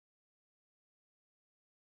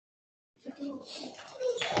Are you?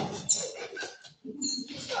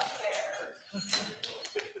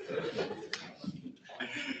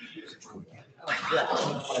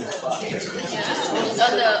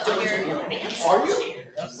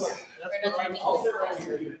 I'll sit right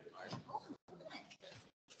here.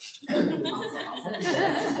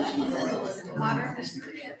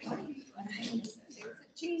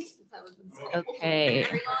 Okay,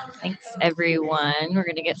 thanks everyone. We're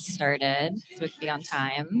going to get started so we can be on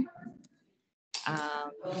time.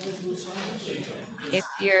 If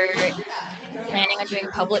you're planning on doing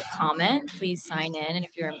public comment, please sign in. And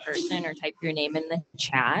if you're in person, or type your name in the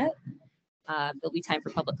chat. There'll be time for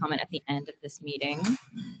public comment at the end of this meeting.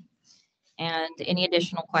 And any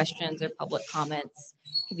additional questions or public comments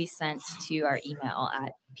can be sent to our email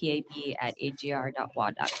at pab@agr.wa.gov.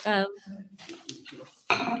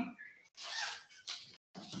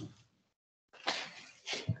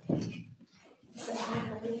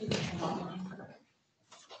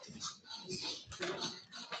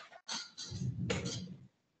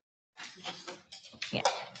 Yeah.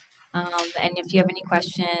 And if you have any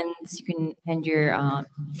questions, you can, and you're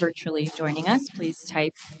virtually joining us, please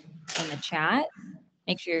type in the chat.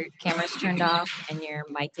 Make sure your camera's turned off and your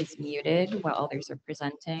mic is muted while others are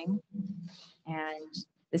presenting. And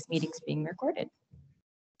this meeting's being recorded.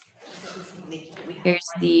 Here's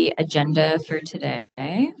the agenda for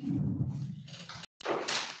today.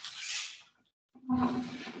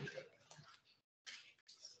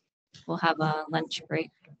 We'll have a lunch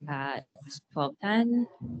break at 12:10, and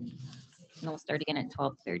we'll start again at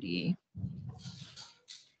 12:30.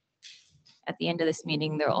 At the end of this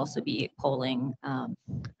meeting, there will also be polling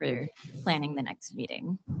for planning the next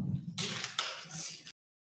meeting.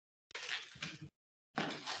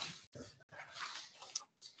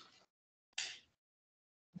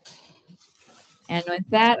 And with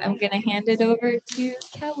that, I'm going to hand it over to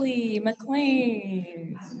Kelly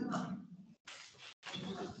McLean.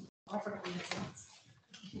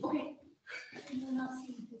 Okay.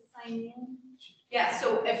 Yeah,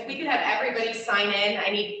 so if we could have everybody sign in, I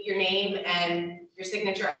need your name and your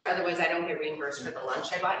signature, otherwise I don't get reimbursed for the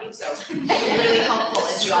lunch I bought you, so really helpful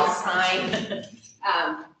if you all sign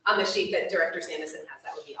on the sheet that Director Sanderson has,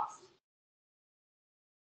 that would be awesome.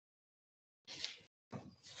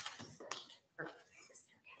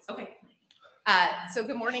 Okay. So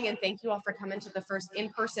good morning and thank you all for coming to the first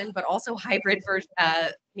in-person but also hybrid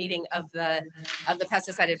meeting of the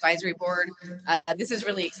Pesticide Advisory Board. This is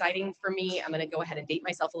really exciting for me. I'm going to go ahead and date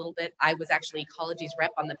myself a little bit. I was actually Ecology's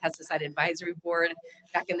rep on the Pesticide Advisory Board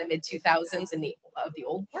back in the mid-2000s of the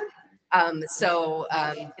old board. So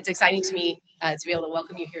it's exciting to me to be able to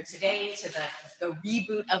welcome you here today to the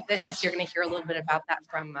reboot of this. You're going to hear a little bit about that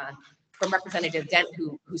from Representative Dent,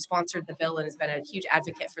 who sponsored the bill and has been a huge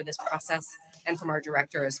advocate for this process, and from our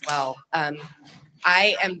director as well.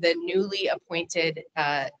 I am the newly appointed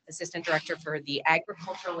Assistant Director for the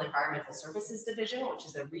Agricultural Environmental Services Division, which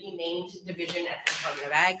is a renamed division at the Department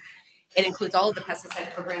of Ag. It includes all of the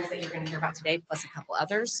pesticide programs that you're going to hear about today, plus a couple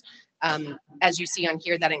others. As you see on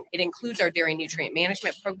here, it includes our dairy nutrient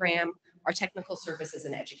management program, our technical services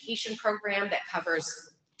and education program that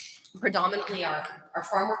covers predominantly our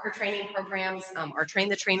farm worker training programs, our train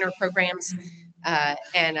the trainer programs,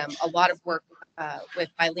 and a lot of work with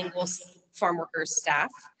bilingual farm workers staff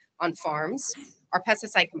on farms, our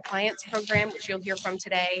pesticide compliance program, which you'll hear from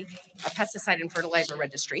today, our pesticide and fertilizer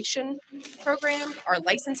registration program, our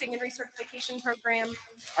licensing and recertification program,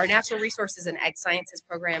 our natural resources and ag sciences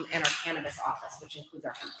program, and our cannabis office, which includes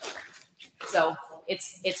our hemp program. So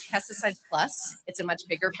it's Pesticide Plus. It's a much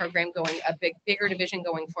bigger program bigger division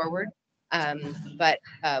going forward. But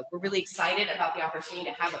we're really excited about the opportunity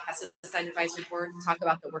to have a Pesticide Advisory Board, talk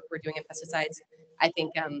about the work we're doing in pesticides. I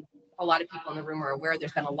think a lot of people in the room are aware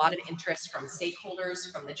there's been a lot of interest from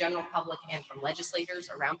stakeholders, from the general public, and from legislators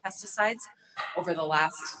around pesticides over the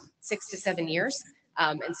last 6 to 7 years.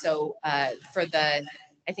 And so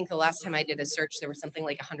I think the last time I did a search, there was something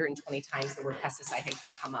like 120 times the word pesticide had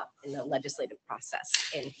come up in the legislative process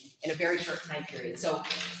in a very short time period. So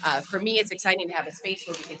for me, it's exciting to have a space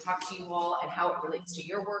where we can talk to you all and how it relates to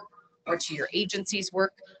your work or to your agency's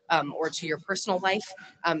work or to your personal life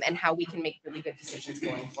and how we can make really good decisions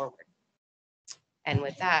going forward. And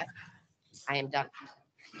with that, I am done.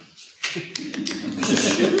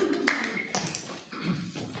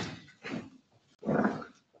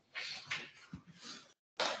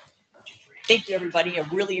 Thank you, everybody. I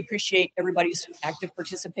really appreciate everybody's active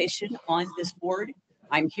participation on this board.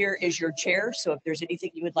 I'm here as your chair, so if there's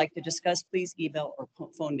anything you would like to discuss, please email or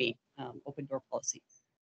phone me. Open door policy.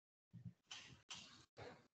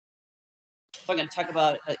 So I'm going to talk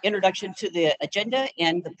about introduction to the agenda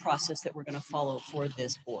and the process that we're going to follow for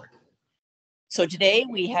this board. So today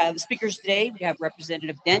we have speakers today. We have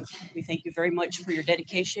Representative Dent. We thank you very much for your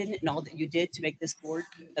dedication and all that you did to make this board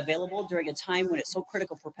available during a time when it's so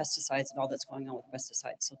critical for pesticides and all that's going on with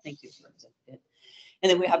pesticides. So thank you, Representative Dent.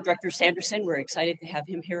 And then we have Director Sanderson. We're excited to have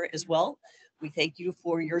him here as well. We thank you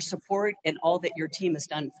for your support and all that your team has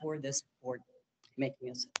done for this board,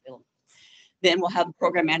 making us available. Then we'll have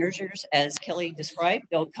program managers, as Kelly described.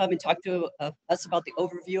 They'll come and talk to us about the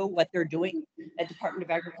overview of what they're doing at Department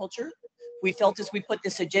of Agriculture. We felt as we put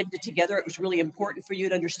this agenda together, it was really important for you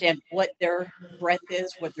to understand what their breadth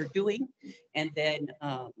is, what they're doing, and then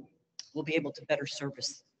we'll be able to better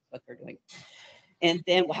service what they're doing. And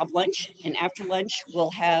then we'll have lunch, and after lunch,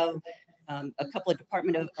 we'll have a couple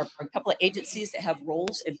of agencies that have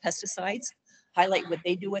roles in pesticides, highlight what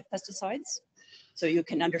they do with pesticides. So you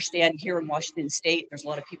can understand here in Washington State, there's a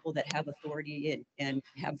lot of people that have authority and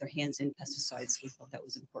have their hands in pesticides. We thought that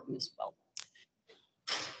was important as well.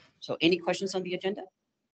 So any questions on the agenda?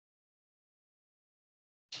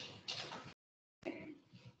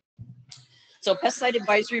 So Pesticide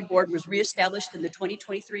Advisory Board was reestablished in the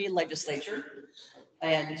 2023 legislature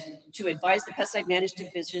and to advise the Pesticide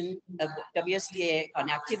Management Division of WSDA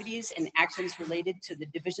on activities and actions related to the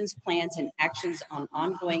division's plans and actions on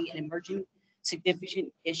ongoing and emerging significant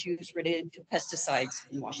issues related to pesticides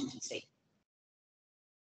in Washington State.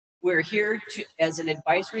 We're here as an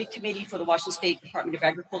advisory committee for the Washington State Department of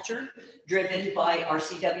Agriculture, driven by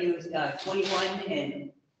RCW 21,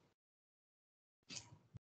 and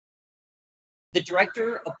the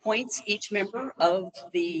director appoints each member of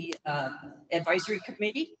the advisory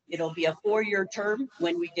committee. It'll be a 4-year term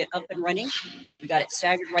when we get up and running. We got it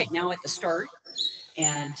staggered right now at the start,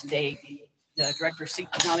 and the director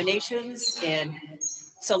seeked nominations and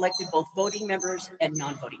selected both voting members and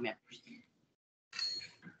non-voting members.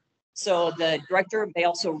 So the director may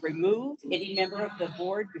also remove any member of the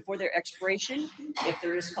board before their expiration if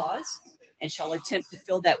there is cause, and shall attempt to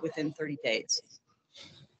fill that within 30 days.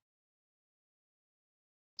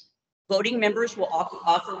 Voting members will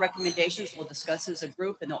offer recommendations. We'll discuss as a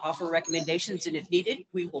group, and they'll offer recommendations, and if needed,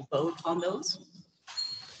 we will vote on those.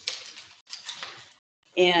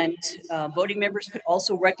 And voting members could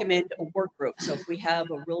also recommend a work group. So if we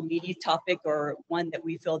have a real meaty topic or one that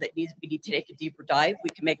we feel that we need to take a deeper dive, we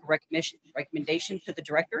can make a recommendation to the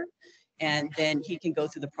director, and then he can go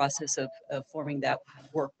through the process of forming that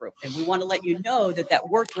work group. And we want to let you know that that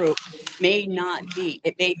work group may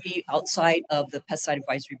be outside of the Pesticide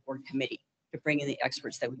Advisory Board committee to bring in the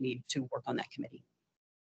experts that we need to work on that committee.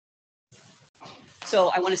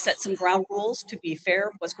 So I want to set some ground rules to be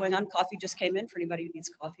fair. What's going on? Coffee just came in for anybody who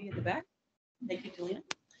needs coffee in the back. Thank you, Delina.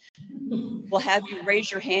 We'll have you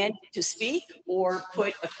raise your hand to speak or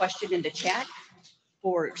put a question in the chat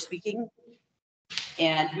for speaking.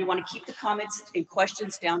 And we want to keep the comments and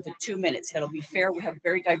questions down to 2 minutes. That'll be fair. We have a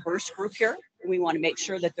very diverse group here, and we want to make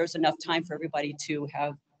sure that there's enough time for everybody to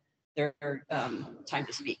have their time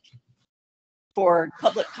to speak. For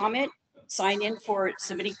public comment, sign in for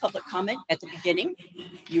submitting public comment at the beginning.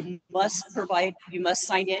 You must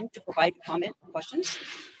sign in to provide comment questions,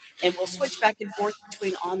 and we'll switch back and forth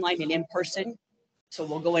between online and in person. So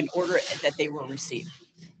we'll go in order that they were received.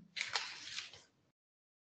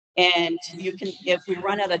 And you can, if we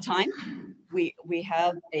run out of time, we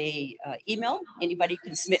have a email. Anybody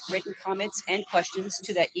can submit written comments and questions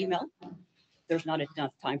to that email. There's not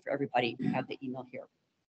enough time for everybody to have the email here.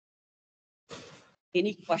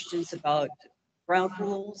 Any questions about ground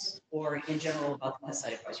rules or in general about the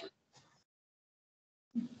pesticide advisory?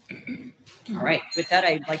 All right, with that,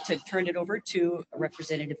 I'd like to turn it over to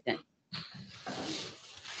Representative Dent.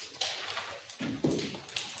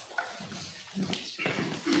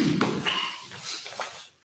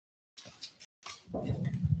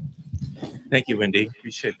 Thank you, Wendy.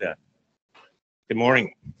 Appreciate that. Good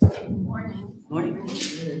morning. Good morning.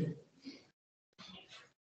 Morning.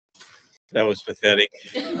 That was pathetic.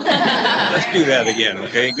 Let's do that again,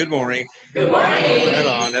 okay? Good morning. Good morning. Right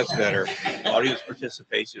on, that's better. Audience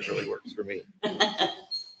participation really works for me.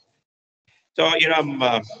 So, you know,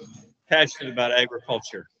 I'm passionate about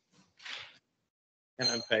agriculture. And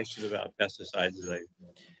I'm passionate about pesticides, as I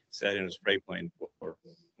sat in a spray plane for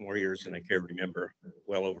more years than I care to remember,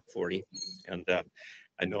 well over 40. And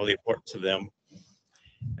I know the importance of them.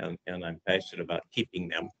 And I'm passionate about keeping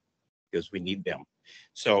them because we need them.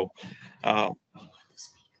 So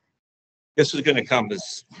this is going to come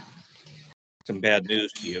as some bad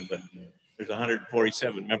news to you, but there's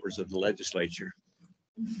 147 members of the legislature.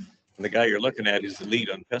 And the guy you're looking at is the lead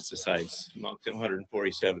on pesticides amongst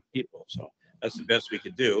 147 people. So that's the best we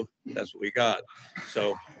could do. That's what we got.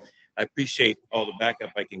 So I appreciate all the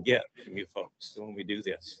backup I can get from you folks when we do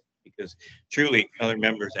this, because truly other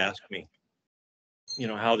members ask me, you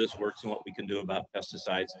know, how this works and what we can do about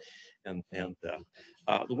pesticides. And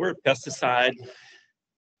the word pesticide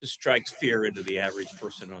just strikes fear into the average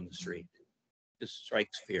person on the street. Just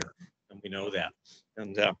strikes fear, and we know that.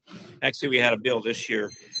 And actually, we had a bill this year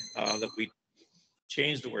that we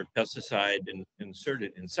changed the word pesticide and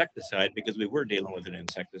inserted insecticide, because we were dealing with an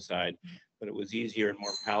insecticide, but it was easier and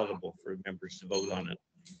more palatable for members to vote on it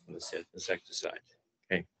when it said insecticide.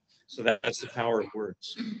 Okay, so that's the power of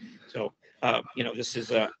words. So, you know, this is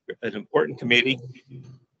an important committee.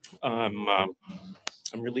 I'm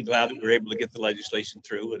really glad that we were able to get the legislation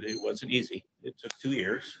through. It wasn't easy. It took 2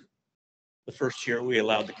 years. The first year, we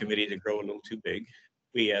allowed the committee to grow a little too big.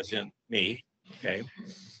 We, as in me, okay.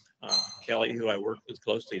 Kelly, who I worked with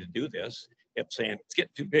closely to do this, kept saying, it's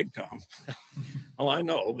getting too big, Tom. Well, I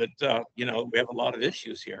know, but, you know, we have a lot of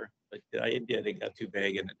issues here. But it got too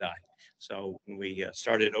big and it died. So when we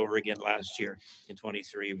started over again last year in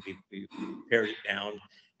 23, we pared it down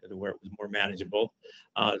to where it was more manageable.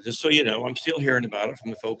 Just so you know, I'm still hearing about it from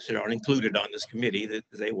the folks that aren't included on this committee, that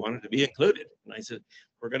they wanted to be included. And I said,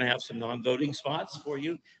 we're going to have some non-voting spots for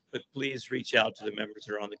you, but please reach out to the members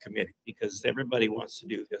that are on the committee, because everybody wants to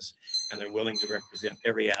do this and they're willing to represent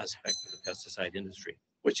every aspect of the pesticide industry,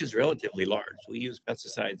 which is relatively large. We use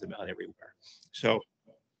pesticides about everywhere. So,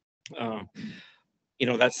 you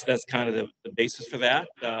know, that's kind of the basis for that.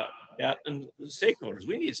 That and the stakeholders.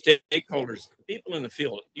 We need stakeholders, people in the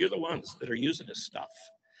field. You're the ones that are using this stuff.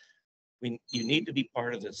 You need to be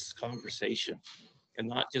part of this conversation and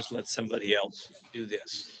not just let somebody else do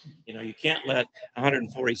this. You know, you can't let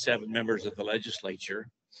 147 members of the legislature,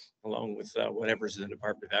 along with whatever's in the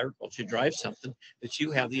Department of Agriculture, drive something that you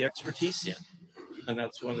have the expertise in. And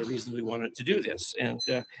that's one of the reasons we wanted to do this. And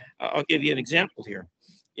I'll give you an example here.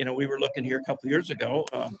 You know, we were looking here a couple of years ago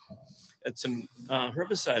at some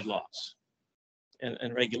herbicide laws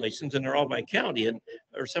and regulations, and they're all by county. And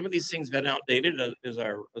are some of these things been outdated? As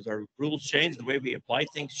our rules change, the way we apply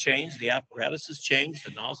things change, the apparatus has changed,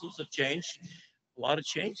 the nozzles have changed, a lot of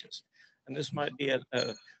changes. And this might be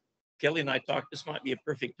Kelly and I talked, this might be a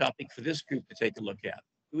perfect topic for this group to take a look at.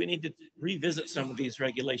 Do we need to revisit some of these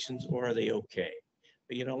regulations, or are they okay?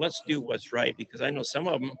 But, you know, let's do what's right, because I know some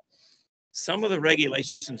of the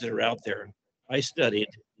regulations that are out there, I studied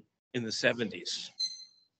in the 70s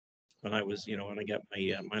when I was, you know, when I got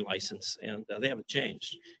my license, and they haven't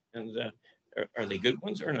changed. And are they good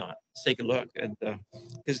ones or not? Let's take a look, and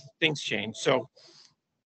because things change. So,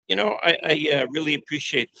 you know, I really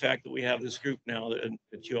appreciate the fact that we have this group now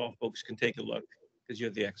that you all folks can take a look, because you're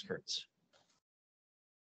the experts.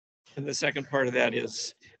 And the second part of that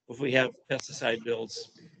is, if we have pesticide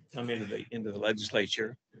bills come into the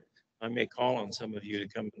legislature, I may call on some of you to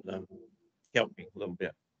come and help me a little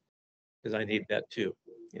bit, because I need that too.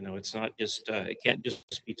 You know, it's not just, it can't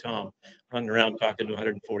just be Tom running around talking to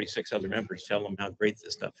 146 other members, telling them how great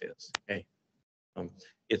this stuff is. Okay.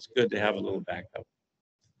 It's good to have a little backup.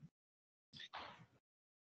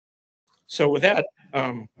 So with that,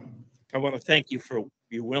 I want to thank you for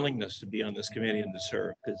your willingness to be on this committee and to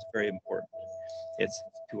serve, because it's very important. It's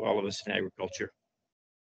to all of us in agriculture.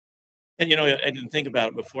 And, you know, I didn't think about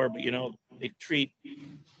it before, but, you know, they treat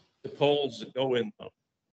the poles that go in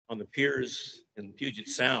on the piers in Puget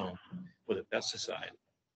Sound with a pesticide.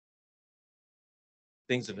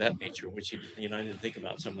 Things of that nature, which, you know, I didn't think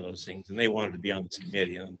about some of those things. And they wanted to be on this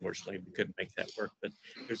committee, and unfortunately, we couldn't make that work. But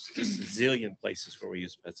there's just a zillion places where we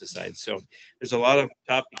use pesticides. So there's a lot of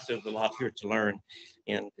topics, there's a lot here to learn.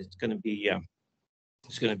 And it's going to be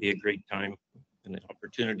a great time and an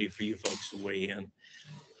opportunity for you folks to weigh in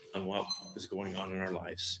on what is going on in our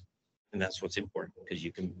lives. And that's what's important, because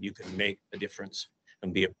you can make a difference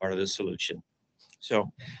and be a part of the solution.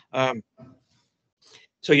 So,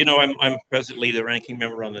 you know, I'm presently the ranking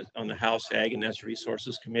member on the House Ag and Natural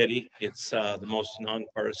Resources Committee. It's the most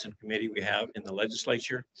nonpartisan committee we have in the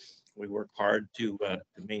legislature. We work hard to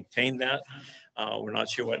maintain that. We're not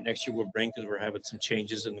sure what next year will bring, because we're having some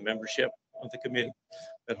changes in the membership of the committee,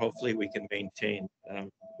 but hopefully we can maintain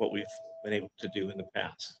what we've been able to do in the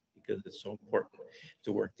past, because it's so important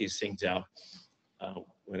to work these things out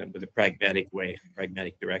with a pragmatic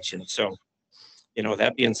direction. So, you know,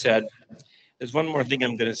 that being said, there's one more thing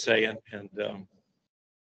I'm going to say, and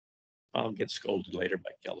I'll get scolded later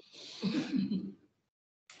by Kelly.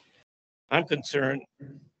 I'm concerned.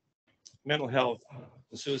 Mental health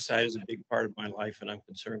and suicide is a big part of my life, and I'm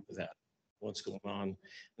concerned with that. What's going on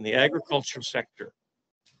in the agricultural sector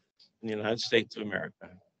in the United States of America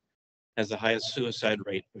has the highest suicide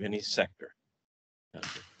rate of any sector And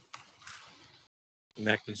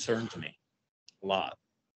that concerns me a lot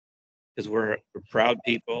because we're proud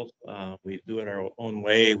people. We do it our own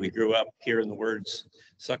way. We grew up hearing the words,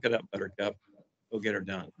 suck it up, buttercup, go get her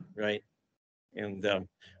done, right? And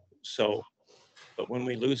but when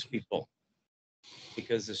we lose people,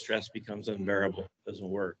 because the stress becomes unbearable, it doesn't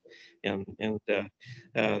work. And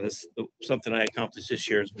this something I accomplished this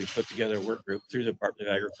year is we put together a work group through the Department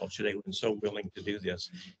of Agriculture. They've been so willing to do this,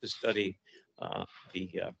 to study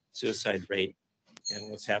the suicide rate and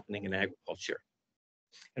what's happening in agriculture.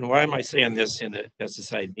 And why am I saying this in a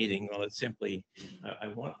pesticide meeting? Well, it's simply,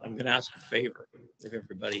 I'm going to ask a favor of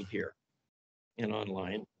everybody here and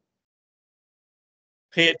online.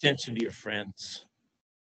 Pay attention to your friends.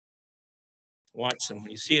 Watch them.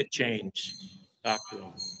 When you see it change, talk to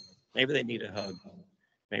them. Maybe they need a hug.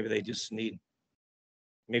 Maybe they just need,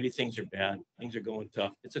 maybe things are bad. Things are going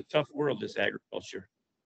tough. It's a tough world, this agriculture.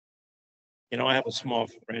 You know, I have a small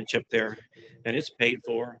ranch up there and it's paid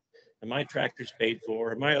for, and my tractor's paid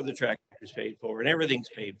for, and my other tractor's paid for, and everything's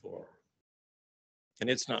paid for. And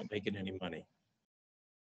it's not making any money.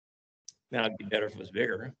 Now, it'd be better if it was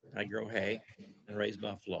bigger. I grow hay and raise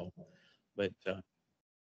buffalo, but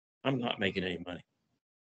I'm not making any money.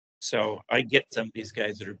 So I get some of these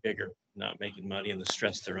guys that are bigger, not making money, and the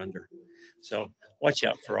stress they're under. So watch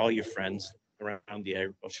out for all your friends around the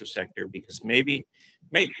agriculture sector, because maybe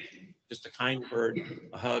just a kind word,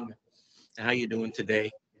 a hug, how you doing today,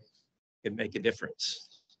 can make a difference.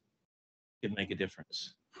 Can make a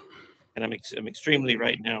difference. And I'm extremely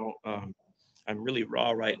right now. I'm really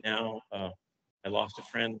raw right now. I lost a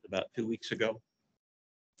friend about 2 weeks ago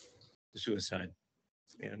to suicide,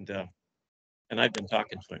 and I've been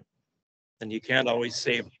talking to him. And you can't always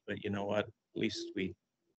save it, but you know what? At least we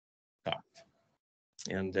talked.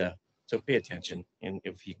 And so pay attention. And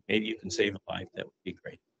if maybe you can save a life, that would be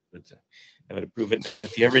great. But I would approve it.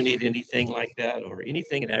 If you ever need anything like that, or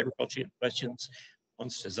anything in agriculture, questions,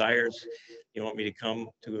 wants, desires, you want me to come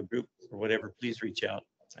to a group or whatever, please reach out.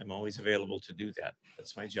 I'm always available to do that.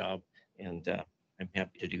 That's my job, and I'm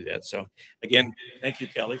happy to do that. So again, thank you,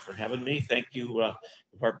 Kelly, for having me. Thank you,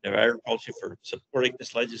 Department of Agriculture, for supporting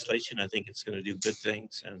this legislation. I think it's going to do good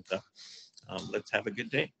things, and let's have a good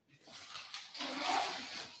day.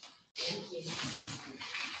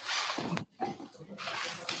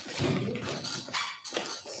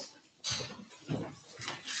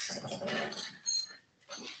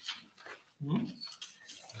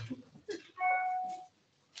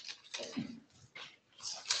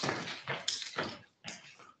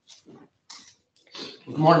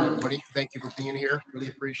 Good morning, everybody. Thank you for being here. Really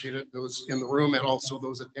appreciate it. Those in the room and also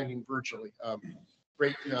those attending virtually.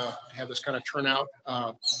 Great to have this kind of turnout.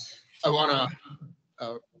 I want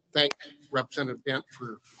to thank Representative Dent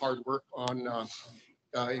for hard work on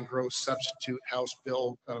engrossed substitute House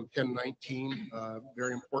Bill 1019.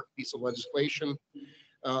 Very important piece of legislation.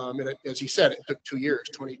 And as he said, it took 2 years,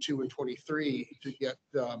 22 and 23, to get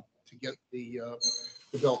the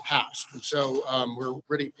bill passed. And so we're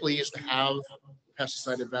really pleased to have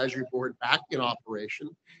Pesticide Advisory Board back in operation.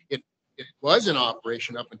 It was in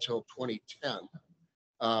operation up until 2010,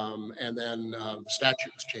 and then the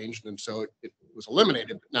statute was changed, and so it was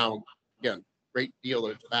eliminated. But now, again, great deal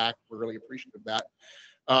that it's back. We're really appreciative of that.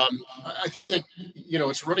 I think, you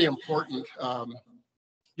know, it's really important,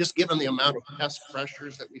 just given the amount of pest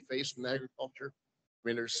pressures that we face in agriculture. I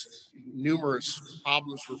mean, there's numerous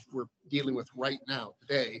problems we're dealing with right now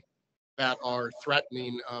today that are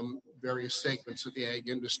threatening various segments of the ag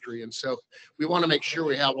industry. And so we want to make sure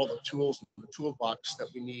we have all the tools in the toolbox that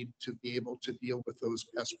we need to be able to deal with those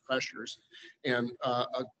pest pressures. And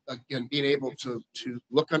again, being able to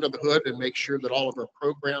look under the hood and make sure that all of our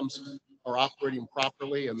programs are operating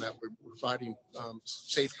properly and that we're providing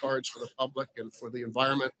safeguards for the public and for the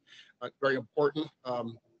environment, very important.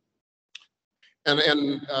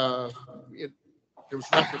 There was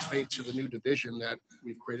reference made to the new division that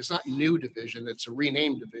we've created. It's not new division, it's a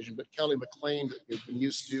renamed division, but Kelly McLean has been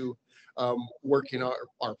used to working in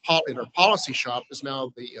our policy shop, is now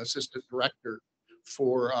the assistant director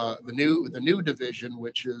for the new division,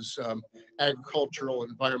 which is agricultural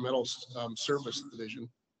and environmental services division,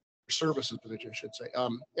 I should say.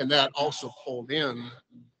 And that also pulled in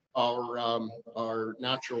our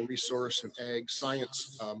natural resource and ag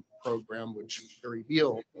science program, which Gary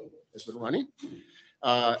Beal has been running.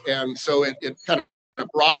 And so it kind of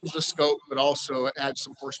broadens the scope, but also adds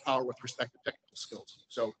some horsepower with respect to technical skills.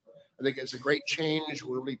 So I think it's a great change.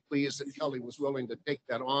 We're really pleased that Kelly was willing to take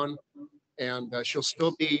that on, and she'll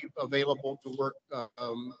still be available to work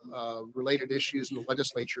related issues in the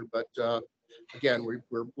legislature, but again, we're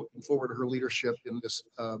looking forward to her leadership in this,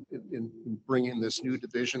 in bringing this new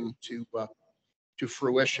division to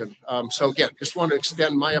fruition. So again, just want to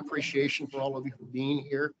extend my appreciation for all of you for being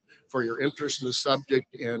here, for your interest in the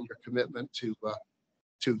subject and your commitment to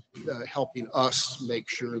helping us make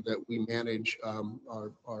sure that we manage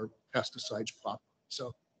our pesticides properly.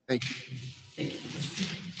 So thank you. Thank you.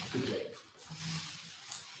 Good day.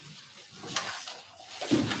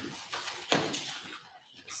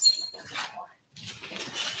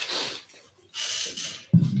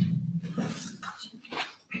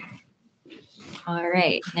 All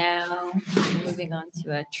right, now moving on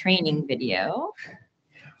to a training video.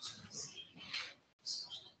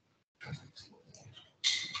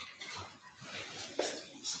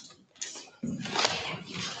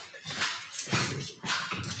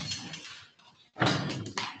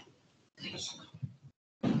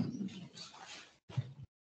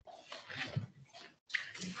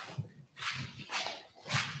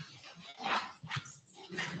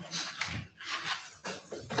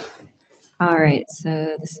 All right,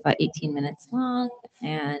 so this is about 18 minutes long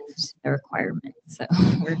and a requirement. So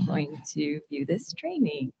we're going to view this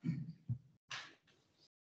training.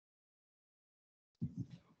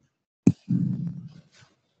 You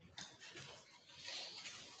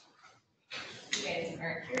guys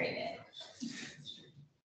aren't hearing it.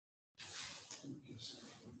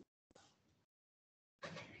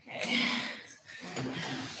 Okay.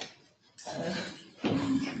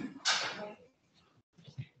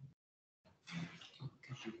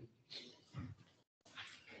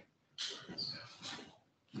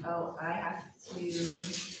 Oh, I have to. Use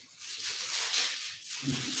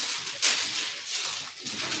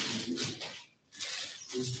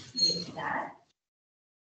that.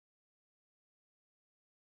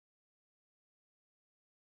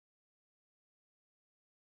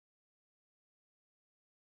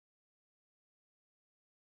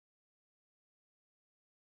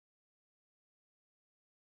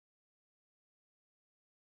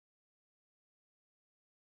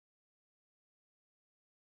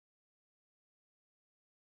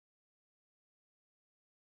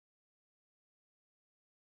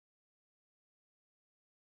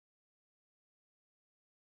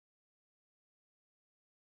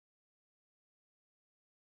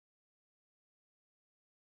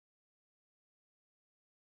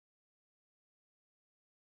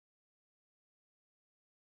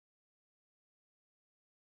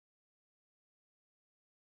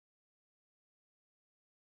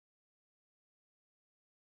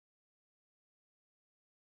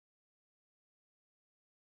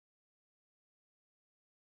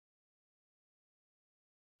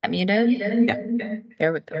 Muted? Yeah.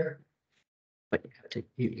 There we go. But you have to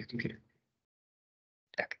mute your computer.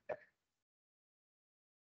 Okay.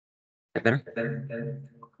 That better?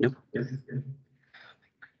 Nope.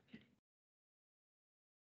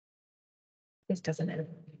 This doesn't end.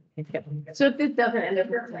 So if this doesn't end up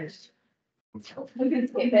first, we can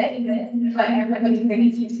skip it, but everybody's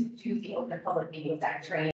going to choose the Open Public Meetings Act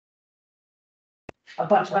training. A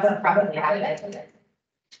bunch of us probably have it.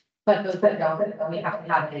 But those that don't, we have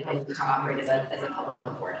to have it to operate as a public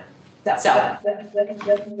board. So.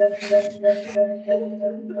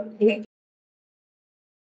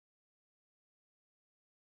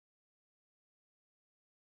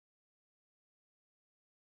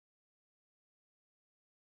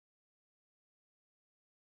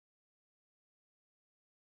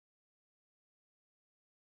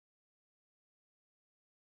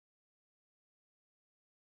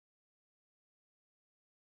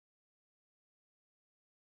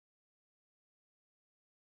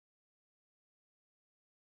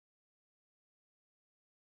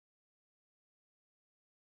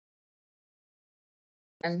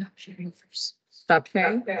 And sharing first. Stop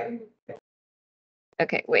sharing.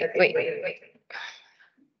 Okay, wait.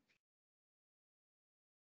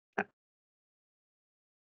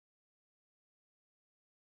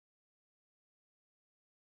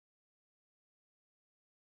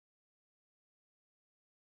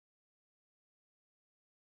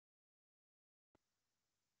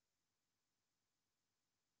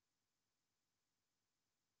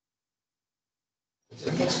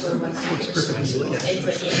 The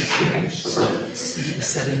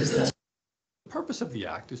purpose of the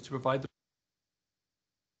act is to provide the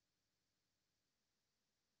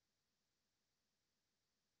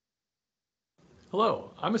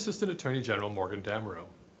Hello, I'm Assistant Attorney General Morgan Damerow.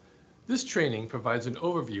 This training provides an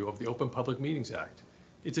overview of the Open Public Meetings Act.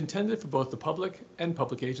 It's intended for both the public and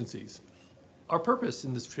public agencies. Our purpose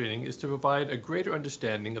in this training is to provide a greater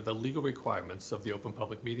understanding of the legal requirements of the Open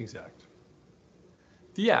Public Meetings Act.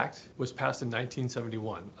 The Act was passed in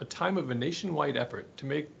 1971, a time of a nationwide effort to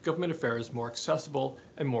make government affairs more accessible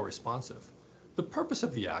and more responsive. The purpose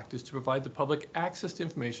of the Act is to provide the public access to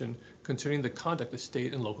information concerning the conduct of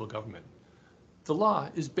state and local government. The law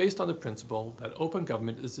is based on the principle that open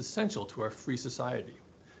government is essential to our free society.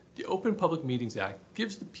 The Open Public Meetings Act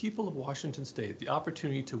gives the people of Washington State the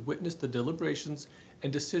opportunity to witness the deliberations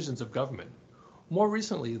and decisions of government. More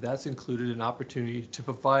recently, that's included an opportunity to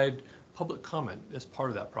provide public comment as part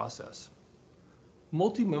of that process.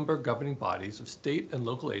 Multi-member governing bodies of state and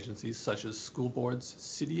local agencies such as school boards,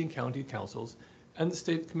 city and county councils, and the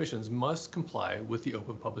state commissions must comply with the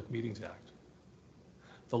Open Public Meetings Act.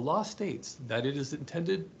 The law states that it is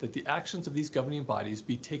intended that the actions of these governing bodies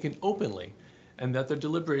be taken openly and that their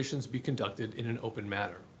deliberations be conducted in an open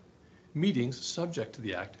manner. Meetings subject to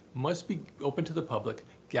the Act must be open to the public,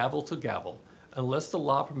 gavel to gavel, unless the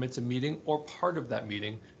law permits a meeting or part of that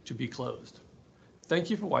meeting to be closed. Thank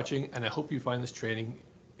you for watching, and I hope you find this training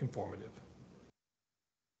informative.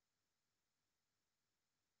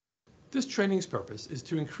 This training's purpose is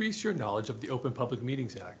to increase your knowledge of the Open Public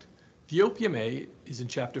Meetings Act. The OPMA is in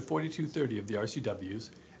Chapter 4230 of the RCWs,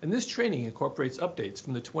 and this training incorporates updates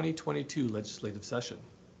from the 2022 legislative session.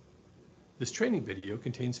 This training video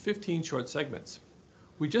contains 15 short segments.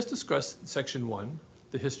 We just discussed Section 1,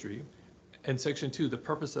 the history, and Section 2, the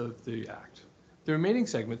purpose of the Act. The remaining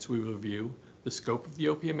segments we will review the scope of the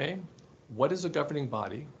OPMA, what is a governing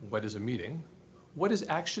body, what is a meeting, what is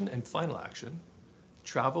action and final action,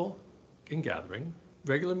 travel and gathering,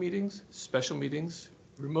 regular meetings, special meetings,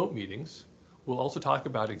 remote meetings. We'll also talk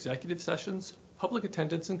about executive sessions, public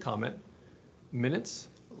attendance and comment, minutes,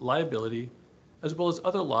 liability, as well as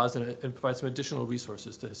other laws and provide some additional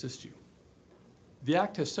resources to assist you. The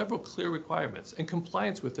Act has several clear requirements, and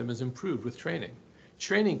compliance with them is improved with training.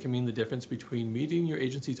 Training can mean the difference between meeting your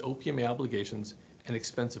agency's OPMA obligations and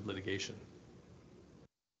expensive litigation.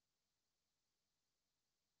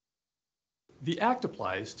 The Act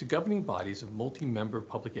applies to governing bodies of multi-member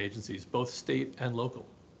public agencies, both state and local.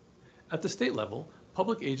 At the state level,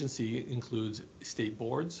 public agency includes state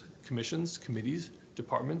boards, commissions, committees,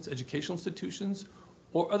 departments, educational institutions,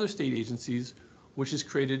 or other state agencies which is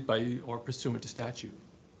created by or pursuant to statute.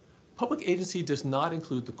 Public agency does not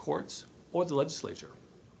include the courts or the legislature.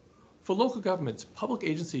 For local governments, public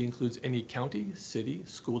agency includes any county, city,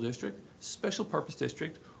 school district, special purpose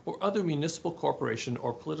district, or other municipal corporation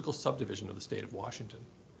or political subdivision of the state of Washington.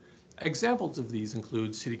 Examples of these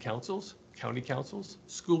include city councils, county councils,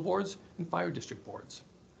 school boards, and fire district boards.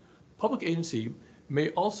 Public agency may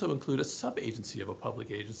also include a sub-agency of a public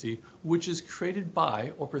agency which is created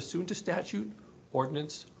by or pursuant to statute,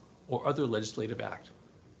 ordinance, or other legislative act.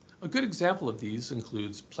 A good example of these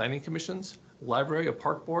includes planning commissions, library or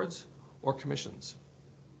park boards, or commissions.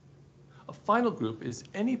 A final group is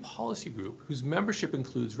any policy group whose membership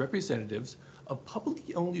includes representatives of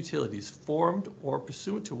publicly owned utilities formed or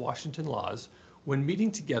pursuant to Washington laws when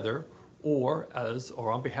meeting together or as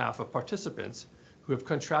or on behalf of participants who have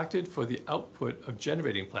contracted for the output of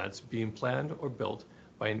generating plants being planned or built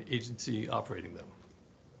by an agency operating them.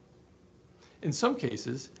 In some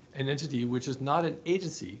cases, an entity which is not an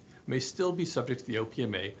agency may still be subject to the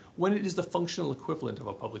OPMA when it is the functional equivalent of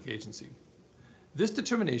a public agency. This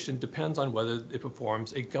determination depends on whether it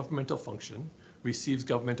performs a governmental function, receives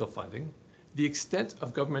governmental funding, the extent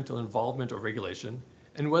of governmental involvement or regulation,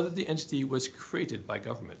 and whether the entity was created by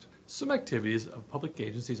government. Some activities of public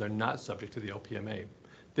agencies are not subject to the OPMA.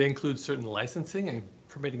 They include certain licensing and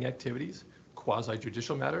permitting activities,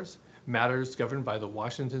 quasi-judicial matters, matters governed by the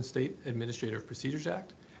Washington State Administrative Procedures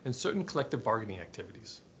Act, and certain collective bargaining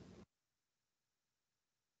activities.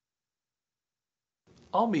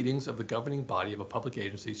 All meetings of the governing body of a public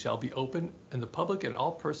agency shall be open, and the public and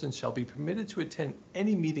all persons shall be permitted to attend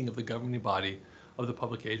any meeting of the governing body of the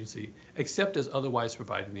public agency, except as otherwise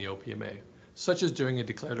provided in the OPMA, such as during a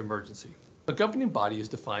declared emergency. A governing body is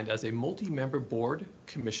defined as a multi-member board,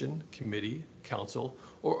 commission, committee, council,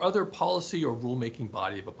 or other policy or rulemaking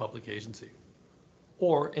body of a public agency,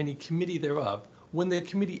 or any committee thereof when the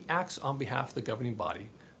committee acts on behalf of the governing body,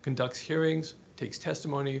 conducts hearings, takes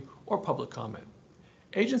testimony, or public comment.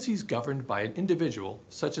 Agencies governed by an individual,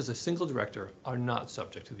 such as a single director, are not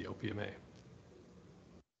subject to the OPMA.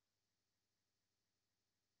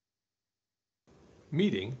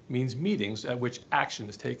 Meeting means meetings at which action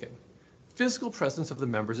is taken. Physical presence of the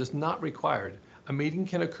members is not required. A meeting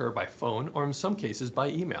can occur by phone or in some cases by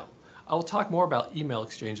email. I will talk more about email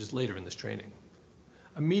exchanges later in this training.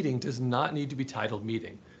 A meeting does not need to be titled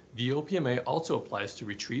meeting. The OPMA also applies to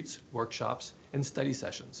retreats, workshops, and study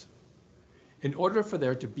sessions. In order for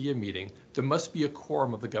there to be a meeting, there must be a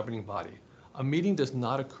quorum of the governing body. A meeting does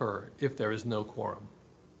not occur if there is no quorum.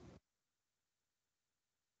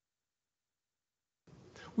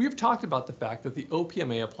 We have talked about the fact that the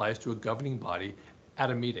OPMA applies to a governing body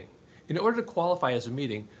at a meeting. In order to qualify as a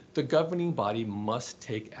meeting, the governing body must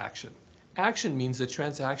take action. Action means the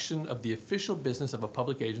transaction of the official business of a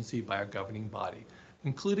public agency by a governing body,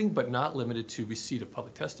 including but not limited to receipt of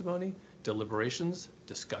public testimony, deliberations,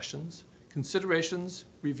 discussions, considerations,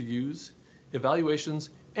 reviews, evaluations,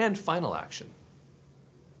 and final action.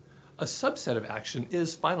 A subset of action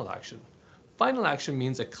is final action. Final action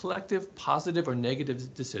means a collective positive or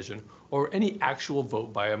negative decision or any actual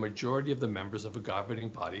vote by a majority of the members of a governing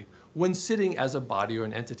body when sitting as a body or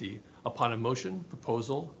an entity upon a motion,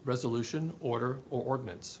 proposal, resolution, order, or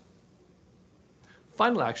ordinance.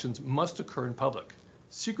 Final actions must occur in public.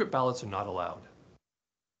 Secret ballots are not allowed.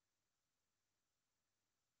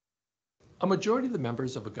 A majority of the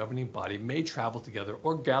members of a governing body may travel together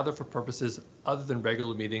or gather for purposes other than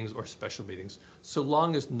regular meetings or special meetings, so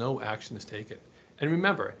long as no action is taken. And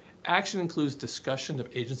remember, action includes discussion of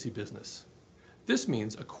agency business. This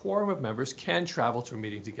means a quorum of members can travel to a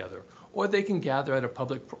meeting together, or they can gather at a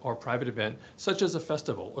public or private event, such as a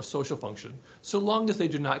festival or social function, so long as they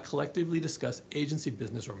do not collectively discuss agency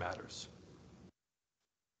business or matters.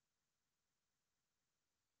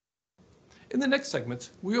 In the next segments,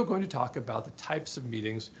 we are going to talk about the types of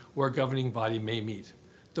meetings where a governing body may meet.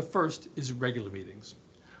 The first is regular meetings.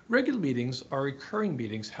 Regular meetings are recurring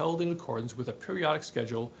meetings held in accordance with a periodic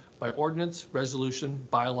schedule by ordinance, resolution,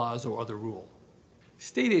 bylaws, or other rule.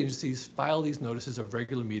 State agencies file these notices of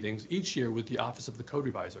regular meetings each year with the Office of the Code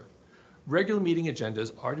Reviser. Regular meeting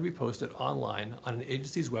agendas are to be posted online on an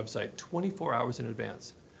agency's website 24 hours in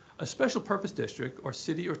advance. A special purpose district or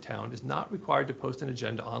city or town is not required to post an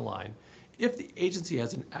agenda online if the agency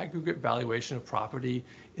has an aggregate valuation of property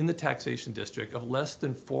in the taxation district of less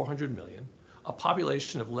than 400 million, a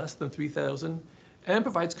population of less than 3,000, and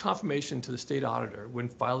provides confirmation to the state auditor when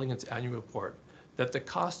filing its annual report that the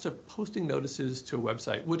cost of posting notices to a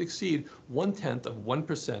website would exceed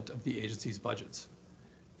 0.1% of the agency's budgets.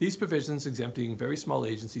 These provisions exempting very small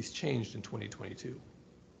agencies changed in 2022.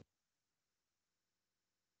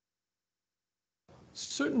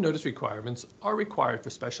 Certain notice requirements are required for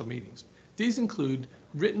special meetings. These include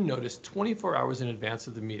written notice 24 hours in advance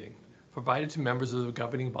of the meeting, provided to members of the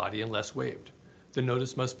governing body unless waived. The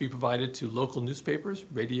notice must be provided to local newspapers,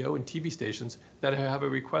 radio, and TV stations that have a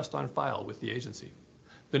request on file with the agency.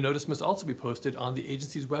 The notice must also be posted on the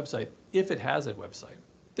agency's website if it has a website.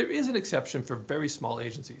 There is an exception for very small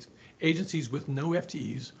agencies, agencies with no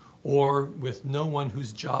FTEs or with no one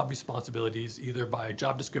whose job responsibilities, either by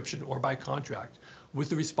job description or by contract, with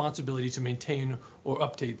the responsibility to maintain or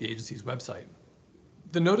update the agency's website.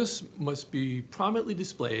 The notice must be prominently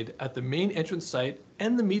displayed at the main entrance site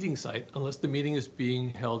and the meeting site unless the meeting is being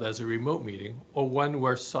held as a remote meeting or one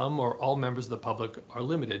where some or all members of the public are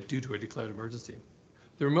limited due to a declared emergency.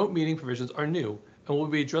 The remote meeting provisions are new and we'll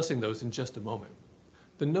be addressing those in just a moment.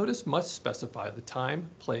 The notice must specify the time,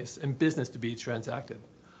 place, and business to be transacted.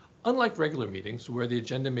 Unlike regular meetings, where the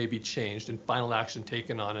agenda may be changed and final action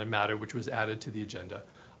taken on a matter which was added to the agenda,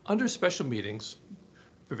 under special meetings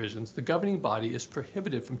provisions, the governing body is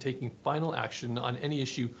prohibited from taking final action on any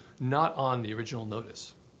issue not on the original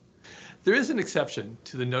notice. There is an exception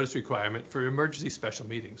to the notice requirement for emergency special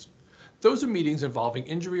meetings. Those are meetings involving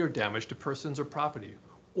injury or damage to persons or property,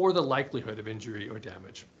 or the likelihood of injury or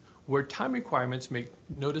damage, where time requirements make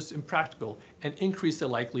notice impractical and increase the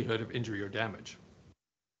likelihood of injury or damage.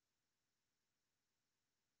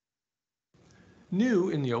 New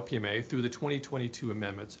in the OPMA through the 2022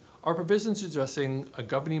 amendments are provisions addressing a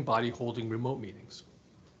governing body holding remote meetings.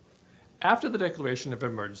 After the declaration of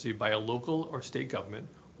emergency by a local or state government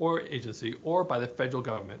or agency or by the federal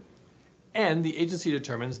government, and the agency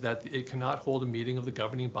determines that it cannot hold a meeting of the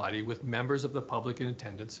governing body with members of the public in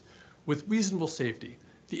attendance with reasonable safety,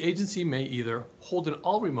 the agency may either hold an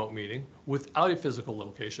all-remote meeting without a physical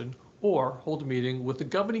location or hold a meeting with the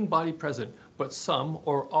governing body present but some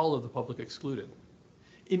or all of the public excluded.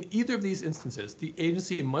 In either of these instances, the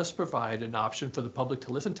agency must provide an option for the public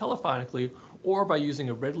to listen telephonically or by using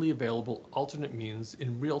a readily available alternate means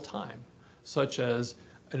in real time, such as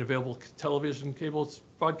an available television cable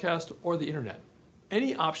broadcast or the internet.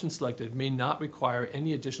 Any option selected may not require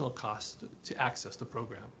any additional cost to access the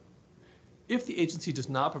program. If the agency does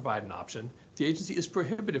not provide an option, the agency is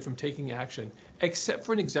prohibited from taking action except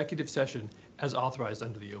for an executive session as authorized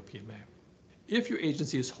under the OPMA. If your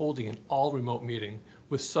agency is holding an all-remote meeting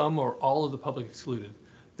with some or all of the public excluded,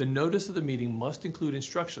 the notice of the meeting must include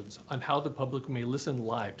instructions on how the public may listen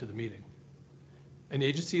live to the meeting. An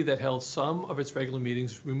agency that held some of its regular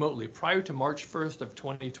meetings remotely prior to March 1st of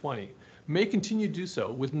 2020 may continue to do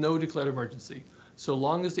so with no declared emergency, so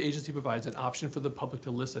long as the agency provides an option for the public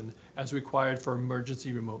to listen as required for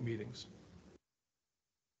emergency remote meetings.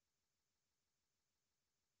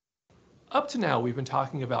 Up to now, we've been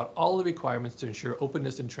talking about all the requirements to ensure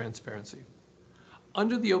openness and transparency.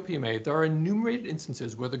 Under the OPMA, there are enumerated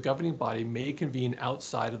instances where the governing body may convene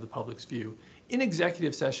outside of the public's view in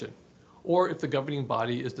executive session, or if the governing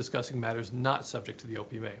body is discussing matters not subject to the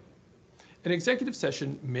OPMA. An executive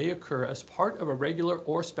session may occur as part of a regular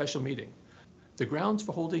or special meeting. The grounds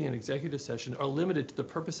for holding an executive session are limited to the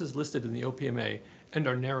purposes listed in the OPMA and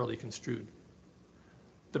are narrowly construed.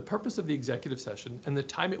 The purpose of the executive session and the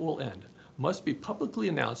time it will end must be publicly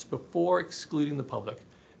announced before excluding the public,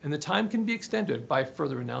 and the time can be extended by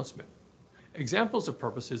further announcement. Examples of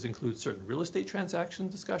purposes include certain real estate transaction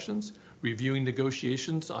discussions, reviewing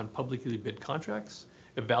negotiations on publicly bid contracts,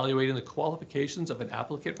 evaluating the qualifications of an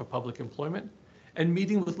applicant for public employment, and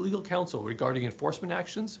meeting with legal counsel regarding enforcement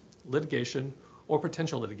actions, litigation, or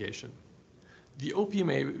potential litigation. The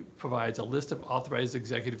OPMA provides a list of authorized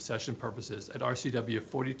executive session purposes at RCW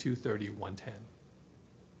 4230-110.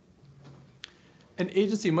 An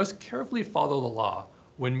agency must carefully follow the law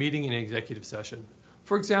when meeting in an executive session.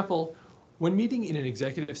 For example, when meeting in an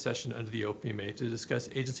executive session under the OPMA to discuss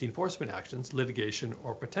agency enforcement actions, litigation,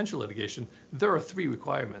 or potential litigation, there are 3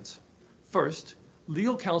 requirements. First,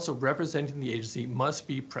 legal counsel representing the agency must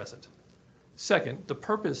be present. Second, the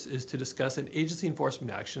purpose is to discuss an agency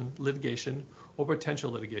enforcement action, litigation, or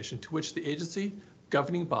potential litigation to which the agency,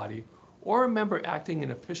 governing body, or a member acting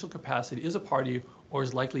in official capacity is a party or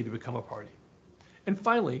is likely to become a party. And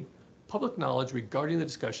finally, public knowledge regarding the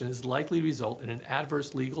discussion is likely to result in an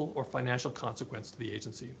adverse legal or financial consequence to the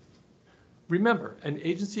agency. Remember, an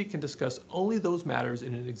agency can discuss only those matters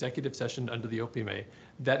in an executive session under the OPMA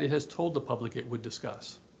that it has told the public it would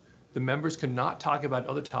discuss. The members cannot talk about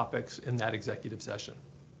other topics in that executive session.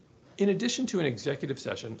 In addition to an executive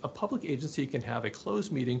session, a public agency can have a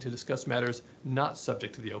closed meeting to discuss matters not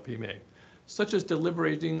subject to the OPMA, such as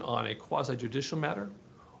deliberating on a quasi-judicial matter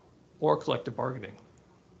or collective bargaining.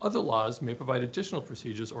 Other laws may provide additional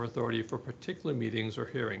procedures or authority for particular meetings or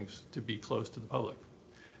hearings to be closed to the public.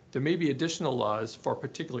 There may be additional laws for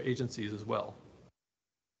particular agencies as well.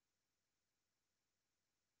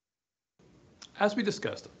 As we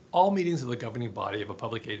discussed, all meetings of the governing body of a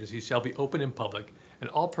public agency shall be open in public, and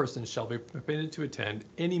all persons shall be permitted to attend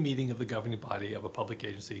any meeting of the governing body of a public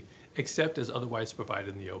agency, except as otherwise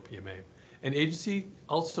provided in the OPMA. An agency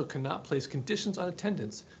also cannot place conditions on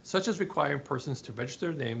attendance, such as requiring persons to register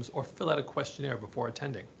their names or fill out a questionnaire before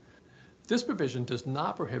attending. This provision does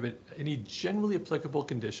not prohibit any generally applicable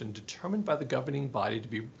condition determined by the governing body to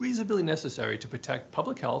be reasonably necessary to protect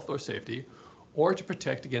public health or safety, or to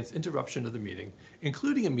protect against interruption of the meeting,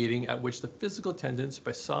 including a meeting at which the physical attendance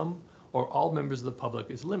by some or all members of the public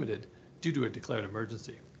is limited due to a declared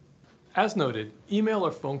emergency. As noted, email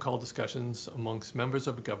or phone call discussions amongst members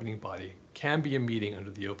of a governing body can be a meeting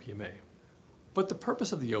under the OPMA. But the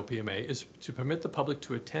purpose of the OPMA is to permit the public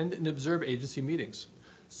to attend and observe agency meetings.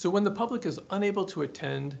 So when the public is unable to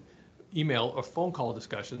attend email or phone call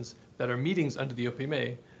discussions that are meetings under the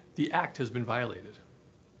OPMA, the Act has been violated.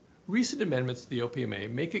 Recent amendments to the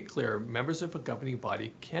OPMA make it clear members of a governing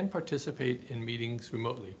body can participate in meetings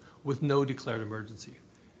remotely with no declared emergency.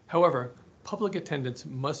 However, public attendance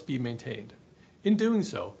must be maintained. In doing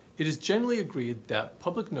so, it is generally agreed that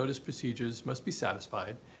public notice procedures must be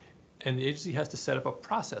satisfied, and the agency has to set up a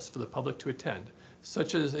process for the public to attend,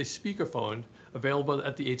 such as a speakerphone available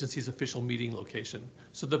at the agency's official meeting location,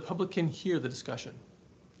 so the public can hear the discussion.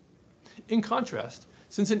 In contrast,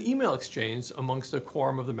 since an email exchange amongst a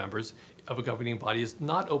quorum of the members of a governing body is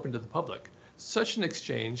not open to the public, such an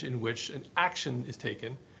exchange in which an action is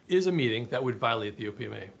taken is a meeting that would violate the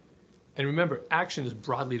OPMA. And remember, action is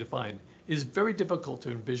broadly defined. It is very difficult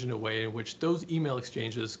to envision a way in which those email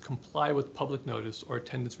exchanges comply with public notice or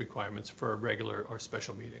attendance requirements for a regular or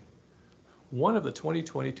special meeting. One of the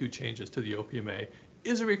 2022 changes to the OPMA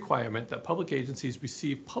is a requirement that public agencies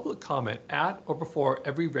receive public comment at or before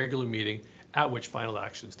every regular meeting at which final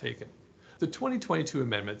action is taken. The 2022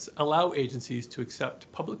 amendments allow agencies to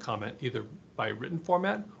accept public comment either by written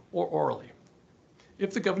format or orally.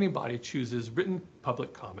 If the governing body chooses written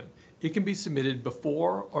public comment, it can be submitted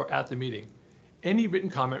before or at the meeting. Any written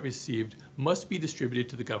comment received must be distributed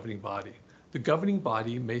to the governing body. The governing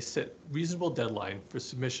body may set reasonable deadline for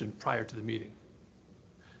submission prior to the meeting.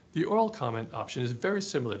 The oral comment option is very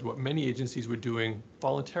similar to what many agencies were doing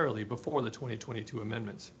voluntarily before the 2022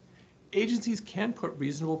 amendments. Agencies can put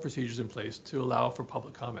reasonable procedures in place to allow for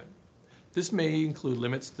public comment. This may include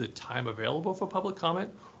limits to the time available for public comment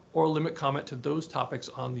or limit comment to those topics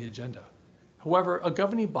on the agenda. However, a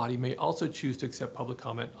governing body may also choose to accept public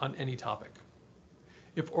comment on any topic.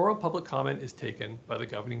 If oral public comment is taken by the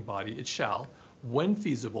governing body, it shall, when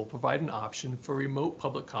feasible, provide an option for remote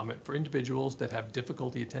public comment for individuals that have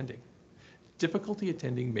difficulty attending. Difficulty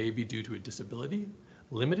attending may be due to a disability,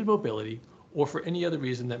 limited mobility, or for any other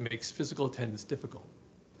reason that makes physical attendance difficult.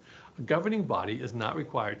 A governing body is not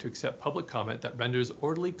required to accept public comment that renders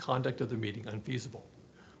orderly conduct of the meeting unfeasible.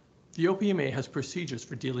 The OPMA has procedures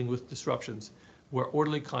for dealing with disruptions where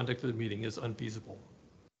orderly conduct of the meeting is unfeasible.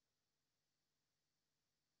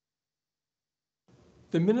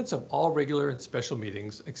 The minutes of all regular and special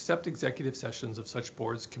meetings, except executive sessions of such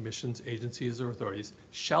boards, commissions, agencies, or authorities,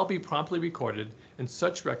 shall be promptly recorded, and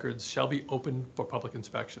such records shall be open for public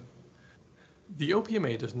inspection. The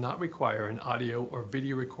OPMA does not require an audio or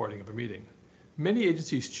video recording of a meeting. Many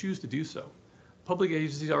agencies choose to do so. Public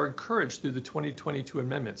agencies are encouraged through the 2022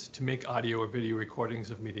 amendments to make audio or video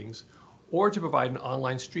recordings of meetings, or to provide an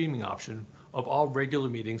online streaming option of all regular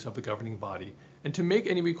meetings of the governing body, and to make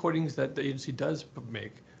any recordings that the agency does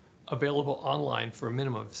make available online for a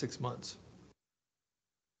minimum of 6 months.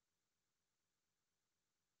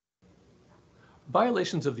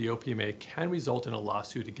 Violations of the OPMA can result in a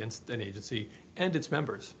lawsuit against an agency and its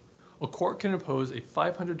members. A court can impose a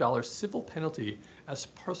 $500 civil penalty as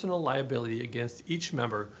personal liability against each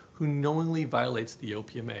member who knowingly violates the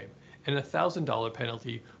OPMA, and a $1,000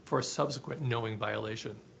 penalty for a subsequent knowing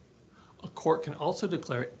violation. A court can also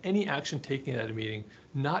declare any action taken at a meeting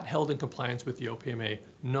not held in compliance with the OPMA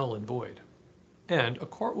null and void. And a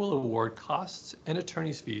court will award costs and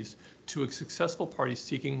attorney's fees to a successful party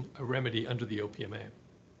seeking a remedy under the OPMA.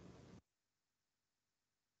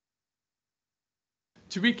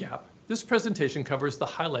 To recap, this presentation covers the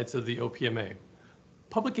highlights of the OPMA.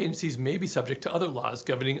 Public agencies may be subject to other laws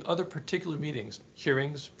governing other particular meetings,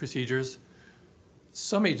 hearings, procedures.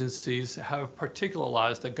 Some agencies have particular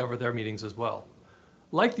laws that govern their meetings as well.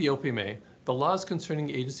 Like the OPMA, the laws concerning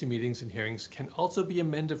agency meetings and hearings can also be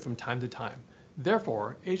amended from time to time.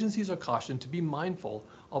 Therefore, agencies are cautioned to be mindful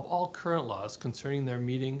of all current laws concerning their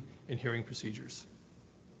meeting and hearing procedures.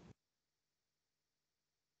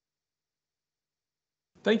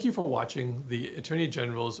 Thank you for watching the Attorney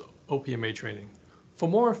General's OPMA training. For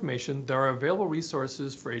more information, there are available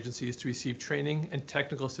resources for agencies to receive training and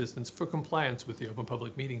technical assistance for compliance with the Open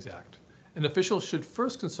Public Meetings Act. An official should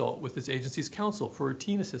first consult with his agency's counsel for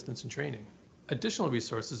routine assistance and training. Additional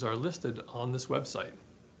resources are listed on this website.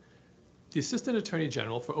 The Assistant Attorney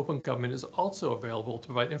General for Open Government is also available to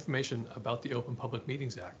provide information about the Open Public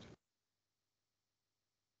Meetings Act.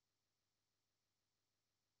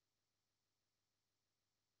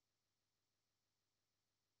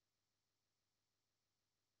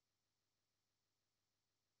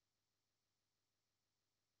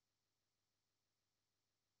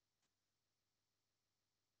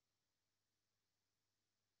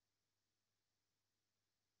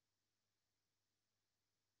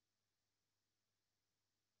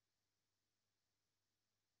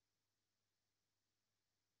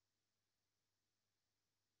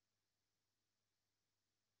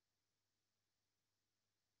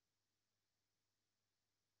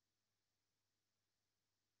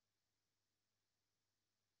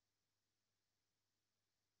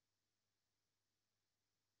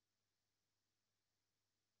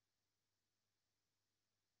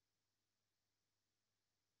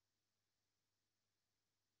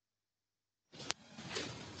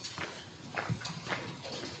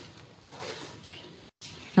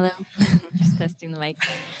 Hello, just testing the mic.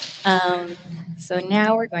 So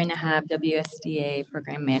now we're going to have WSDA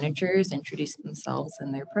program managers introduce themselves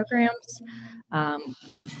and their programs.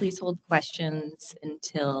 Please hold questions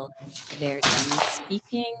until they're done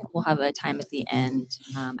speaking. We'll have a time at the end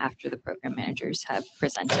after the program managers have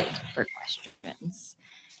presented for questions.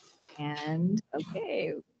 And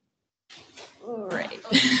okay, all right,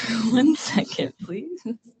 1 second, please.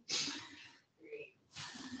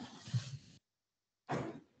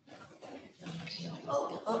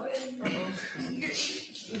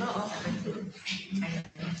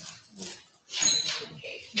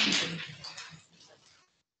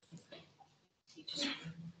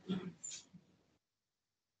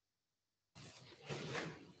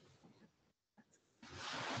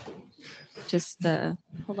 Just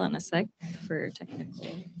hold on a sec for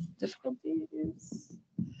technical difficulties.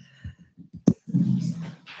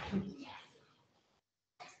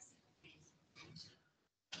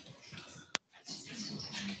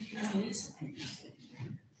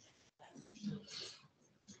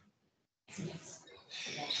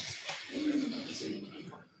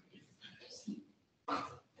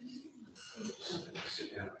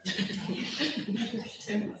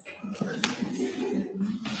 Perfect.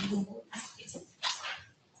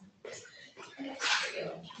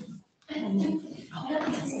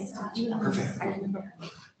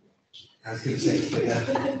 I was gonna say,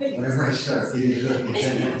 whenever I start, you need to go to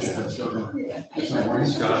 10 minutes. I'm still going. That's my morning,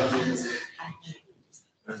 Scott.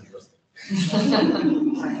 I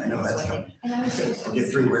know that's coming. I'll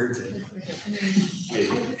get 3 words in.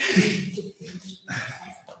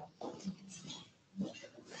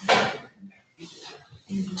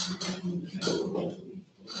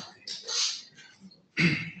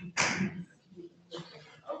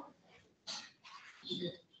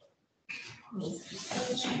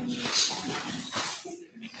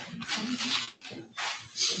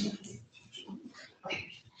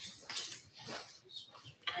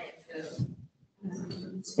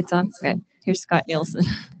 It's on. Okay. Here's Scott Nielsen.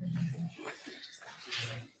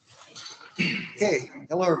 Okay,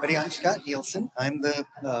 hello everybody. I'm Scott Nielsen. I'm the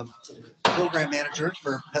program manager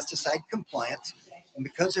for pesticide compliance. And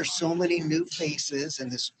because there's so many new faces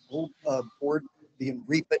and this whole board being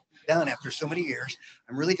re-put down after so many years,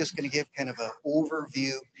 I'm really just going to give kind of an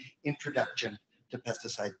overview introduction to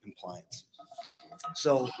pesticide compliance.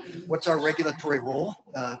 So what's our regulatory role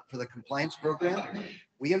for the compliance program?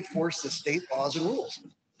 We enforce the state laws and rules.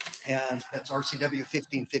 And that's RCW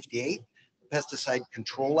 1558, Pesticide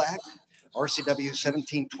Control Act, RCW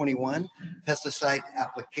 1721, Pesticide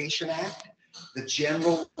Application Act, the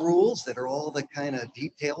general rules that are all the kind of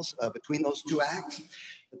details between those 2 acts.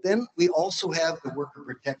 But then we also have the worker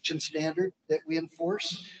protection standard that we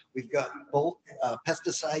enforce. We've got bulk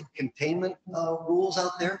pesticide containment rules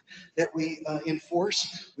out there that we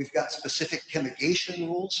enforce. We've got specific chemigation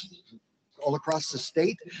rules all across the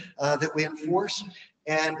state that we enforce.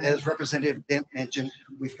 And as Representative Dent mentioned,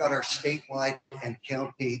 we've got our statewide and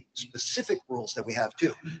county specific rules that we have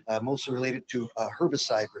too, mostly related to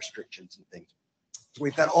herbicide restrictions and things. So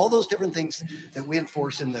we've got all those different things that we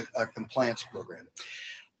enforce in the compliance program.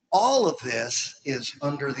 All of this is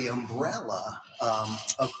under the umbrella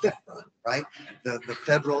of FIFRA, right? The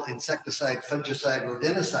Federal Insecticide, Fungicide,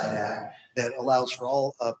 Rodenticide Act that allows for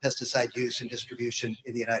all pesticide use and distribution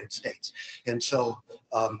in the United States. And so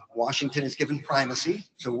Washington is given primacy,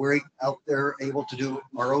 so we're out there able to do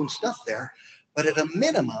our own stuff there. But at a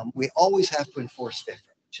minimum, we always have to enforce FIFRA,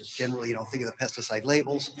 which is generally, think of the pesticide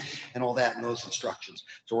labels and all that and those instructions.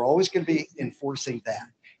 So we're always going to be enforcing that.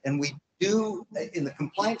 And we do, in the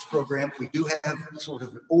compliance program, we do have sort of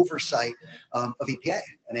an oversight of EPA,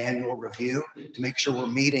 an annual review to make sure we're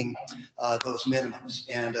meeting those minimums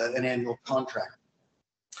and an annual contract.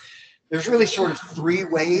 There's really sort of 3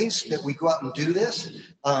 ways that we go out and do this.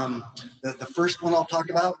 The first one I'll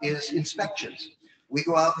talk about is inspections. We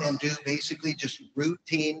go out and do basically just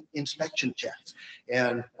routine inspection checks.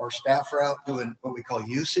 And our staff are out doing what we call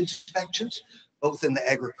use inspections, both in the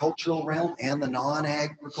agricultural realm and the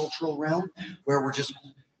non-agricultural realm, where we're just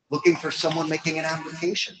looking for someone making an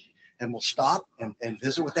application. And we'll stop and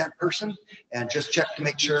visit with that person and just check to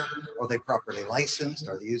make sure, are they properly licensed?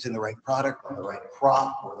 Are they using the right product on the right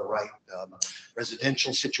crop or the right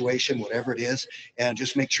residential situation, whatever it is, and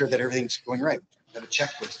just make sure that everything's going right. We have a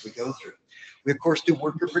checklist we go through. We, of course, do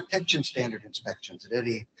worker protection standard inspections at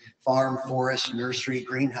any farm, forest, nursery,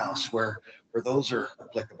 greenhouse where those are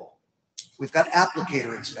applicable. We've got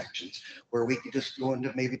applicator inspections where we can just go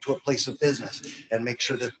into maybe to a place of business and make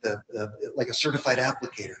sure that like a certified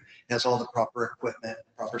applicator has all the proper equipment,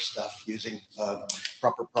 proper stuff, using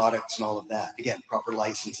proper products and all of that. Again, proper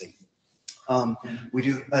licensing. We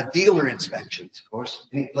do dealer inspections, of course.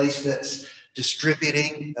 Any place that's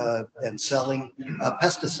distributing and selling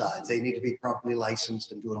pesticides, they need to be properly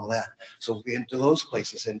licensed and doing all that. So we enter those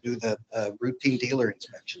places and do the routine dealer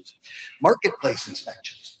inspections. Marketplace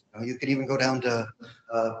inspections. You could even go down to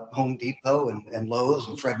Home Depot and Lowe's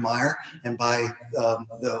and Fred Meyer and buy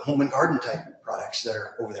the home and garden type products that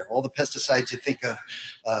are over there. All the pesticides you think of,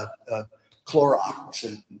 Clorox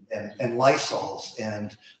and Lysols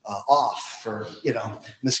and Off for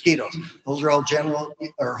mosquitoes. Those are all general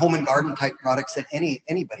or home and garden type products that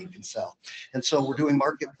anybody can sell. And so we're doing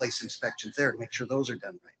marketplace inspections there to make sure those are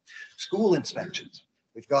done right. School inspections.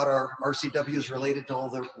 We've got our RCWs related to all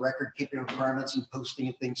the record keeping requirements and posting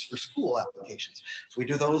and things for school applications. So we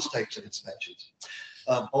do those types of inspections.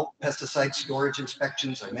 Bulk pesticide storage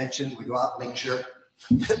inspections, I mentioned, we go out and make sure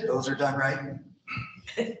that those are done right.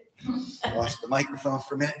 Lost the microphone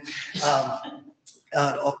for a minute.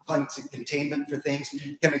 All kinds of containment for things,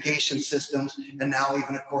 chemigation systems, and now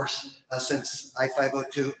even, of course, since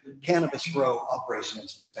I-502, cannabis grow operation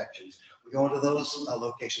inspections. We go into those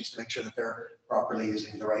locations to make sure that they're properly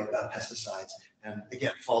using the right pesticides and,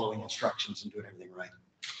 again, following instructions and doing everything right.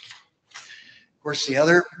 Of course, the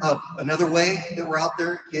other, another way that we're out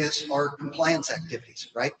there is our compliance activities,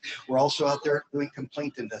 right? We're also out there doing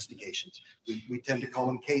complaint investigations. We tend to call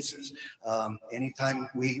them cases. Anytime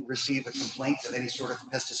we receive a complaint of any sort of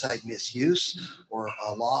pesticide misuse or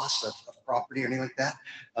a loss of property or anything like that,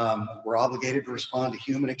 we're obligated to respond to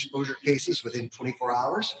human exposure cases within 24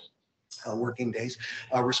 hours. Working days,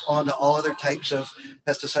 respond to all other types of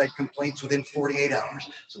pesticide complaints within 48 hours.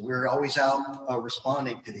 So we're always out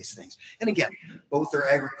responding to these things. And again, both are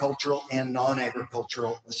agricultural and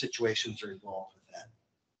non-agricultural situations are involved with that.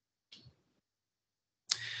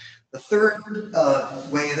 The third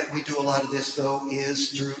way that we do a lot of this, though,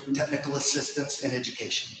 is through technical assistance and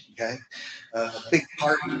education. Okay, a big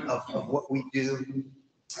part of what we do.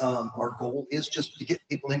 Our goal is just to get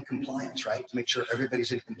people in compliance, right? To make sure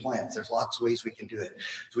everybody's in compliance. There's lots of ways we can do it.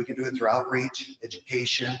 So we can do it through outreach,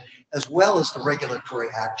 education, as well as the regulatory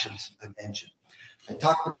actions I mentioned. I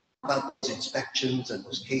talked about those inspections and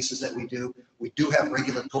those cases that we do. We do have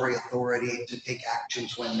regulatory authority to take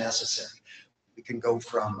actions when necessary. We can go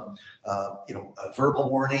from, verbal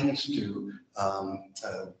warnings to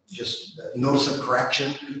just notice of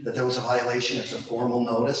correction that there was a violation. It's a formal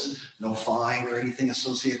notice, no fine or anything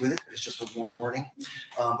associated with it. It's just a warning.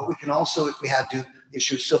 But we can also, if we had to,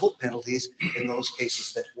 issue civil penalties in those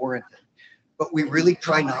cases that warrant it. But we really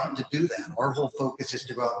try not to do that. Our whole focus is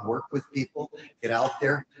to go out and work with people, get out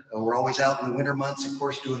there. We're always out in the winter months, of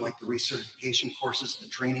course, doing like the recertification courses, the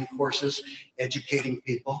training courses, educating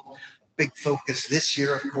people. Big focus this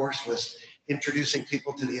year, of course, was introducing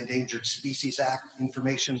people to the Endangered Species Act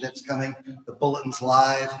information that's coming, the bulletins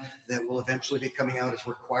live that will eventually be coming out as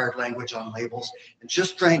required language on labels, and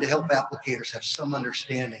just trying to help applicators have some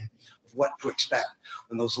understanding of what to expect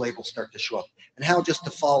when those labels start to show up and how just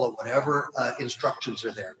to follow whatever instructions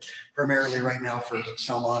are there. Primarily right now for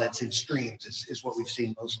salmonids in streams is what we've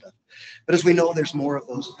seen most of. But as we know, there's more of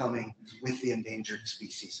those coming with the Endangered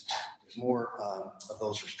Species Act. More of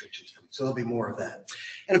those restrictions coming. So there'll be more of that.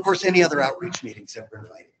 And of course, any other outreach meetings that we're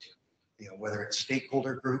invited to, whether it's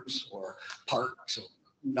stakeholder groups or parks or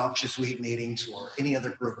noxious weed meetings or any other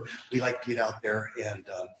group, we like to get out there and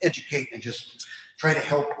educate and just try to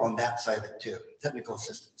help on that side of it too, technical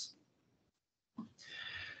assistance.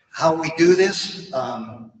 How we do this,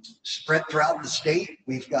 spread throughout the state.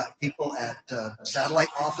 We've got people at satellite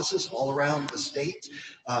offices all around the state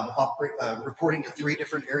reporting to 3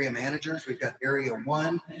 different area managers. We've got Area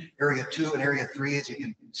 1, Area 2, and Area 3, as you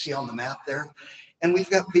can see on the map there. And we've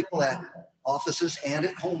got people at offices and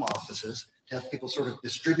at home offices to have people sort of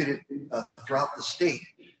distributed throughout the state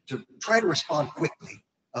to try to respond quickly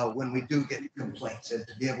when we do get complaints and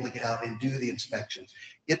to be able to get out and do the inspections,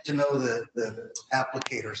 get to know the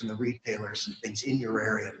applicators and the retailers and things in your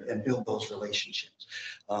area and build those relationships.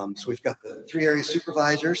 So we've got the 3 area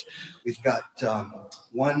supervisors. We've got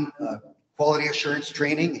one quality assurance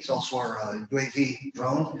training. He's also our UAV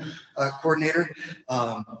drone coordinator.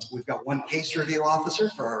 We've got 1 case review officer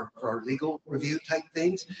for our legal review type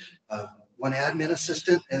things, 1 admin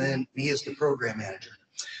assistant, and then me as the program manager.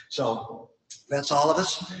 So that's all of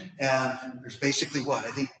us. And there's basically what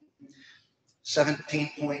I think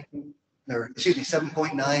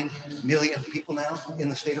 7.9 million people now in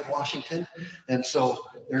the state of Washington. And so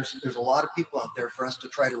there's a lot of people out there for us to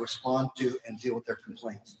try to respond to and deal with their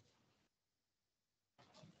complaints.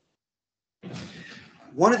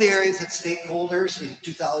 One of the areas that stakeholders in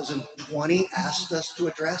 2020 asked us to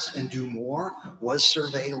address and do more was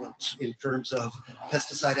surveillance in terms of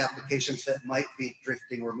pesticide applications that might be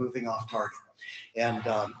drifting or moving off target. And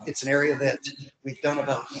it's an area that we've done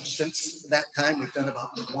since that time, we've done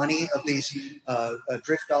about 20 of these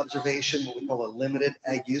drift observation, what we call a limited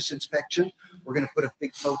ag use inspection. We're going to put a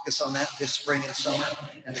big focus on that this spring and summer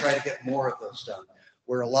and try to get more of those done.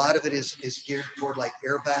 Where a lot of it is geared toward like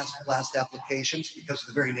air blast applications because of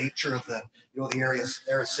the very nature of the, the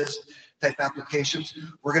air assist type applications.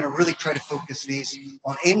 We're going to really try to focus these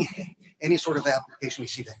on anything, any sort of application we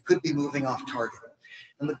see that could be moving off target.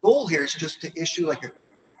 And the goal here is just to issue like a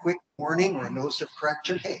quick warning or a notice of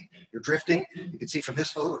correction. Hey, you're drifting. You can see from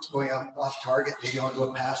this photo, it's going off target, maybe onto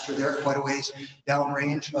a pasture there, quite a ways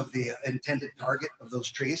downrange of the intended target of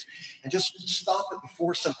those trees. And just stop it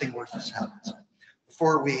before something worse happens.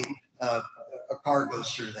 Before a car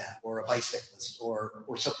goes through that, or a bicyclist, or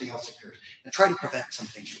something else occurs, and try to prevent some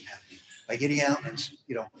things from happening by getting out and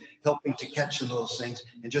helping to catch some of those things,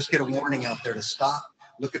 and just get a warning out there to stop,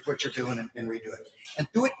 look at what you're doing, and redo it, and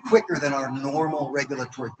do it quicker than our normal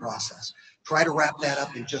regulatory process. Try to wrap that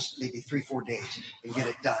up in just maybe 3-4 days and get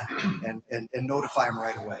it done, and notify them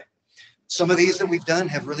right away. Some of these that we've done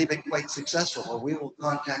have really been quite successful. Well, we will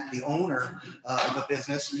contact the owner of a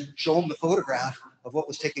business, show them the photograph of what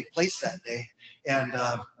was taking place that day, and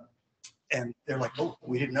they're like, "Oh,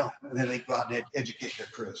 we didn't know," and then they go out and educate their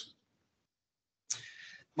crews.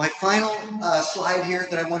 My final slide here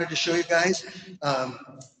that I wanted to show you guys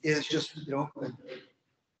is just, a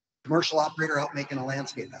commercial operator out making a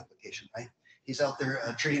landscape application, right? He's out there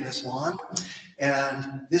treating this lawn,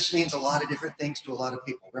 and this means a lot of different things to a lot of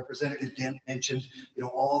people. Representative Dent mentioned,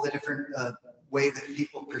 all the different way that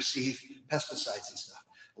people perceive pesticides and stuff.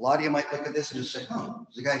 A lot of you might look at this and just say, "Oh,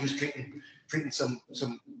 there's a guy who's treating some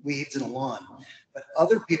weeds in a lawn." But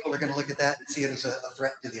other people are going to look at that and see it as a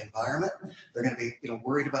threat to the environment. They're going to be,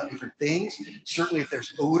 worried about different things. Certainly, if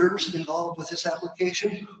there's odors involved with this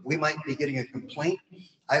application, we might be getting a complaint.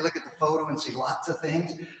 I look at the photo and see lots of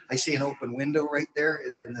things. I see an open window right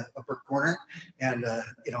there in the upper corner, and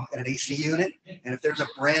and an AC unit. And if there's a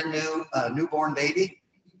brand new newborn baby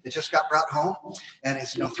that just got brought home and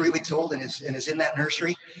is 3 weeks old and is in that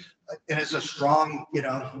nursery, and it's a strong,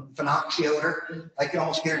 phenoxy odor, I can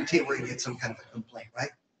almost guarantee we're going to get some kind of a complaint,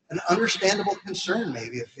 right? An understandable concern,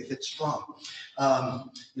 maybe, if it's strong.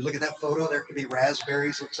 You look at that photo, there could be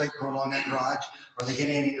raspberries, looks like, growing along that garage. Or they get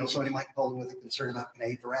in, somebody might call them with a concern about, can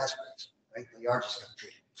I eat the raspberries, right? The yard just got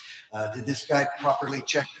treated. Did this guy properly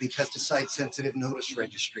check the pesticide sensitive notice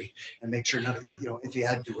registry and make sure none of, if he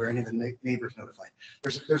had to, or any of the neighbors notified?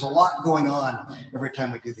 There's a lot going on every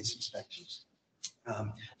time we do these inspections.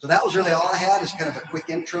 So that was really all I had, is kind of a quick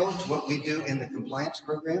intro to what we do in the compliance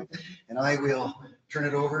program. And I will turn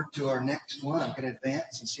it over to our next one. I'm going to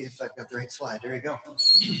advance and see if I've got the right slide. There you go.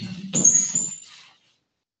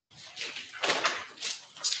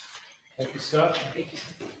 Thank you, Scott.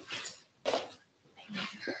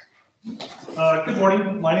 Good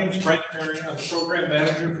morning. My name is Brent Perry. I'm the program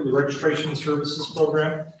manager for the Registration Services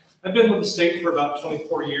Program. I've been with the state for about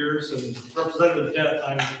 24 years, and Representative Dent,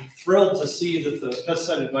 I'm thrilled to see that the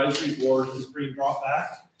Pesticide Advisory Board is being brought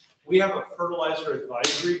back. We have a fertilizer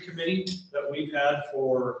advisory committee that we've had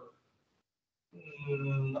for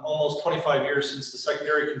almost 25 years, since the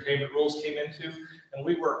secondary containment rules came into, and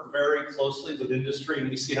we work very closely with industry,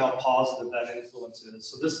 and we see how positive that influence is.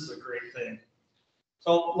 So this is a great thing.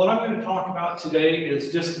 So what I'm going to talk about today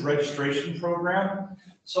is just the registration program.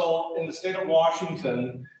 So in the state of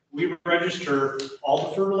Washington, we register all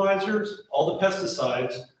the fertilizers, all the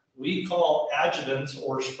pesticides. We call adjuvants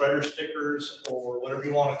or spreader stickers or whatever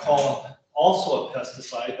you want to call them also a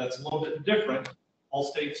pesticide. That's a little bit different. All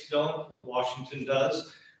states don't. Washington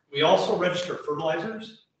does. We also register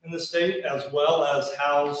fertilizers in the state, as well as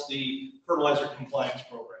house the fertilizer compliance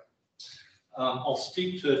program. I'll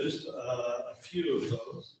speak to just a few of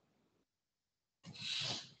those.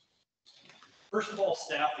 First of all,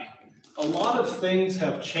 staffing. A lot of things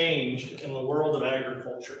have changed in the world of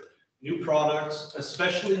agriculture. New products,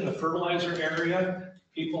 especially in the fertilizer area,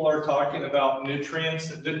 people are talking about nutrients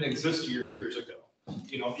that didn't exist years ago.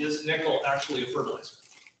 Is nickel actually a fertilizer?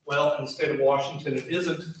 Well, in the state of Washington, it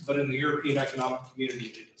isn't, but in the European Economic Community,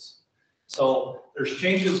 it is. So there's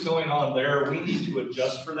changes going on there. We need to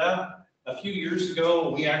adjust for that. A few years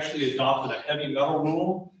ago, we actually adopted a heavy metal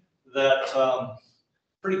rule that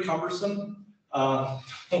pretty cumbersome,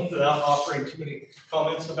 without offering too many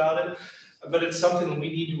comments about it. But it's something that we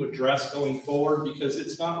need to address going forward, because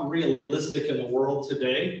it's not realistic in the world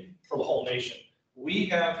today for the whole nation. We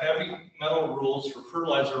have heavy metal rules for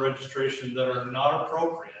fertilizer registration that are not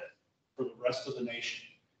appropriate for the rest of the nation.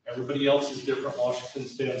 Everybody else is different. Washington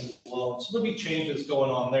stands alone. So there'll be changes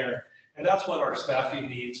going on there. And that's what our staffing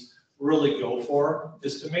needs really go for,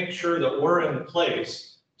 is to make sure that we're in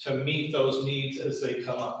place to meet those needs as they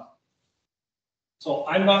come up. So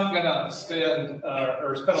I'm not going to spend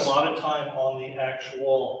a lot of time on the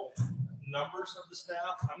actual numbers of the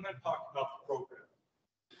staff. I'm going to talk about the program.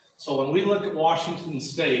 So when we look at Washington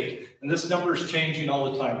State, and this number is changing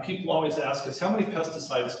all the time, people always ask us, how many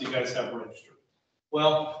pesticides do you guys have registered?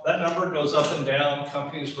 Well, that number goes up and down.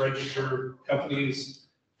 Companies register, companies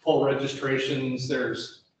pull registrations.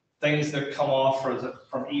 There's things that come off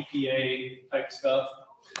from EPA type stuff.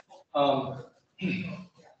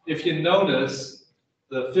 If you notice,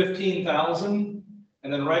 the 15,000,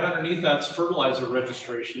 and then right underneath that's fertilizer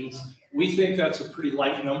registrations, we think that's a pretty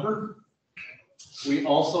light number. We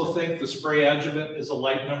also think the spray adjuvant is a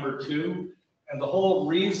light number too. And the whole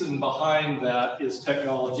reason behind that is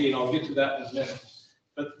technology, and I'll get to that in a minute.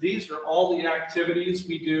 But these are all the activities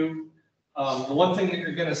we do. The one thing that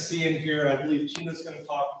you're going to see in here, I believe Tina's going to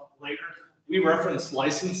talk later, we reference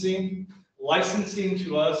licensing. Licensing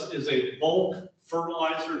to us is a bulk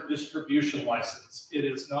fertilizer distribution license. It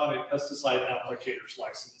is not a pesticide applicator's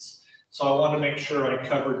license. So I want to make sure I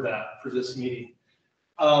covered that for this meeting.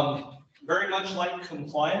 Very much like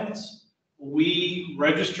compliance, we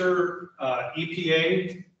register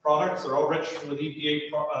EPA products. They're all registered with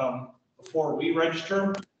EPA before we register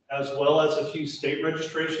them, as well as a few state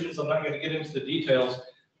registrations. I'm not going to get into the details,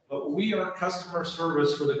 but we are customer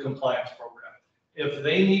service for the compliance program. If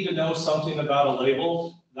they need to know something about a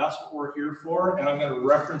label, that's what we're here for. And I'm going to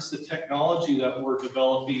reference the technology that we're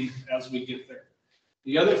developing as we get there.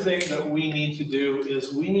 The other thing that we need to do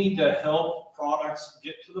is we need to help products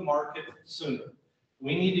get to the market sooner.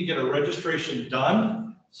 We need to get a registration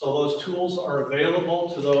done so those tools are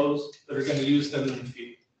available to those that are going to use them in the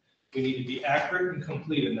field. We need to be accurate and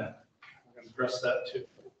complete in that. I'm going to address that too.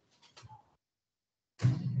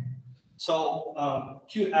 So,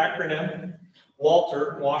 cute acronym,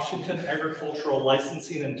 Walter, Washington Agricultural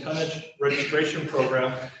Licensing and Tonnage Registration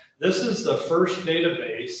Program. This is the first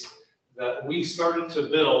database that we started to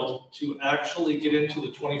build to actually get into the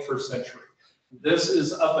 21st century. This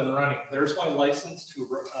is up and running. There's my license to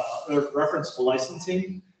reference to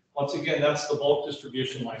licensing. Once again, that's the bulk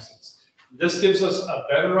distribution license. This gives us a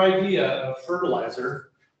better idea of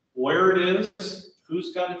fertilizer, where it is,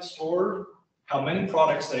 who's got it stored, how many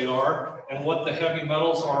products they are, and what the heavy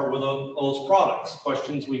metals are with those products,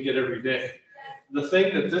 questions we get every day. The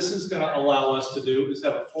thing that this is going to allow us to do is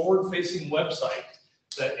have a forward-facing website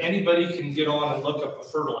that anybody can get on and look up a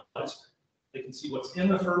fertilizer. They can see what's in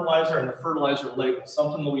the fertilizer and the fertilizer label,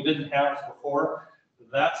 something that we didn't have before.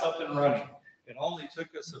 That's up and running. It only took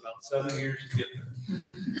us about 7 years to get there.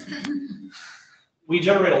 We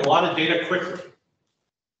generate a lot of data quickly.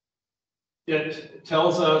 It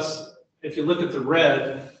tells us, if you look at the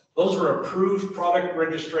red, those are approved product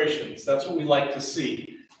registrations. That's what we like to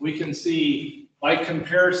see. We can see by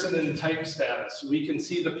comparison and type status. We can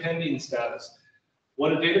see the pending status.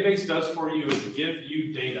 What a database does for you is give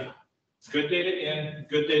you data. Good data in,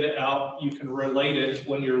 good data out. You can relate it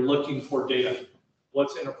when you're looking for data.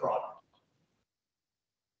 What's in a product?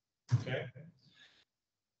 Okay.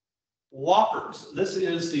 Whoppers. This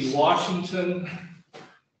is the Washington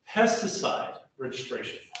Pesticide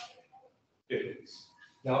Registration database.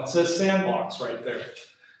 Now it says Sandbox right there.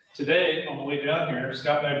 Today, on the way down here,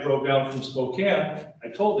 Scott and I drove down from Spokane. I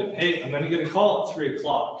told him, hey, I'm going to get a call at 3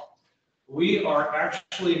 o'clock. We are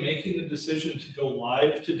actually making the decision to go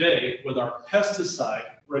live today with our pesticide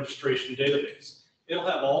registration database. It'll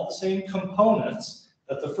have all the same components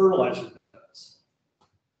that the fertilizer does,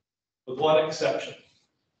 with one exception.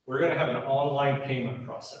 We're going to have an online payment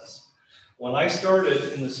process. When I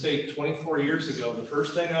started in the state 24 years ago, the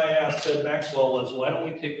first thing I asked Ed Maxwell was, why don't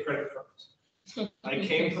we take credit cards? I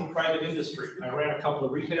came from private industry. I ran a couple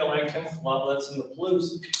of retail ag chemical outlets in the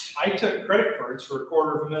Palouse. I took credit cards for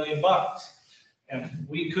 $250,000, and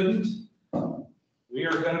we couldn't. We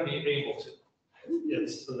are going to be able to.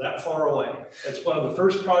 It's that far away. It's one of the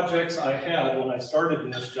first projects I had when I started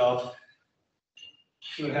in this job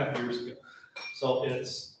 2.5 years ago. So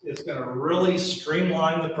it's going to really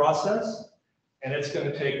streamline the process, and it's going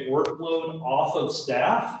to take workload off of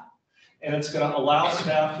staff, and it's going to allow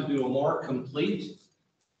staff to do a more complete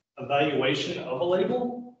evaluation of a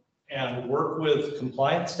label and work with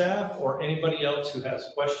compliance staff or anybody else who has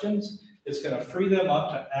questions. It's going to free them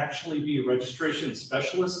up to actually be registration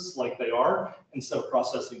specialists like they are instead of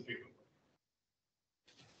processing paperwork.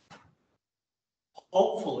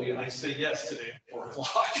 Hopefully, I say yes today at 4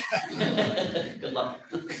 o'clock. Good luck.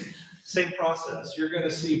 Same process. You're going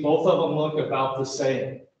to see both of them look about the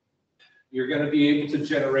same. You're going to be able to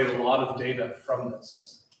generate a lot of data from this.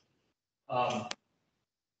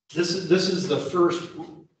 This is the first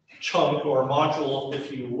chunk or module, if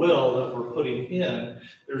you will, that we're putting in.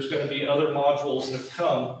 There's going to be other modules that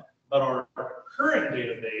come, but our current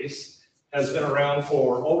database has been around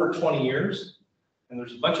for over 20 years, and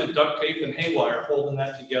there's a bunch of duct tape and haywire holding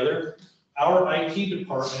that together. Our IT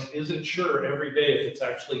department isn't sure every day if it's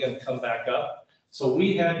actually going to come back up. So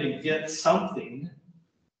we had to get something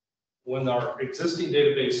when our existing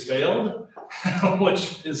database failed,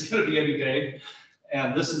 which is going to be any day.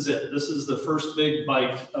 And this is it. This is the first big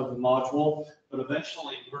bite of the module, but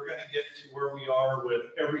eventually we're going to get to where we are with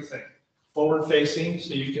everything. Forward facing,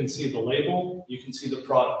 so you can see the label, you can see the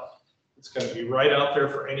product. It's going to be right out there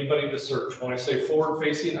for anybody to search. When I say forward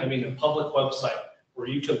facing, I mean a public website where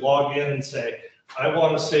you can log in and say, I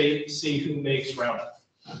want to see who makes Roundup.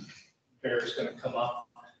 Bear's going to come up,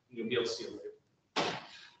 and you'll be able to see a label.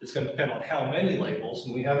 It's going to depend on how many labels,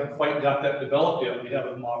 and we haven't quite got that developed yet. We have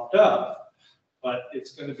it mocked up, but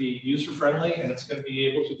it's going to be user friendly, and it's going to be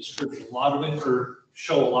able to distribute a lot of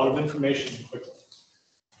show a lot of information quickly.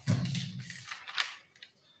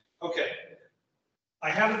 Okay, I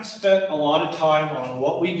haven't spent a lot of time on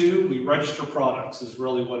what we do. We register products is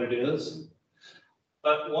really what it is.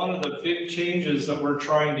 But one of the big changes that we're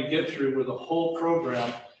trying to get through with the whole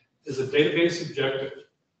program is a database objective.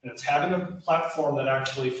 And it's having a platform that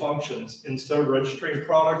actually functions instead of registering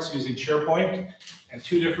products using SharePoint and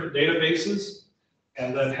 2 different databases,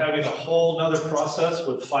 and then having a whole nother process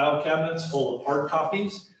with file cabinets full of hard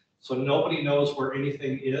copies. So nobody knows where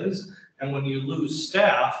anything is. And when you lose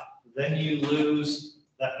staff, then you lose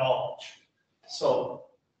that knowledge. So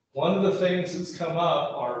one of the things that's come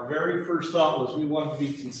up, our very first thought was we wanted to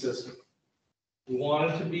be consistent. We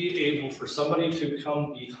wanted to be able for somebody to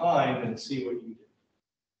come behind and see what you did.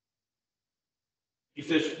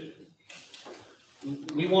 Efficient.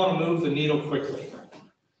 We want to move the needle quickly.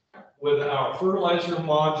 With our fertilizer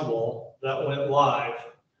module that went live,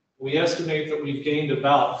 we estimate that we've gained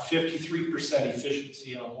about 53%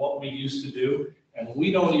 efficiency on what we used to do, and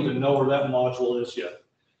we don't even know where that module is yet.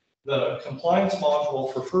 The compliance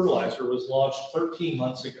module for fertilizer was launched 13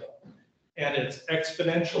 months ago, and it's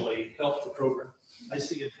exponentially helped the program. I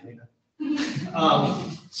see it, Dana.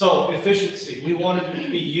 So efficiency, we wanted it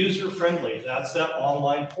to be user-friendly. That's that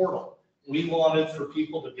online portal. We wanted for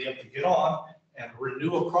people to be able to get on and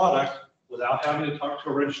renew a product without having to talk to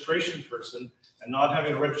a registration person and not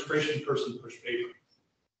having a registration person push paper.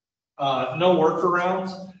 No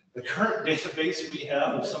workarounds. The current database we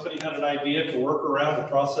have, if somebody had an idea to work around the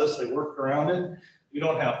process, they work around it. We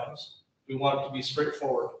don't have those. We want it to be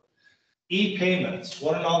straightforward. E-payments,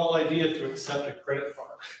 what a novel idea to accept a credit card.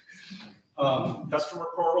 Customer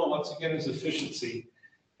portal, once again, is efficiency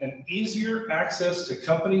and easier access to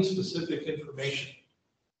company-specific information.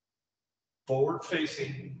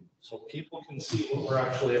 Forward-facing, so people can see what we're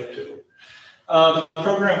actually up to. The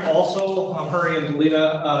program also, Hurry and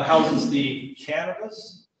Delita, houses the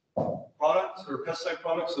cannabis products or pesticide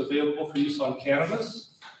products available for use on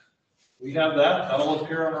cannabis. We have that. That'll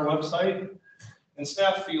appear on our website. And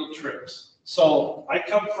staff field trips. So I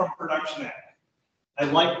come from production ag. I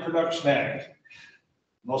like production ag.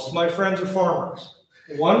 Most of my friends are farmers.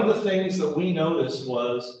 One of the things that we noticed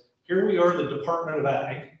was, here we are, the Department of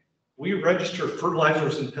Ag. We register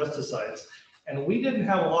fertilizers and pesticides, and we didn't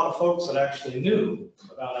have a lot of folks that actually knew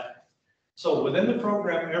about ag. So within the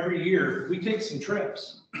program every year, we take some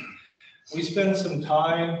trips. We spend some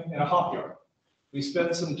time in a hop yard. We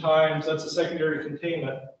spend some time, that's a secondary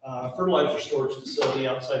containment fertilizer storage facility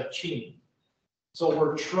outside of Cheney. So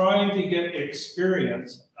we're trying to get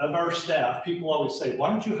experience of our staff. People always say, why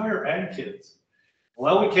don't you hire ag kids?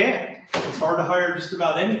 Well, we can't. It's hard to hire just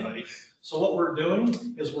about anybody. So what we're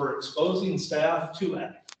doing is we're exposing staff to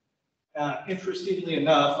ag. Interestingly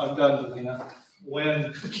enough, I'm done with enough.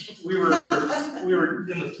 When we were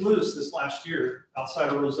in the Toulouse this last year outside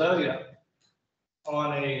of Rosalia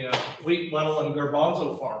on a wheat, lentil, and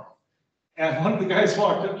garbanzo farm. And one of the guys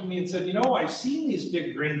walked up to me and said, you know, I've seen these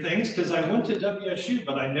big green things because I went to WSU,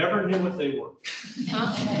 but I never knew what they were.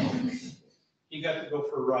 He got to go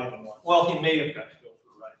for a ride in one. Well, he may have got to go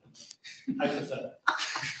for a ride. Hypothetical.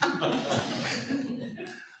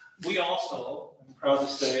 We also, I'm proud to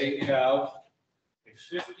say, have a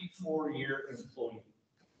 54-year employee.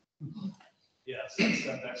 Yes, I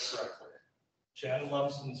said that correctly. Shannon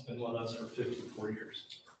Lumsden's been with us for 54 years.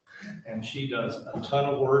 And she does a ton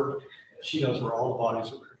of work. She knows where all the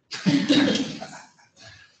bodies are.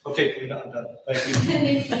 Okay, we're not done. Thank you.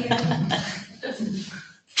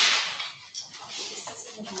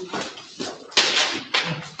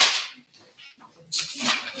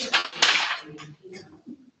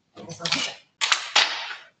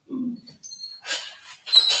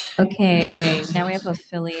 Okay, now we have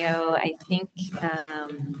Ophelia. I think,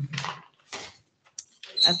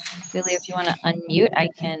 Ophelia, if you want to unmute, I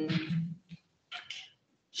can.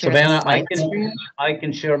 Savannah, I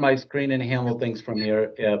can share my screen and handle things from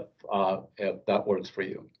here if that works for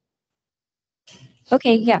you.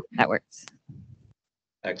 Okay, yeah, that works.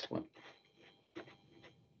 Excellent.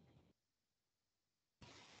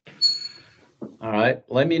 All right,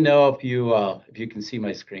 let me know if you can see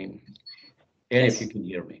my screen and if you can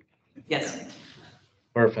hear me. Yes.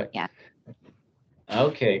 Perfect. Yeah.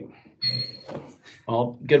 Okay.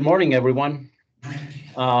 Well, good morning, everyone.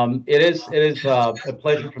 It is a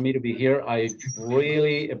pleasure for me to be here. I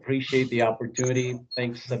really appreciate the opportunity.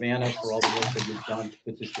 Thanks, Savannah, for all the work that you've done to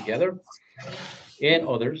put this together, and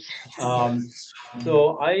others.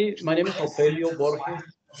 So my name is Ophelio Borges.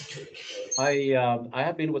 I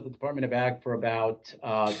have been with the Department of Ag for about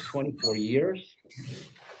 24 years.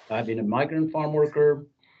 I've been a migrant farm worker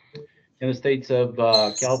in the states of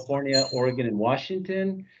California, Oregon, and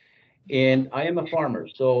Washington. And I am a farmer,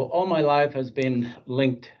 so all my life has been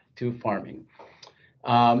linked to farming.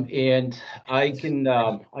 And I can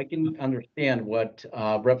understand what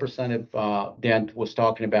Representative Dent was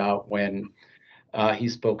talking about when he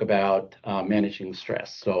spoke about managing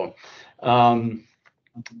stress. So,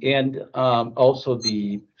 and also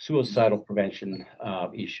the suicidal prevention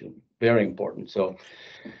issue, very important. So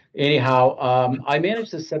anyhow, I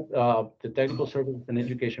manage the technical services and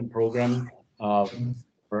education program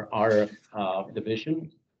for our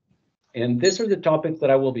division. And these are the topics that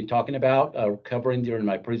I will be talking about, covering during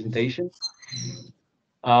my presentation.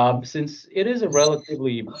 Since it is a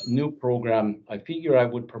relatively new program, I figure I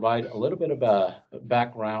would provide a little bit of a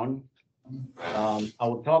background. I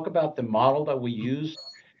will talk about the model that we use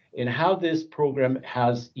and how this program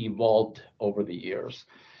has evolved over the years.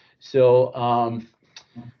 So a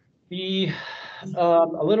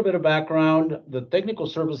little bit of background, the Technical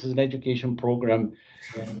Services and Education program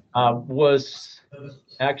was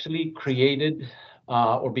actually created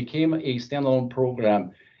or became a standalone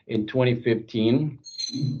program in 2015.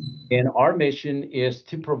 And our mission is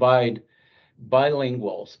to provide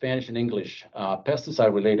bilingual Spanish and English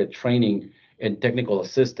pesticide-related training and technical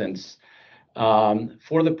assistance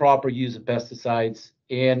for the proper use of pesticides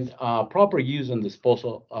and proper use and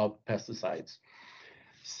disposal of pesticides.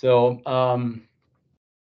 So,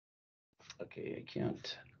 okay,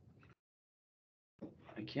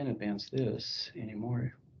 I can't advance this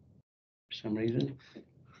anymore for some reason.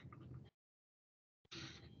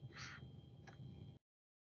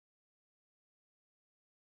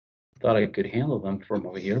 Thought I could handle them from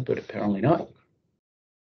over here, but apparently not.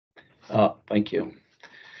 Thank you.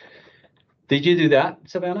 Did you do that,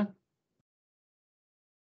 Savannah?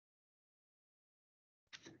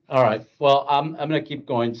 All right. Well, I'm going to keep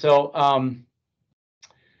going. So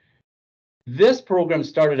this program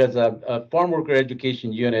started as a farm worker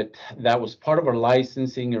education unit that was part of our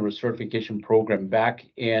licensing and recertification program back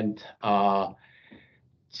in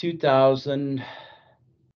 2000.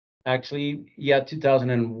 Actually, yeah,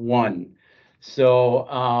 2001.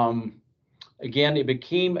 So again, it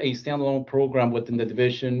became a standalone program within the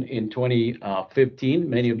division in 2015.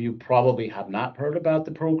 Many of you probably have not heard about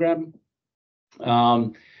the program.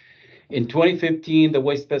 In 2015, the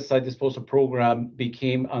Waste Pesticide Disposal Program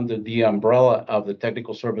became under the umbrella of the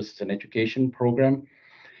Technical Services and Education Program.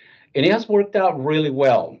 And it has worked out really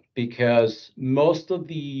well because most of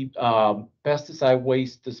the pesticide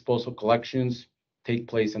waste disposal collections take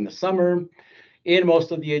place in the summer, and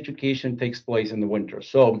most of the education takes place in the winter.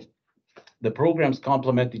 So the programs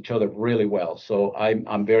complement each other really well. So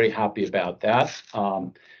I'm very happy about that.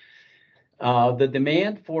 The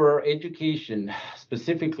demand for education,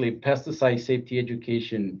 specifically pesticide safety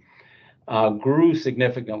education, grew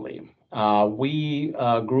significantly. We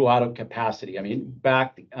grew out of capacity. I mean,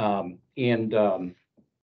 back in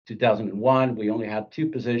 2001, we only had 2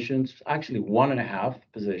 positions, actually 1.5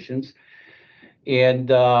 positions. And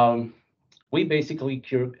we basically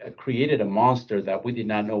created a monster that we did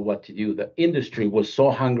not know what to do. The industry was so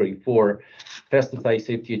hungry for pesticide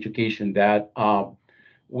safety education that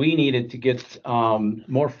we needed to get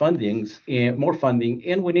more funding, and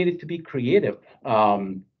we needed to be creative.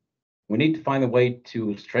 We need to find a way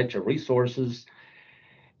to stretch our resources.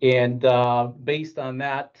 And based on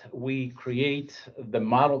that, we create the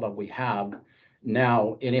model that we have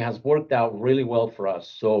now, and it has worked out really well for us.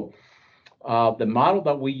 So the model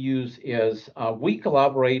that we use is we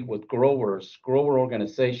collaborate with grower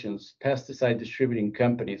organizations, pesticide distributing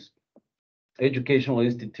companies, educational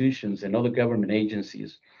institutions, and other government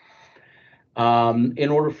agencies in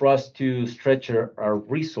order for us to stretch our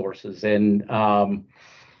resources. And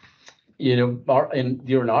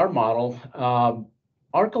during our model,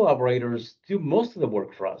 our collaborators do most of the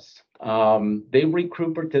work for us. They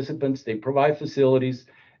recruit participants, they provide facilities,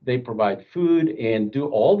 they provide food, and do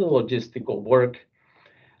all the logistical work.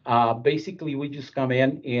 Basically, we just come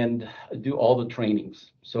in and do all the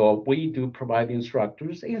trainings. So we do provide the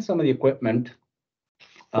instructors and some of the equipment.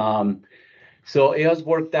 So it has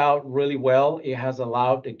worked out really well. It has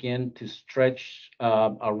allowed, again, to stretch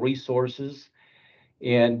our resources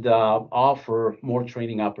and offer more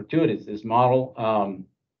training opportunities. This model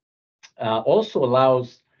also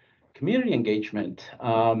allows community engagement.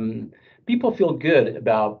 People feel good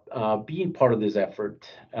about being part of this effort.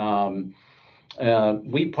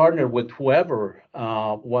 We partner with whoever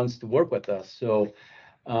wants to work with us. So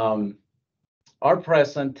our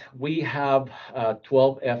present, we have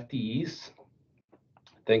 12 FTEs,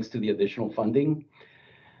 thanks to the additional funding.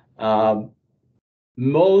 All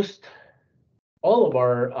of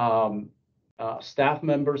our staff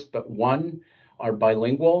members, but one, are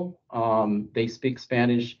bilingual. They speak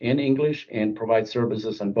Spanish and English and provide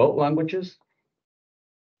services in both languages.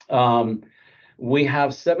 We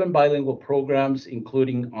have 7 bilingual programs,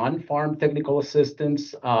 including on-farm technical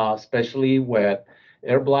assistance, especially with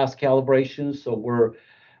air blast calibration. So we're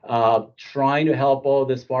trying to help all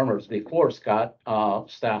these farmers before Scott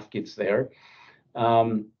staff gets there.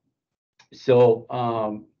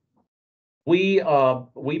 We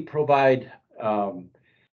provide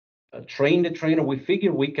train the trainer. We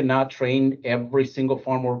figure we cannot train every single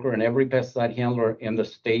farm worker and every pesticide handler in the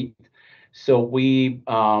state. So we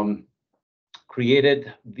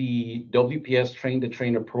created the WPS Train the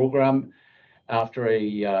Trainer program after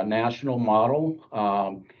a national model.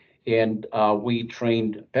 We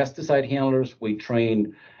trained pesticide handlers, we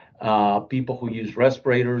trained people who use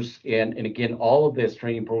respirators, and again, all of these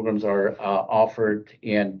training programs are offered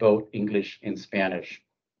in both English and Spanish.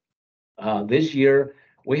 This year,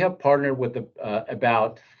 we have partnered with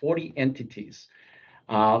about 40 entities.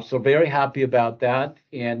 So very happy about that.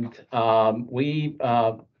 And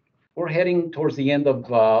we're heading towards the end of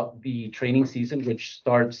the training season, which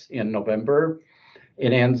starts in November.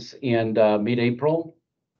 It ends in mid-April.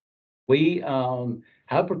 We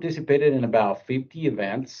have participated in about 50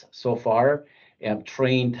 events so far and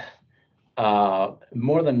trained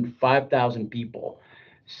more than 5,000 people.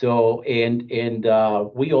 So,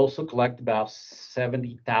 we also collect about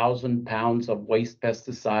 70,000 pounds of waste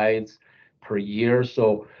pesticides per year.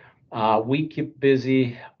 So we keep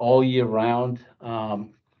busy all year round.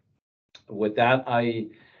 With that, I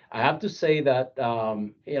have to say that,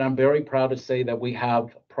 and I'm very proud to say that we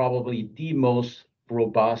have probably the most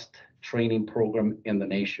robust training program in the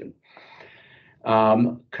nation.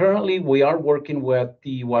 Currently, we are working with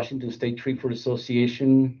the Washington State Tree Fruit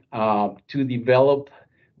Association to develop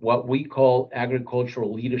what we call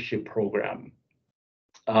agricultural leadership program.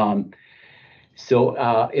 In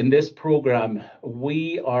this program,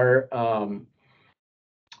 we are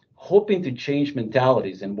hoping to change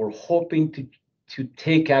mentalities, and we're hoping to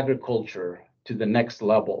take agriculture to the next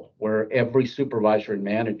level, where every supervisor and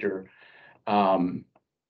manager are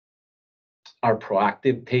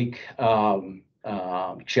proactive, take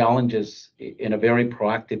challenges in a very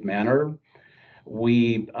proactive manner.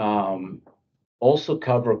 We also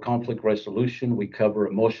cover conflict resolution. We cover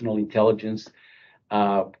emotional intelligence,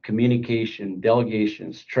 communication,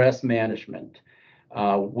 delegation, stress management.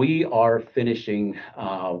 We are finishing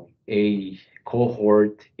a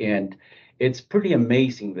cohort, and it's pretty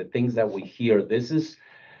amazing the things that we hear. This is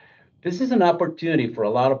an opportunity for a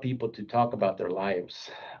lot of people to talk about their lives.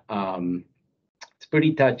 It's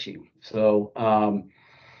pretty touchy. So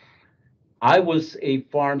I was a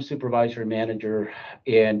farm supervisor manager,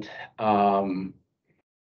 and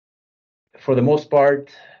for the most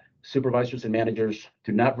part, supervisors and managers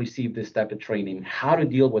do not receive this type of training, how to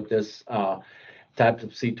deal with this type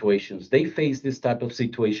of situations. They face this type of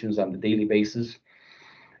situations on a daily basis.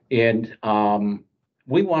 And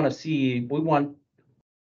we want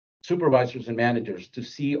supervisors and managers to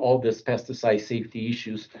see all this pesticide safety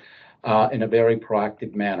issues in a very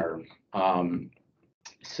proactive manner.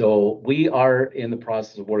 So we are in the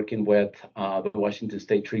process of working with the Washington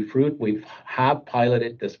State Tree Fruit. We have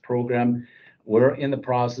piloted this program. We're in the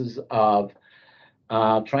process of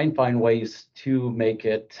trying to find ways to make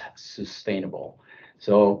it sustainable.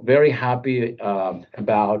 So very happy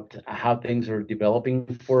about how things are developing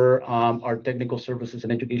for our technical services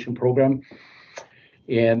and education program.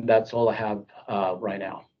 And that's all I have right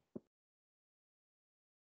now.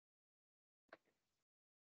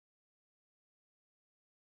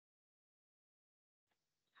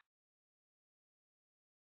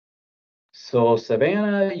 So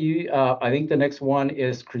Savannah, I think the next one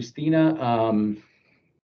is Christina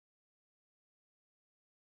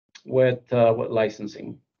with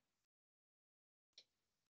licensing.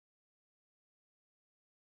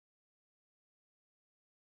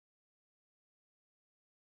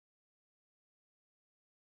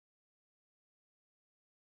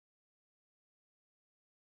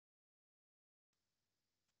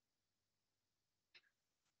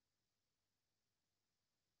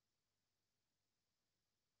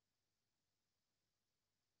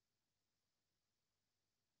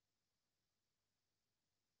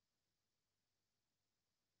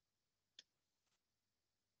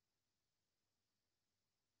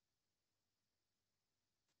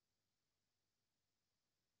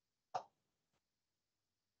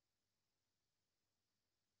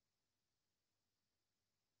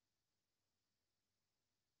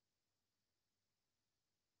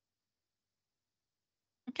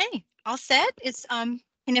 Okay, all set. Can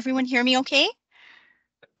everyone hear me okay?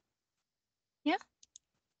 Yeah.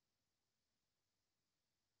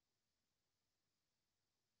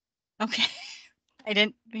 Okay. I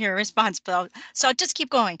didn't hear a response, but so I'll just keep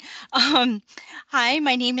going. Hi,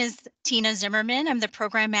 my name is Tina Zimmerman. I'm the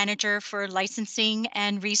program manager for licensing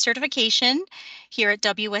and recertification here at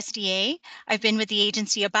WSDA. I've been with the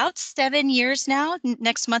agency about 7 years now.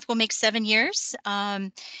 Next month will make 7 years.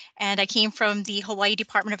 And I came from the Hawaii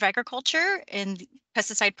Department of Agriculture in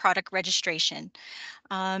pesticide product registration.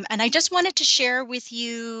 And I just wanted to share with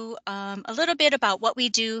you a little bit about what we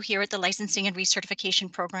do here at the Licensing and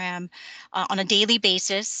Recertification Program on a daily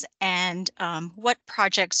basis and what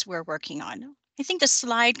projects we're working on. I think the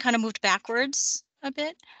slide kind of moved backwards a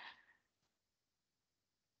bit.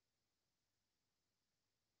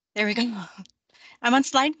 There we go. I'm on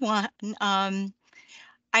slide 1.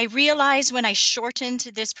 I realized when I shortened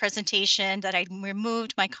this presentation that I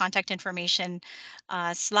removed my contact information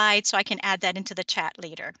slide, so I can add that into the chat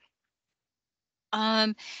later.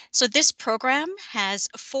 So this program has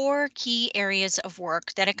 4 key areas of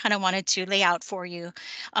work that I kind of wanted to lay out for you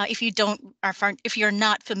if you're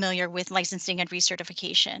not familiar with licensing and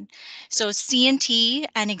recertification. So C&T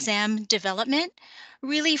and exam development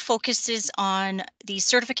really focuses on the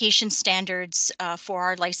certification standards for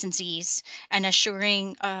our licensees and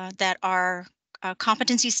assuring that our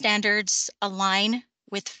competency standards align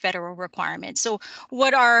with federal requirements. So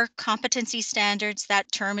what are competency standards?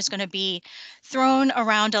 That term is going to be thrown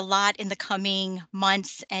around a lot in the coming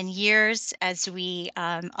months and years as we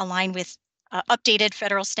align with updated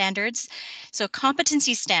federal standards. So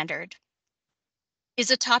competency standard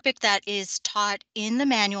is a topic that is taught in the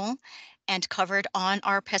manual and covered on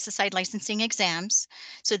our pesticide licensing exams.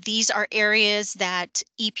 So these are areas that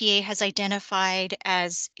EPA has identified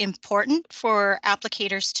as important for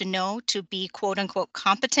applicators to know to be quote unquote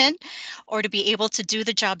competent or to be able to do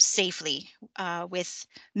the job safely with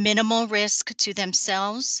minimal risk to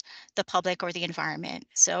themselves, the public, or the environment.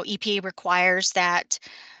 So EPA requires that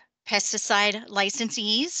pesticide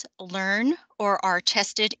licensees learn or are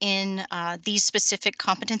tested in these specific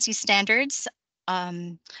competency standards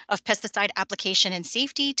of pesticide application and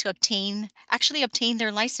safety to obtain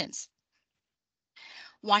their license.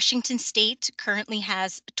 Washington State currently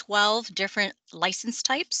has 12 different license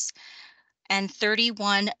types and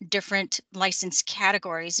 31 different license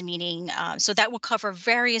categories, meaning so that will cover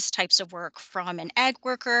various types of work from an ag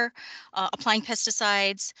worker, applying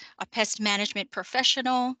pesticides, a pest management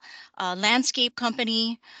professional, a landscape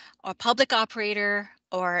company, a public operator,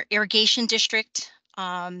 or irrigation district.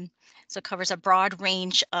 So it covers a broad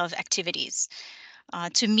range of activities.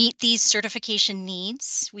 To meet these certification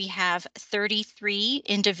needs, we have 33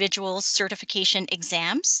 individual certification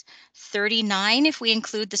exams, 39 if we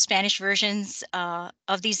include the Spanish versions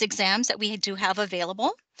of these exams that we do have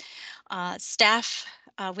available. Staff,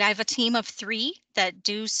 we have a team of 3 that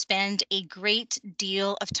do spend a great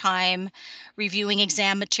deal of time reviewing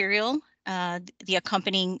exam material, the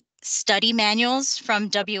accompanying study manuals from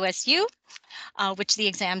WSU, which the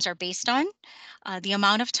exams are based on. The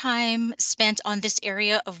amount of time spent on this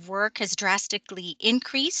area of work has drastically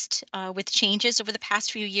increased with changes over the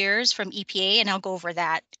past few years from EPA, and I'll go over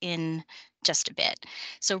that in just a bit.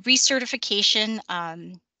 So recertification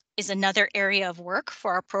is another area of work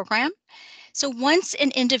for our program. So once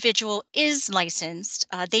an individual is licensed,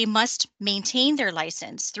 they must maintain their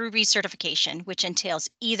license through recertification, which entails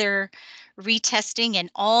either retesting in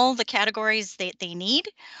all the categories that they need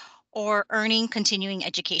or earning continuing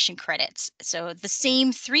education credits. So the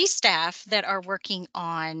same 3 staff that are working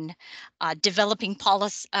on developing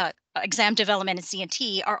policy, exam development and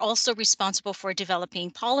C&T are also responsible for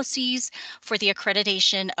developing policies for the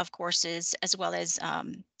accreditation of courses, as well as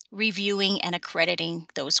reviewing and accrediting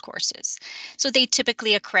those courses. So they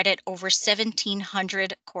typically accredit over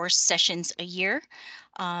 1,700 course sessions a year.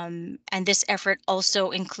 And this effort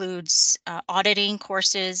also includes auditing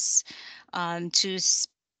courses to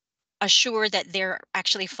assure that they're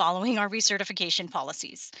actually following our recertification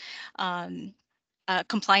policies.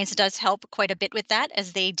 Compliance does help quite a bit with that,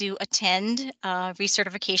 as they do attend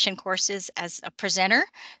recertification courses as a presenter,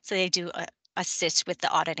 so they do assist with the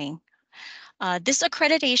auditing. This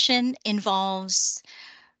accreditation involves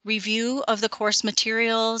review of the course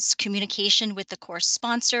materials, communication with the course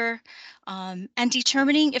sponsor, and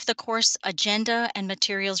determining if the course agenda and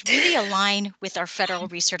materials really align with our federal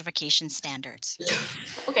recertification standards.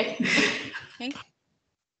 Okay. Okay.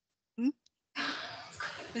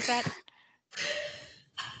 Was that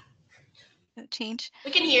change?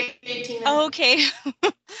 We can hear you, Tina. Oh, okay.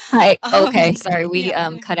 Hi. Okay. Sorry, we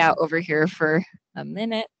cut out over here for a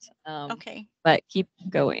minute. Okay. But keep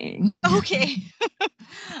going. Okay.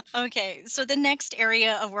 Okay, so the next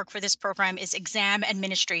area of work for this program is exam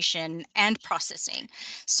administration and processing.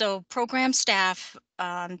 So program staff,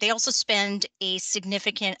 they also spend a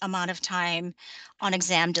significant amount of time on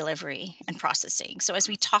exam delivery and processing. So as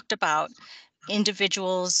we talked about,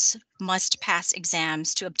 individuals must pass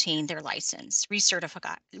exams to obtain their license,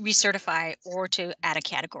 recertify, or to add a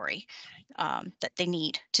category that they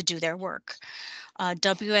need to do their work.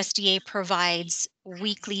 WSDA provides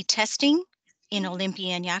weekly testing in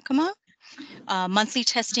Olympia and Yakima, monthly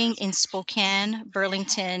testing in Spokane,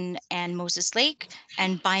 Burlington, and Moses Lake,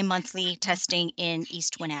 and bi-monthly testing in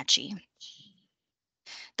East Wenatchee.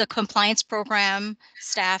 The compliance program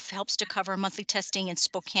staff helps to cover monthly testing in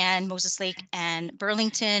Spokane, Moses Lake, and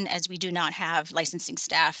Burlington, as we do not have licensing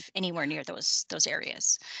staff anywhere near those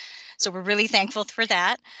areas. So we're really thankful for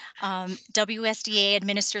that. WSDA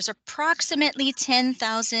administers approximately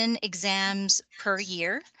 10,000 exams per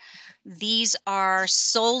year. These are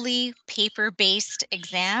solely paper-based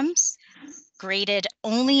exams, graded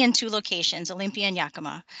only in 2 locations, Olympia and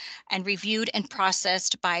Yakima, and reviewed and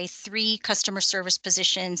processed by 3 customer service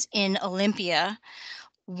positions in Olympia,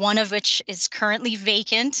 one of which is currently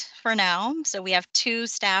vacant for now. So we have 2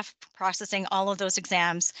 staff processing all of those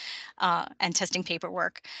exams and testing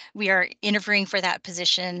paperwork. We are interviewing for that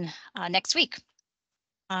position next week.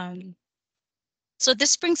 So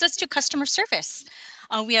this brings us to customer service.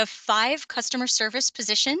 We have 5 customer service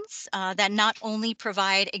positions that not only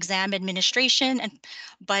provide exam administration,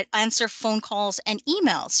 but answer phone calls and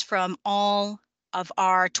emails from all of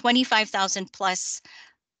our 25,000 plus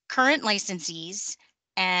current licensees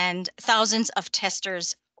and thousands of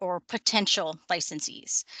testers or potential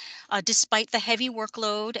licensees. Despite the heavy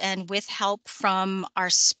workload and with help from our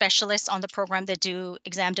specialists on the program that do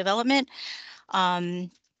exam development,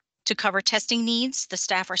 to cover testing needs, the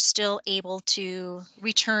staff are still able to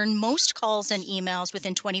return most calls and emails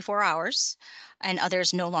within 24 hours and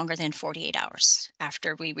others no longer than 48 hours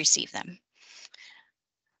after we receive them.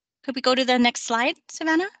 Could we go to the next slide,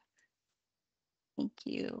 Savannah? Thank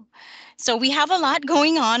you. So we have a lot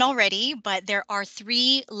going on already, but there are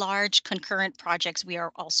 3 large concurrent projects we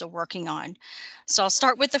are also working on. So I'll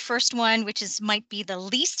start with the first one, which might be the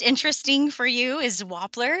least interesting for you, is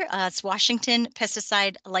WAPLR. It's Washington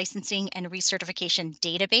Pesticide Licensing and Recertification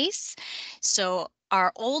Database. So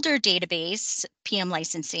our older database, PM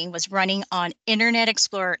licensing, was running on Internet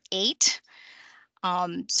Explorer 8.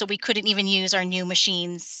 So we couldn't even use our new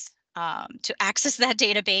machines to access that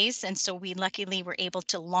database. And so we luckily were able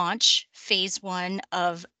to launch phase 1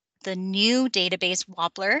 of the new database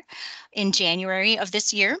WAPLR in January of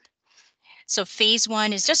this year. So phase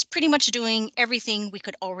 1 is just pretty much doing everything we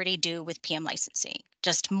could already do with PM licensing,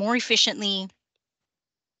 just more efficiently,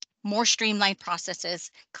 more streamlined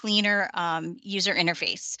processes, cleaner user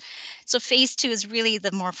interface. So phase 2 is really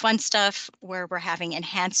the more fun stuff where we're having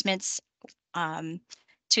enhancements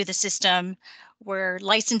to the system, where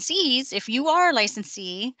licensees, if you are a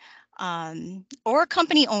licensee or a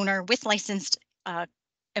company owner with licensed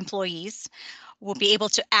employees, will be able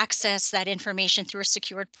to access that information through a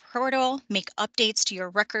secured portal, make updates to your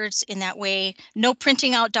records in that way, no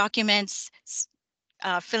printing out documents,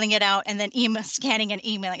 filling it out, and then scanning and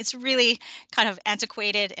emailing. It's really kind of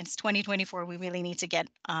antiquated. It's 2024. We really need to get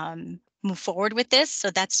move forward with this. So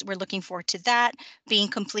we're looking forward to that being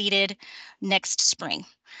completed next spring.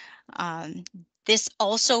 This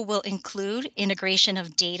also will include integration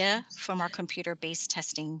of data from our computer-based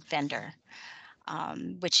testing vendor,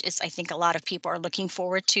 which is, I think, a lot of people are looking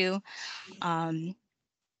forward to.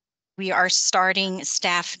 We are starting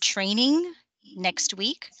staff training next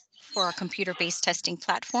week for our computer-based testing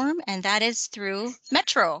platform, and that is through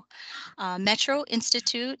Metro. Metro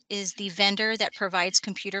Institute is the vendor that provides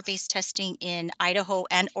computer-based testing in Idaho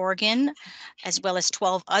and Oregon, as well as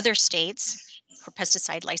 12 other states for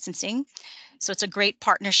pesticide licensing. So it's a great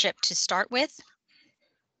partnership to start with.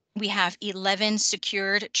 We have 11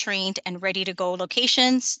 secured, trained, and ready to go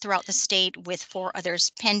locations throughout the state, with 4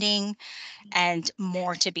 others pending and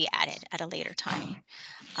more to be added at a later time.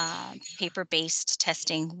 Paper-based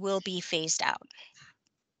testing will be phased out.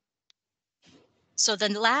 So the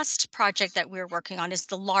last project that we're working on is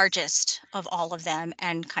the largest of all of them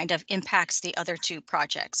and kind of impacts the other 2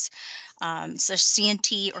 projects. So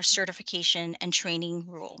CNT, or Certification and Training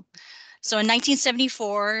Rule. So in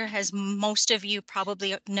 1974, as most of you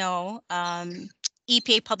probably know,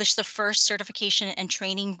 EPA published the first certification and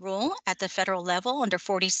training rule at the federal level under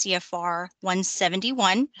 40 CFR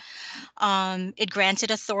 171. It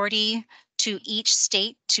granted authority to each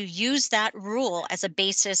state to use that rule as a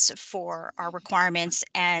basis for our requirements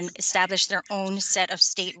and establish their own set of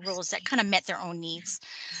state rules that kind of met their own needs.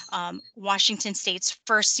 Washington State's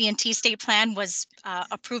first CNT state plan was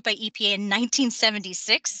approved by EPA in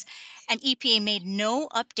 1976, and EPA made no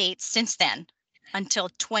updates since then until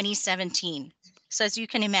 2017. So as you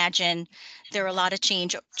can imagine, there are a lot of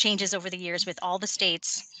changes over the years with all the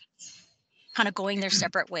states kind of going their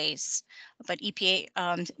separate ways. But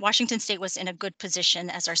EPA, Washington State was in a good position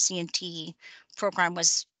as our CNT program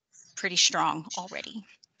was pretty strong already.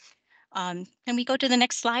 Can we go to the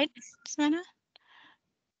next slide, Savannah?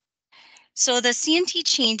 So the CNT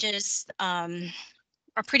changes are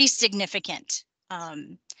pretty significant,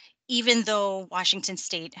 even though Washington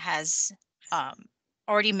State has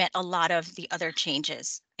already met a lot of the other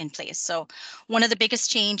changes in place. So one of the biggest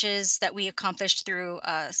changes that we accomplished through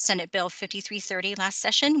Senate Bill 5330 last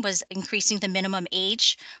session was increasing the minimum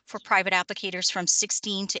age for private applicators from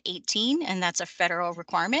 16 to 18, and that's a federal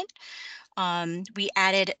requirement. We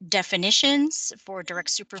added definitions for direct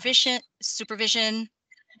supervision,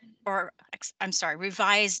 or I'm sorry,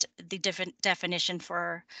 revised the definition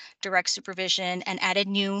for direct supervision and added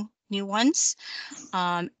new ones.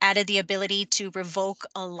 Added the ability to revoke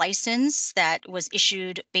a license that was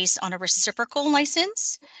issued based on a reciprocal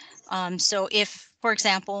license. So if, for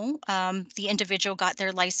example, the individual got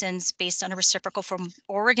their license based on a reciprocal from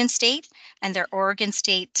Oregon State and their Oregon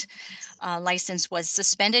State license was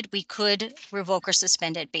suspended, we could revoke or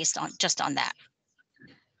suspend it based on just on that.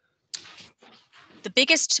 The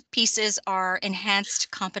biggest pieces are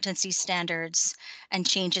enhanced competency standards and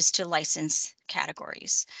changes to license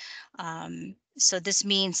categories. So this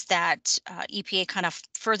means that EPA kind of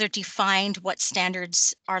further defined what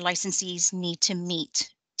standards our licensees need to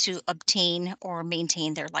meet to obtain or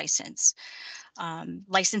maintain their license.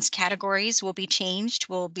 License categories will be changed.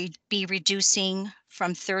 We'll be reducing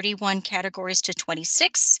from 31 categories to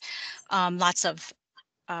 26. Lots of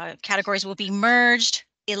categories will be merged,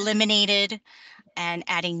 eliminated, and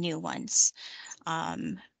adding new ones.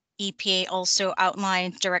 EPA also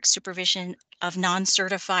outlined direct supervision of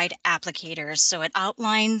non-certified applicators. So it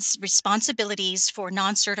outlines responsibilities for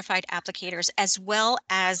non-certified applicators as well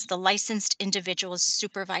as the licensed individuals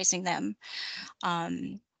supervising them,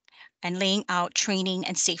 and laying out training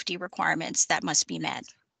and safety requirements that must be met.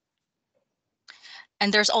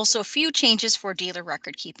 And there's also a few changes for dealer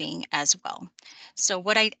record keeping as well. So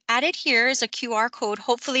what I added here is a QR code.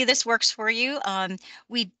 Hopefully this works for you.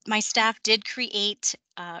 My staff did create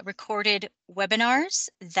recorded webinars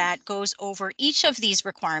that goes over each of these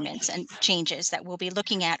requirements and changes that we'll be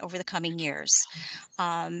looking at over the coming years.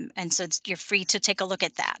 And so you're free to take a look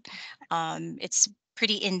at that. It's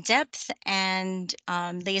pretty in-depth and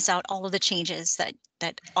lays out all of the changes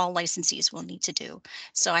that all licensees will need to do.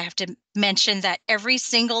 So I have to mention that every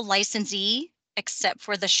single licensee, except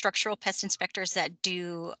for the structural pest inspectors that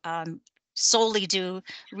do solely do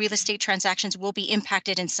real estate transactions, will be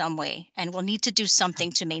impacted in some way and will need to do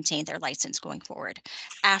something to maintain their license going forward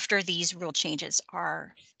after these rule changes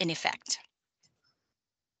are in effect.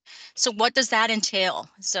 So what does that entail?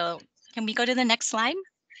 So can we go to the next slide,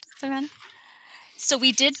 Savannah? So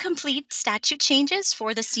we did complete statute changes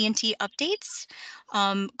for the CNT updates.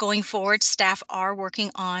 Going forward, staff are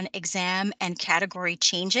working on exam and category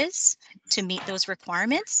changes to meet those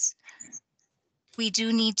requirements. We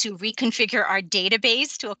do need to reconfigure our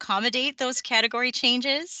database to accommodate those category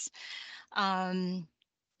changes, as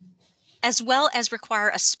well as require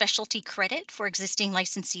a specialty credit for existing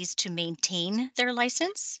licensees to maintain their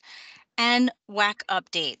license. And WAC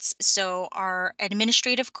updates. So our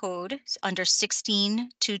administrative code under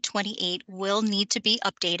 16 to 28 will need to be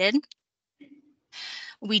updated.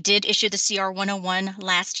 We did issue the CR 101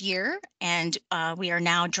 last year, and we are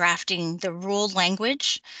now drafting the rule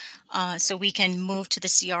language so we can move to the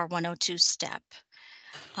CR 102 step.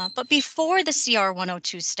 But before the CR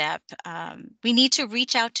 102 step, we need to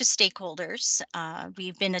reach out to stakeholders.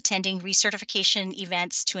 We've been attending recertification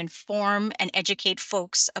events to inform and educate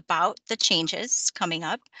folks about the changes coming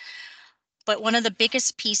up. But one of the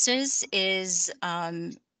biggest pieces is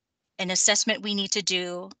an assessment we need to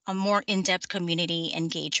do, a more in-depth community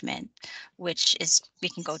engagement, which is, we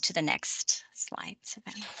can go to the next slide,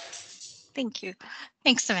 Savannah. Thank you.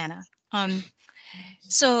 Thanks, Savannah.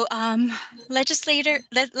 So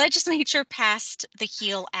legislature passed the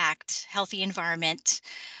HEAL Act, Healthy Environment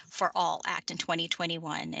for All Act in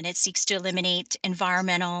 2021, and it seeks to eliminate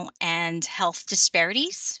environmental and health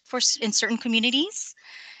disparities in certain communities.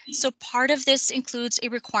 So part of this includes a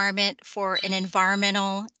requirement for an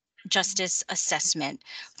environmental justice assessment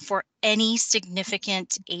for any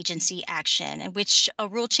significant agency action, and which a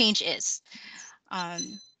rule change is.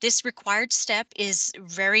 This required step is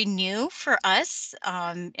very new for us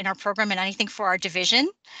in our program, and I think for our division.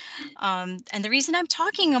 And the reason I'm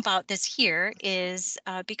talking about this here is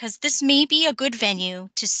because this may be a good venue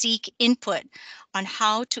to seek input on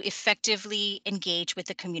how to effectively engage with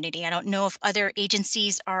the community. I don't know if other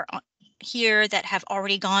agencies are here that have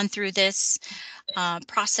already gone through this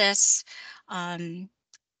process.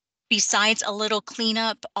 Besides a little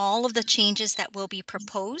cleanup, all of the changes that will be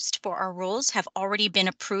proposed for our rules have already been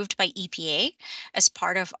approved by EPA as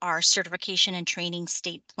part of our certification and training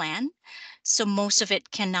state plan. So most of it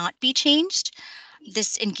cannot be changed.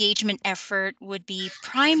 This engagement effort would be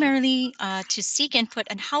primarily to seek input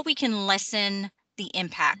on how we can lessen the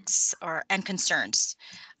impacts and concerns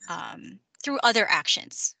through other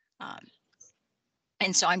actions.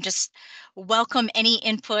 And so I'm just welcome any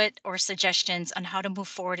input or suggestions on how to move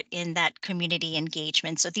forward in that community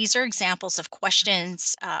engagement. So these are examples of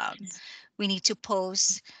questions we need to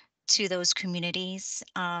pose to those communities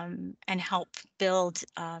and help build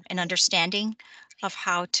an understanding of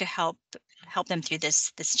how to help them through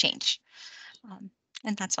this change.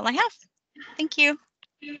 And that's all I have. Thank you.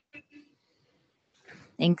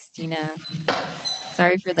 Thanks, Tina.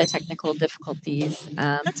 Sorry for the technical difficulties.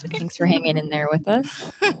 That's okay. Thanks for hanging in there with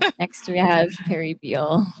us. Next, we have Perry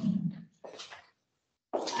Beal.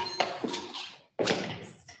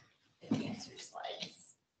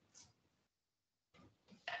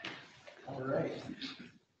 All right.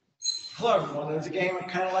 Hello, everyone. There's a game I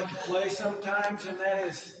kind of like to play sometimes, and that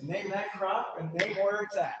is name that crop and name where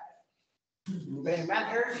it's at. Anybody, Matt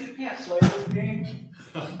Harris, you can't play this game.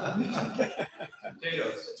 Potatoes.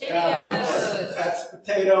 Yeah, that's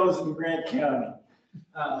potatoes in Grant County.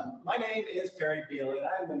 My name is Perry Beal, and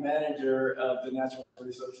I'm the manager of the Natural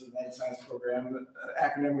Resources and Ag Science Program. The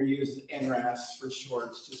acronym we use is NRAS for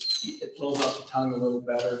short. It flows off the tongue a little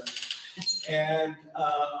better. And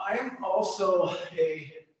I am also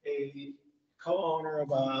a co-owner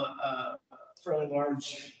of a fairly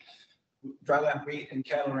large dryland wheat and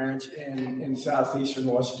cattle ranch in southeastern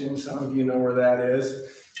Washington. Some of you know where that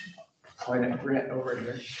is. Quite a grant over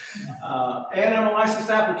here. And I'm a licensed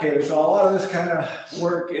applicator, so a lot of this kind of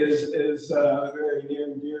work is very near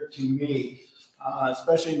and dear to me,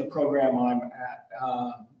 especially in the program I'm at.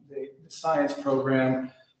 The science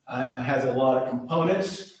program has a lot of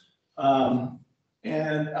components,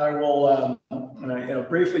 and I will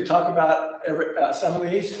briefly talk about some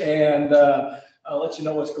of these, and I'll let you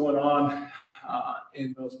know what's going on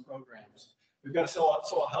in those programs. We've got a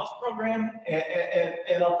soil health program,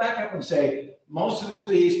 and I'll back up and say most of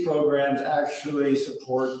these programs actually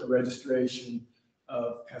support the registration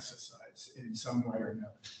of pesticides in some way or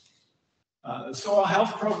another. The soil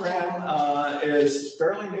health program is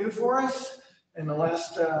fairly new for us in the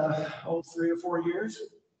last 3 or 4 years,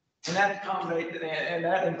 and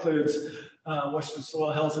that includes Washington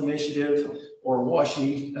Soil Health Initiative, or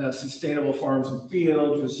WASHI, Sustainable Farms and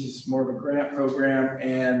Fields, which is more of a grant program,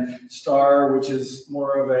 and STAR, which is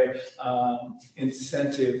more of a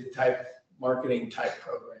incentive type, marketing type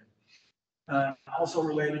program. Also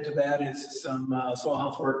related to that is some soil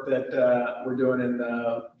health work that we're doing in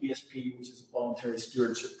the VSP, which is a voluntary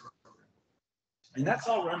stewardship program. And that's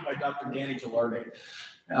all run by Dr. Danny Gilardi.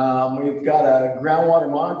 We've got a groundwater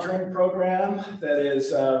monitoring program that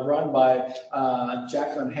is run by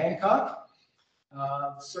Jacqueline Hancock.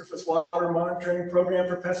 Surface water monitoring program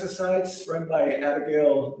for pesticides run by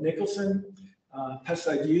Abigail Nicholson.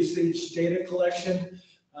 Pesticide usage data collection,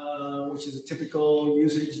 which is a typical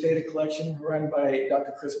usage data collection run by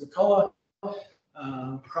Dr. Chris McCullough.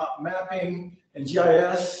 Crop mapping and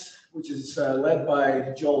GIS, which is led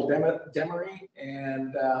by Joel Demery,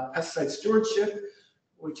 and pesticide stewardship,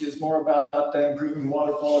 which is more about improving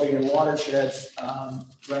water quality in watersheds,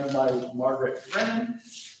 run by Margaret Brennan,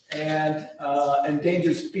 and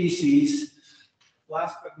endangered species,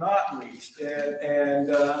 last but not least. And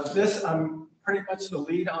this, I'm pretty much the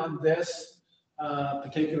lead on this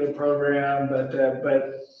particular program, but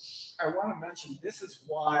I want to mention this is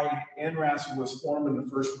why NRAS was formed in the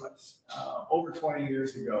first place, over 20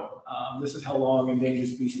 years ago. This is how long endangered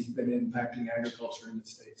species have been impacting agriculture in the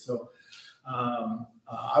state. So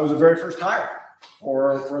I was the very first hire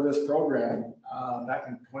for this program back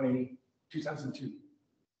in 2002.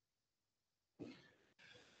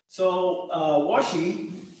 So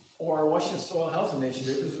WASHI, or Washington Soil Health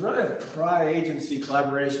Initiative, is really a tri-agency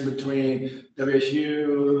collaboration between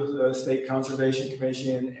WSU, the State Conservation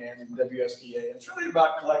Commission, and WSDA. It's really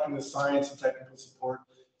about collecting the science and technical support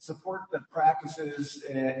support the practices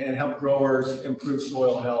and help growers improve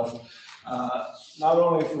soil health, not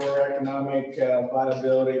only for economic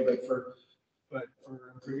viability, but for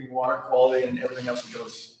improving water quality and everything else that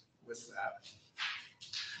goes with that.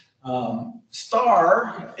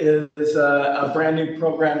 STAR is a brand new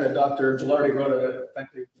program that Dr. Gilardi wrote a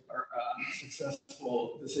effective or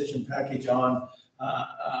successful decision package on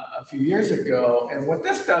a few years ago. And what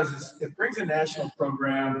this does is it brings a national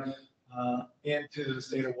program into the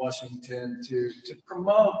state of Washington to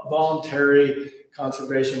promote voluntary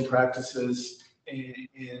conservation practices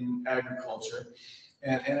in agriculture.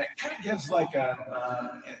 And it kind of gives like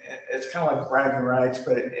it's kind of like bragging rights,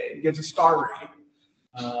 but it gives a star rating.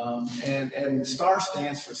 And STAR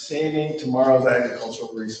stands for Saving Tomorrow's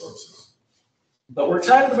Agricultural Resources. But we're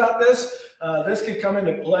excited about this. This could come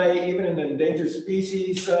into play even in the endangered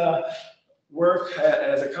species work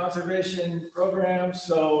as a conservation program.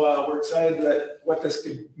 So we're excited that what this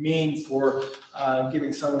could mean for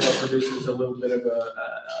giving some of our producers a little bit of a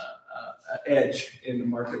edge in the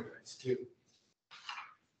marketplace too.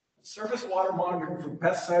 Surface water monitoring for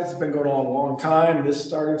pesticides has been going on a long time. This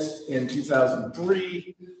started in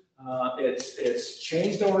 2003. It's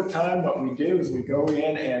changed over time. What we do is we go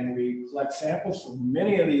in and we collect samples from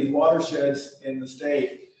many of these watersheds in the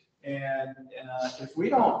state. And if we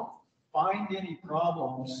don't find any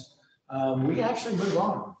problems, we actually move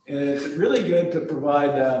on. And it's really good to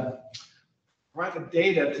provide the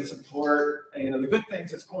data to support the good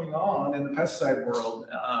things that's going on in the pesticide world.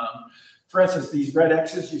 For instance, these red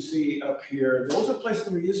X's you see up here, those are places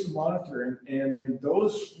we use to monitor, and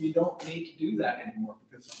those we don't need to do that anymore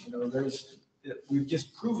because we've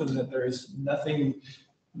just proven that there is nothing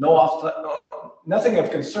of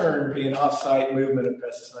concern being off-site movement of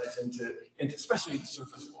pesticides into especially the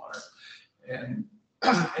surface water, and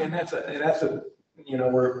that's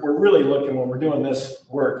we're really looking when we're doing this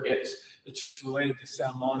work. It's related to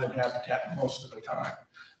salmon and habitat most of the time.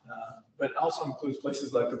 But also includes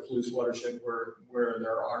places like the Palouse watershed where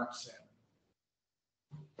there aren't salmon.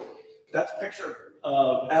 That's a picture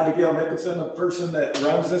of Abigail Nicholson, the person that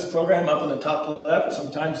runs this program up in the top left.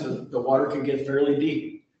 Sometimes the water can get fairly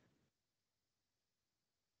deep.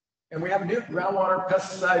 And we have a new groundwater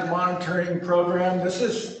pesticide monitoring program. This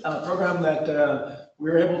is a program that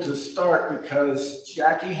we were able to start because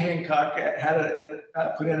Jackie Hancock had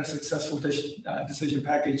put in a successful decision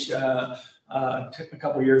package a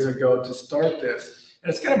couple of years ago to start this.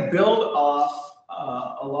 And it's going to build off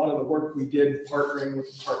a lot of the work we did partnering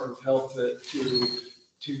with the Department of Health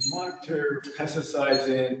to monitor pesticides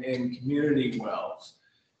in community wells.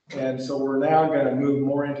 And so we're now going to move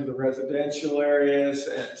more into the residential areas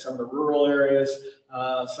and some of the rural areas.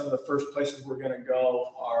 Some of the first places we're going to go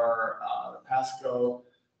are Pasco,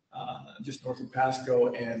 just north of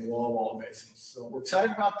Pasco, and Walla Walla basins. So we're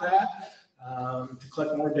excited about that. To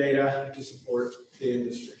collect more data to support the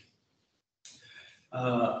industry.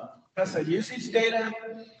 Pesticide usage data.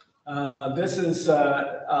 This is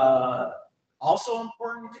also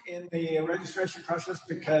important in the registration process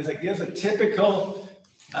because it gives a typical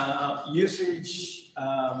usage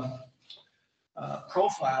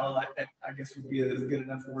profile, I guess would be a good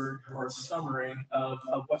enough word, or a summary of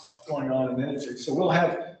what's going on in the industry. So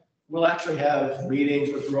we'll actually have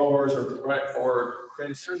meetings with growers or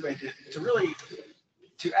create a survey to really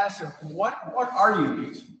ask them what are you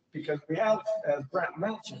using, because we have, as Brent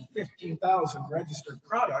mentioned, 15,000 registered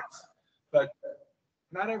products, but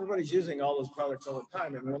not everybody's using all those products all the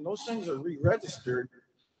time. And when those things are re-registered,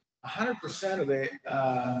 100% of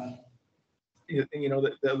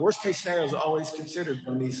the worst case scenario is always considered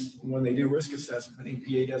when they do risk assessment.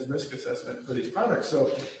 EPA does risk assessment for these products.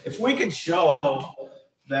 So if we can show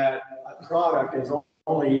that a product is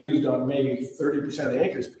only used on maybe 30% of the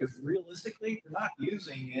acres, because realistically, we're not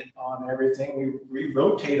using it on everything. We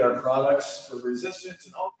rotate our products for resistance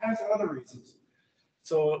and all kinds of other reasons.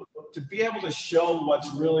 So to be able to show what's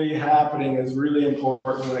really happening is really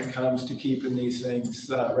important when it comes to keeping these things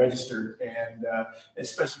registered, and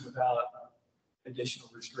especially without additional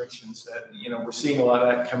restrictions that, we're seeing a lot of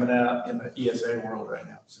that coming out in the ESA world right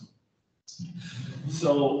now.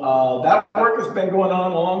 So that work has been going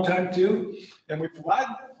on a long time too, and we provide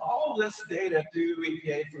all of this data to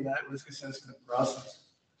EPA for that risk assessment process.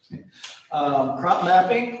 Crop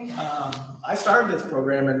mapping. I started this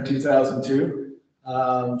program in 2002.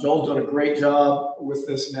 Joel's done a great job with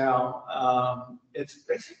this now. It's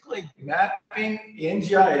basically mapping in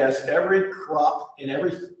GIS every crop in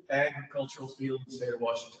every agricultural field in the state of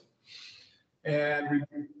Washington. And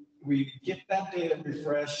we get that data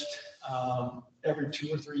refreshed every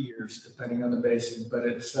 2 or 3 years, depending on the basin. But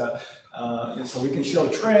it's and so we can show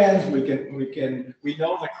trends. We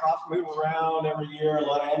know the crops move around every year. A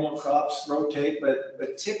lot of annual crops rotate,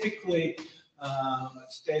 but typically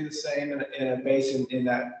stay the same in a basin in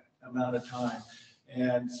that amount of time.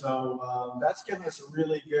 And so that's given us a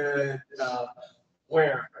really good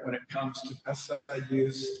when it comes to pesticide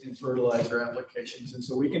use and fertilizer applications. And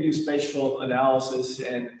so we can do spatial analysis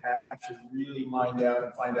and actually really mine down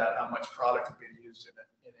and find out how much product is being used in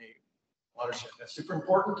a watershed. That's super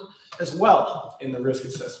important as well in the risk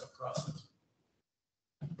assessment process.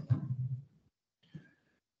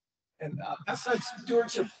 And pesticide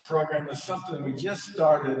stewardship program is something we just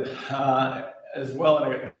started as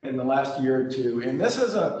well in the last year or two. And this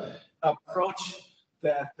is a approach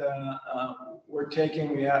that we're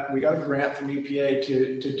taking. We got a grant from EPA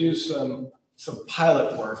to do some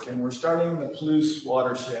pilot work, and we're starting the Palouse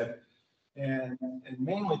watershed. And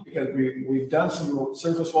mainly because we've done some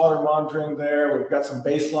surface water monitoring there. We've got some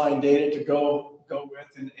baseline data to go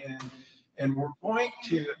with, and we're going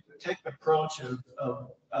to take the approach of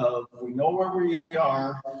we know where we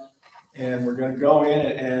are, and we're going to go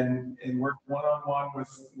in and work one-on-one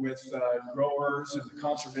with growers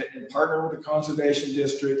and partner with the conservation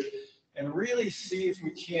district, and really see if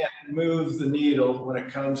we can't move the needle when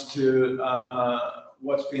it comes to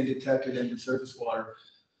what's being detected in the surface water.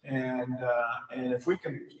 And if we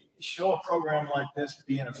can show a program like this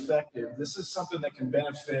being effective, this is something that can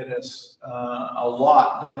benefit us a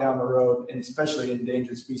lot down the road, and especially in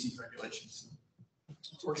endangered species regulations.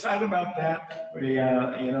 So we're excited about that. We've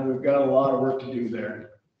got a lot of work to do there.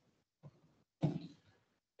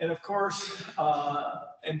 And of course,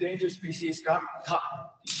 endangered species. Scott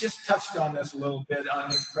just touched on this a little bit on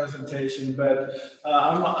his presentation, but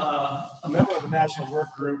I'm a member of the National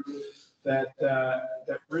Work Group that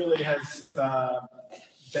really has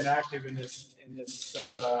been active in this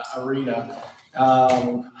arena.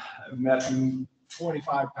 I've met him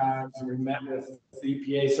 25 times, and we met with the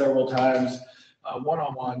EPA several times,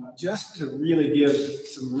 one-on-one, just to really give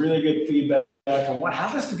some really good feedback on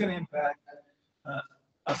how this is going to impact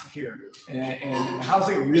us here, and how's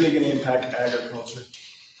it really going to impact agriculture.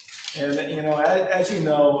 And as you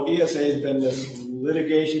know, ESA has been this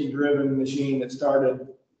litigation-driven machine that started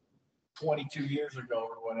 22 years ago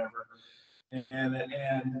or whatever. And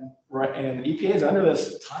EPA is under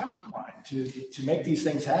this timeline to make these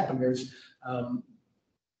things happen.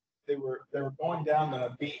 They were going down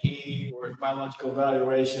the BE, or biological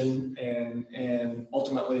evaluation, and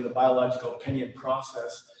ultimately the biological opinion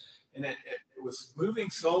process. And it was moving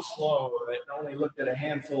so slow that it only looked at a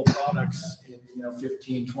handful of products in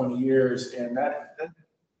 15, 20 years, and that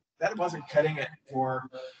wasn't cutting it for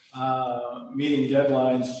meeting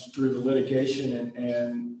deadlines through the litigation,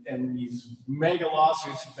 and these mega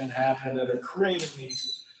lawsuits have been happening that are creating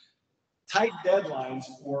these tight deadlines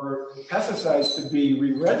for pesticides to be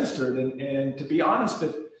re-registered. And to be honest,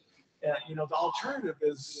 the alternative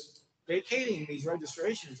is vacating these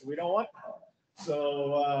registrations. We don't want that.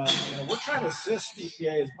 So we're trying to assist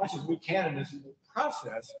EPA as much as we can in this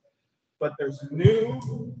process, but there's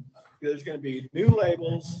going to be new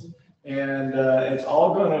labels, and it's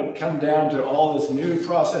all going to come down to all this new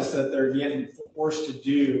process that they're getting forced to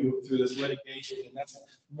do through this litigation. And that's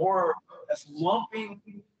lumping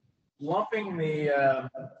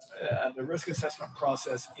the risk assessment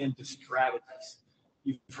process into strategies.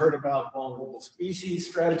 You've heard about vulnerable species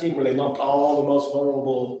strategy, where they lumped all the most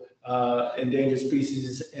vulnerable endangered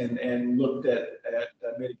species and looked at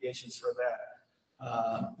mitigations for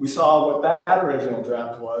that. We saw what that original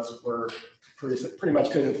draft was, where pretty much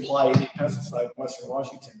couldn't apply any pesticide in Western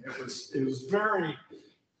Washington. It was very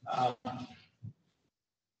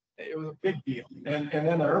it was a big deal. And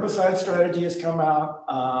then the herbicide strategy has come out.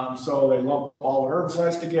 So they lump all the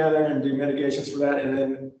herbicides together and do mitigations for that. And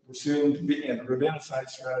then we're soon to be in the rodenticide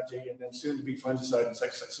strategy, and then soon to be fungicide and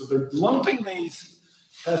insecticide. So they're lumping these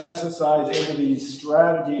pesticides into these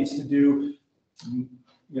strategies to do,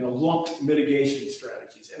 lumped mitigation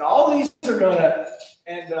strategies. And all these are going to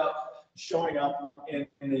end up showing up in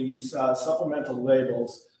these supplemental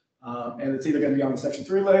labels. And it's either going to be on the Section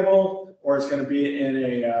 3 label, or it's going to be in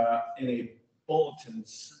a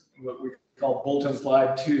bulletins, what we call bulletins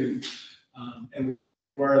live 2, and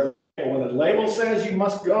where when the label says you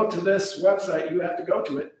must go to this website, you have to go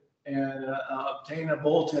to it and obtain a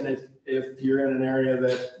bulletin if you're in an area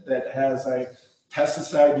that has a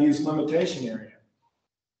pesticide use limitation area.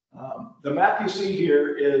 The map you see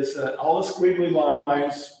here is all the squiggly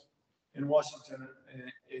lines in Washington.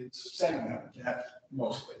 It's salmon habitat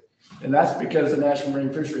mostly. And that's because the National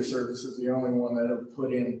Marine Fisheries Service is the only one that have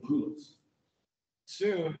put in poulas.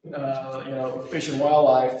 Soon, Fish and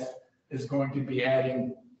Wildlife is going to be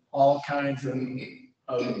adding all kinds of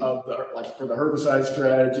the, like for the herbicide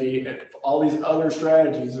strategy and all these other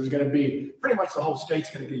strategies. There's going to be pretty much the whole state's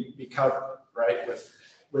going to be covered, right,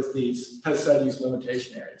 with these pesticide use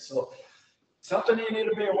limitation areas. So something you need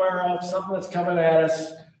to be aware of, something that's coming at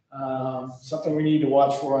us, something we need to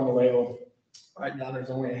watch for on the label. Right now, there's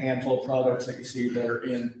only a handful of products that you see that are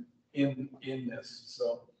in this.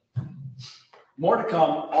 So more to come.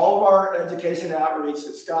 All of our education outreach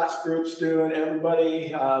that Scott's group's doing,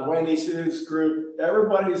 everybody, Wendy Sue's group,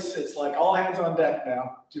 it's like all hands on deck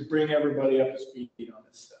now to bring everybody up to speed on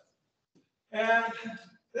this stuff. And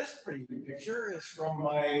this pretty good picture is from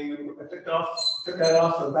I took that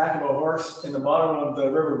off the back of a horse in the bottom of the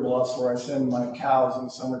river bluffs where I send my cows in the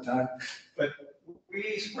summertime. But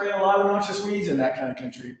we spray a lot of noxious weeds in that kind of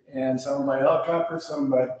country, and some by helicopter, some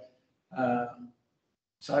by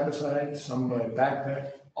side by side, some by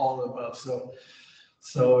backpack, all of the above.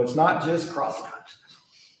 So it's not just cross cut.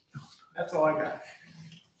 That's all I got.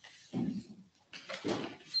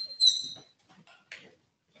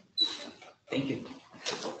 Thank you.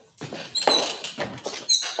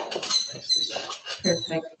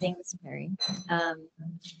 Perfect. Thanks, Perry.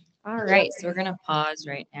 All right, so we're going to pause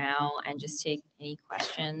right now and just take any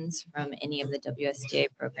questions from any of the WSDA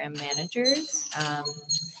program managers.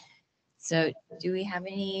 So do we have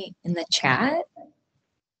any in the chat?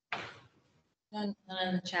 None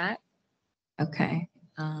in the chat? Okay.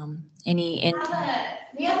 Any in?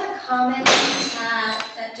 We have a comment in the chat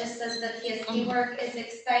that just says the PSD work is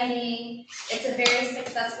exciting. It's a very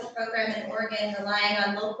successful program in Oregon, relying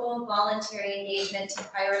on local voluntary engagement to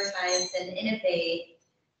prioritize and innovate.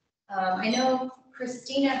 I know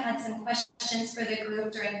Christina had some questions for the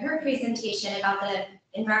group during her presentation about the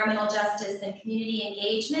environmental justice and community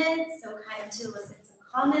engagement. So kind of to elicit some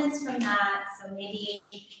comments from that. So maybe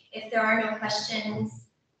if there are no questions,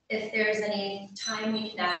 if there's any time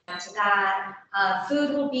we can add to that.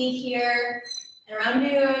 Food will be here around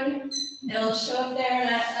noon. It'll show up there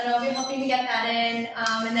and I'll be hoping to get that in.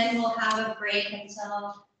 And then we'll have a break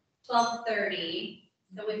until 12:30.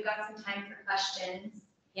 So we've got some time for questions.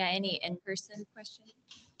 Yeah, any in-person questions?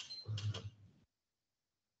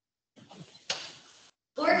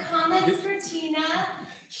 Or comments for Tina.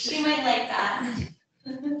 She might like that.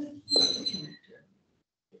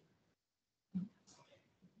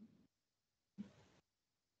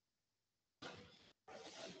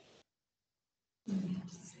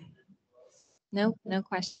 Nope, no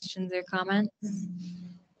questions or comments.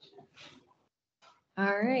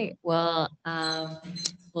 All right, well,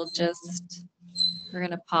 we're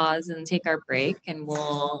going to pause and take our break and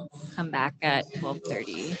we'll come back at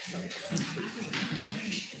 12:30.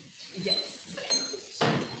 Yes.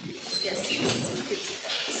 Yes.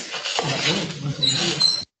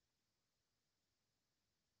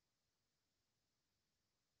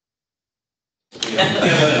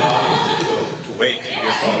 To wait.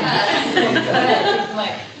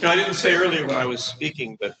 I didn't say earlier when I was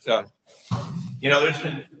speaking, but there's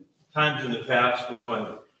been times in the past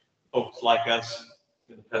when folks like us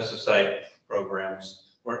in the pesticide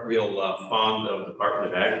programs weren't real fond of the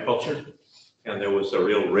Department of Agriculture, and there was a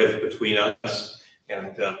real rift between us.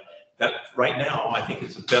 And that right now, I think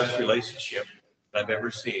it's the best relationship that I've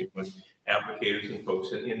ever seen with applicators and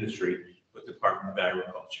folks in industry with the Department of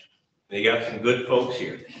Agriculture. And you got some good folks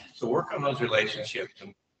here. So work on those relationships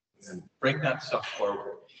and bring that stuff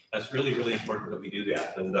forward. That's really, really important that we do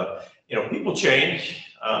that. And, people change,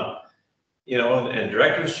 and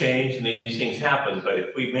directors change and these things happen. But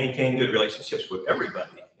if we maintain good relationships with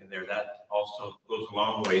everybody in there, that also goes a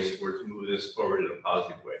long way towards moving this forward in a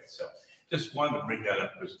positive way. So just wanted to bring that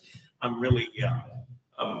up because I'm really,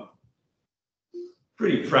 I'm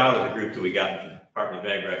pretty proud of the group that we got in the Department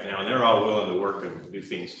of Ag right now. And they're all willing to work and do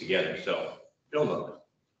things together. So build on it.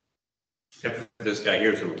 Except for this guy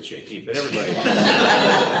here is a little shaky, but everybody.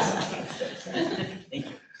 Thank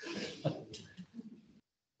you.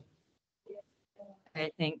 All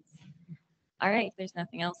right, thanks. All right, if there's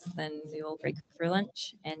nothing else, then we will break for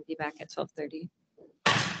lunch and be back at 12:30.